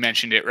interesting is you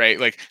mentioned it, right?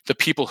 Like the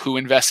people who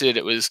invested,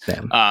 it was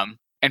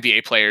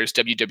NBA players,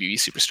 WWE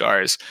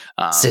superstars,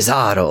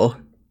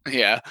 Cesaro.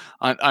 Yeah,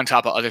 on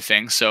top of other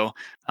things. So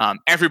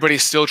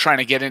Everybody's still trying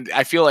to get in.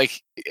 I feel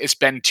like it's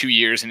been 2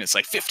 years and it's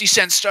like 50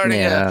 Cent starting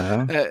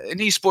an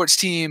esports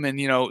team, and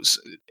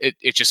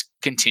it just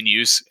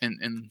continues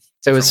in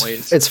different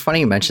ways. It's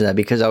funny you mention that,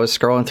 because I was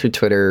scrolling through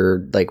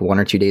Twitter like 1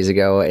 or 2 days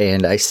ago,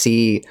 and I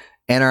see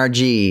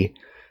NRG,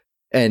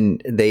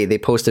 and they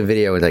post a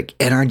video with like,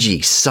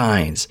 NRG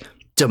signs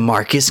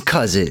DeMarcus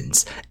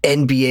Cousins,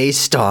 NBA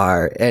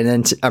star, and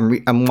then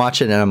I'm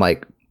watching and I'm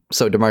like,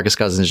 so DeMarcus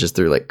Cousins just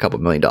threw like a couple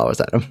 $1 million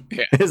at him.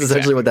 Yeah, it's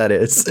essentially what that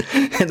is.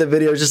 And the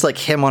video is just like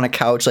him on a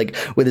couch, like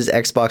with his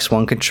Xbox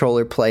One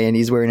controller playing.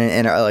 He's wearing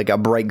like a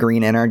bright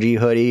green NRG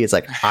hoodie. It's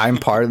like, I'm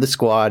part of the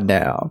squad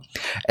now.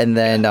 And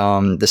then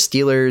the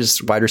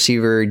Steelers wide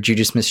receiver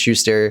Juju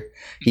Smith-Schuster,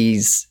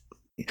 he's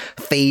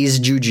FaZe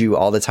Juju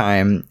all the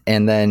time.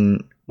 And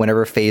then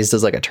whenever FaZe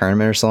does like a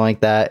tournament or something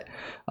like that,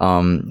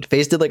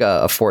 FaZe did like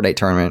a Fortnite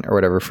tournament or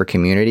whatever for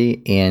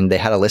community, and they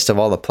had a list of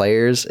all the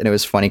players, and it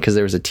was funny because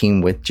there was a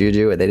team with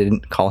Juju and they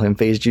didn't call him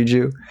FaZe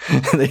Juju.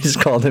 They just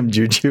called him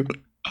Juju.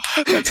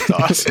 That's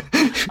awesome.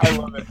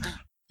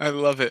 I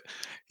love it.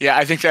 Yeah,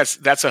 I think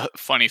that's a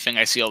funny thing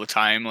I see all the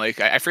time.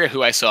 Like I forget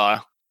who I saw.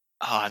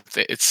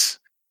 It's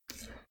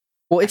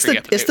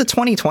the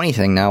 2020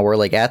 thing now, where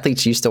like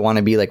athletes used to want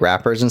to be like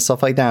rappers and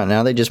stuff like that.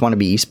 Now they just want to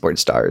be esports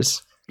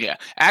stars. Yeah.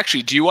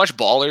 Actually, do you watch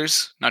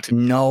Ballers?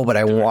 No, but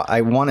I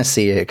want to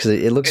see it because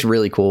it looks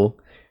really cool.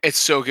 It's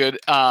so good.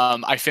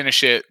 I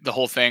finish it, the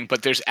whole thing,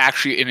 but there's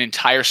actually an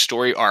entire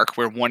story arc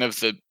where one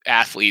of the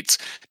athletes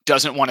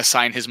doesn't want to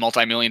sign his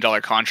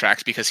multi-million-dollar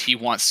contract because he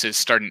wants to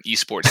start an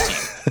esports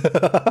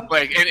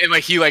team.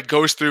 Like he like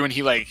goes through and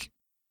he like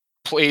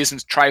plays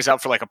and tries out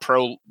for like a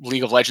pro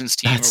League of Legends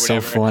team. That's or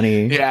whatever. So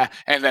funny. Yeah,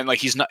 and then like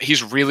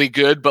he's really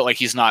good, but like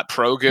he's not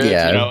pro good.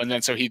 Yeah. And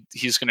then so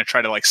he's going to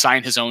try to like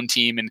sign his own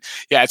team, and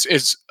yeah,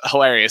 it's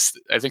hilarious.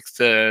 I think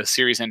the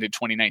series ended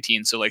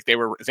 2019, so like they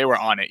were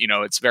on it.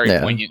 It's a very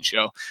poignant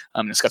show.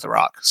 It's got The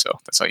Rock, so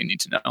that's all you need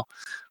to know.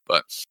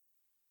 But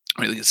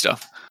really good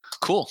stuff.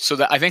 Cool.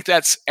 So I think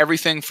that's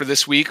everything for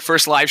this week.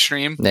 First live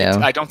stream. Yeah.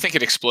 I don't think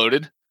it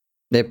exploded.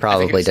 It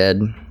probably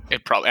did.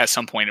 It probably at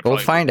some point. We'll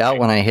find out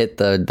when I hit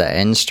the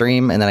end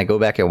stream, and then I go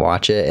back and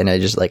watch it, and I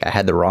just like I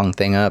had the wrong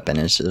thing up, and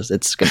it's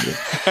gonna be.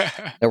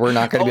 We're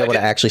not gonna be able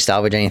to actually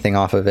salvage anything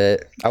off of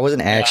it. I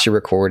wasn't actually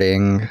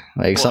recording.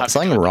 Like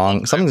something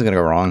wrong. Something's gonna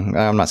go wrong.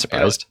 I'm not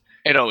surprised.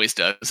 It always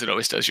does. It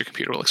always does. Your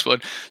computer will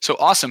explode. So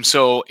awesome.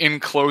 So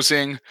in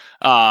closing,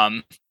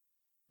 I'm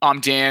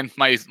Dan.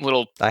 My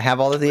little. I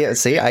have all of the.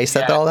 See, I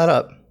set all that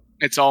up.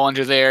 It's all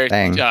under there.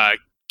 Dang.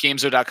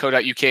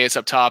 Gamezo.co.uk. It's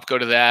up top. Go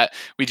to that.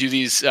 We do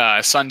these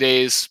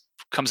Sundays.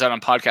 Comes out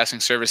on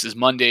podcasting services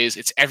Mondays.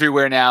 It's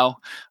everywhere now.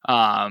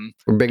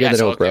 We're bigger than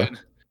Oprah.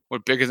 We're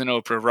bigger than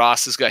Oprah.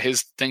 Ross has got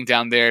his thing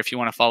down there if you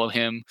want to follow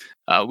him.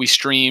 We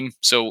stream,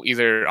 so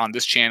either on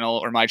this channel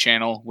or my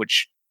channel,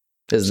 which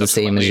is the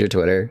same as your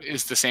Twitter.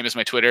 Is the same as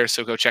my Twitter,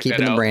 so go check that out.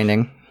 Keeping the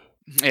branding.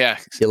 Yeah.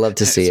 You'll love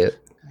to see it.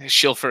 I'm a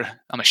shill for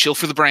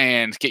the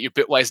brand. Get your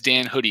Bitwise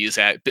Dan hoodies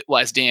at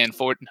Bitwise Dan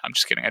forward. I'm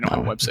just kidding. I don't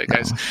have a website,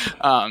 guys.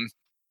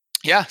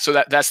 Yeah, so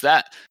that's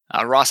that.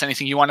 Ross,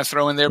 anything you want to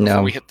throw in there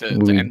before we hit the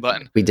end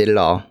button? We did it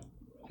all.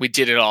 We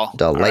did it all.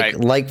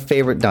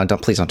 Favorite. No,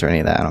 please don't do any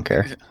of that. I don't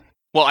care.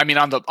 Well, I mean,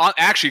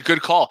 actually,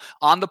 good call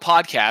on the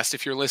podcast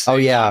if you're listening. Oh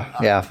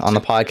yeah, on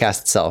the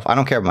podcast itself. I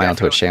don't care about my own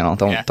Twitch channel.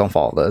 Don't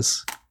follow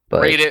this.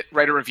 But rate it,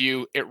 write a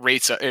review.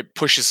 It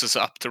pushes us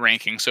up the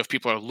ranking. So if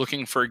people are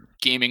looking for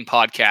gaming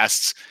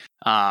podcasts,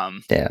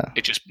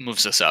 it just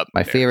moves us up.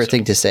 My favorite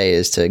thing to say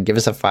is to give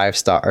us a 5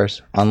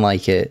 stars,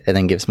 unlike it, and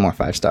then give us more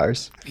 5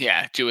 stars.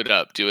 Yeah, do it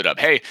up.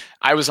 Hey,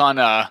 I was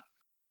on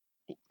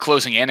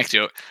closing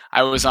anecdote.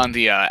 I was on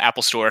the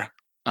Apple Store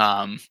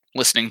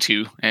listening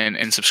to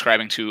and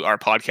subscribing to our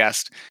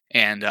podcast,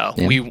 and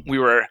we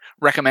were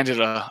recommended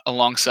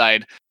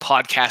alongside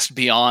Podcast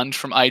Beyond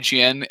from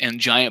IGN and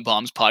Giant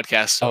Bombs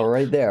podcast. So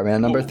right there, man.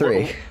 Number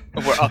 3.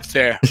 We're up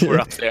there. We're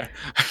up there.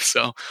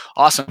 So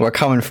awesome. We're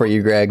coming for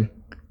you, Greg.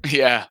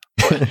 Yeah.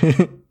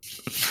 He's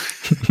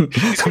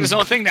got his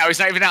own thing now. He's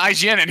not even at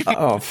IGN anymore.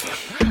 Oh.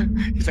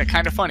 He's like,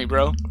 kind of funny,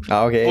 bro.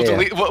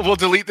 Okay. We'll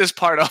delete this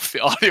part off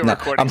the audio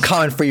recording. I'm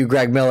coming for you,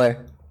 Greg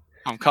Miller.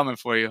 I'm coming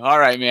for you. All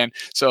right, man.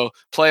 So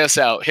play us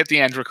out. Hit the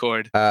end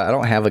record. I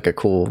don't have like a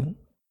cool,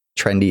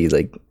 trendy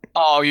like.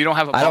 Oh, you don't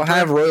have. I don't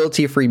have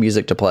royalty-free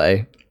music to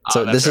play.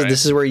 So this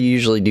is where you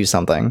usually do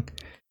something.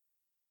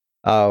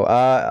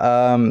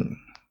 God,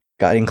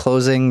 in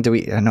closing, do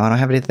we? No, I don't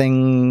have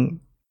anything.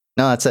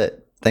 No, that's it.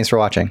 Thanks for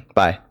watching.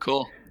 Bye.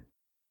 Cool.